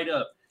pop right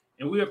up.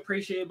 And we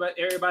appreciate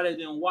everybody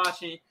that's been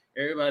watching,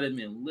 everybody that's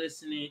been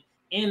listening,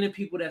 and the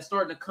people that's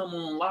starting to come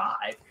on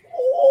live.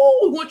 Oh,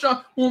 we want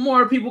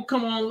more people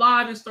come on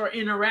live and start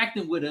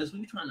interacting with us.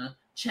 We're trying to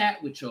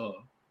chat with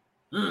y'all.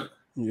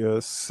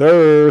 Yes,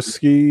 sir,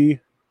 Ski.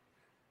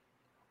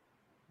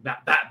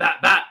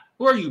 Bat.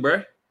 Who are you,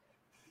 bro?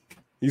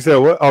 You said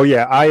what? Oh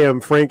yeah, I am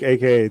Frank,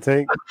 aka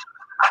Tank.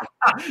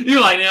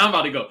 You're like, man, I'm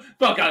about to go.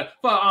 Fuck,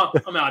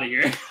 I'm out of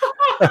here.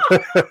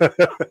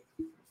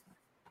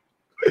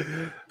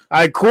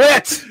 I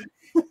quit.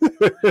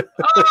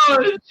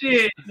 Oh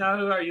shit! Now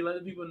who are you? Let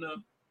the people know.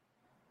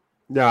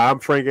 Yeah, I'm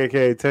Frank,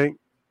 aka Tank.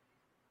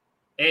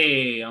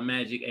 Hey, I'm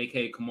Magic,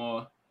 aka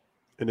Kamal.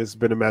 And this has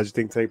been a Magic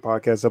Think Tank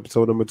podcast,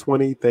 episode number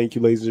 20. Thank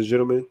you, ladies and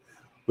gentlemen.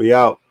 We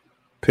out.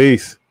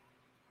 Peace.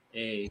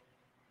 Hey,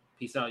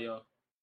 peace out, y'all.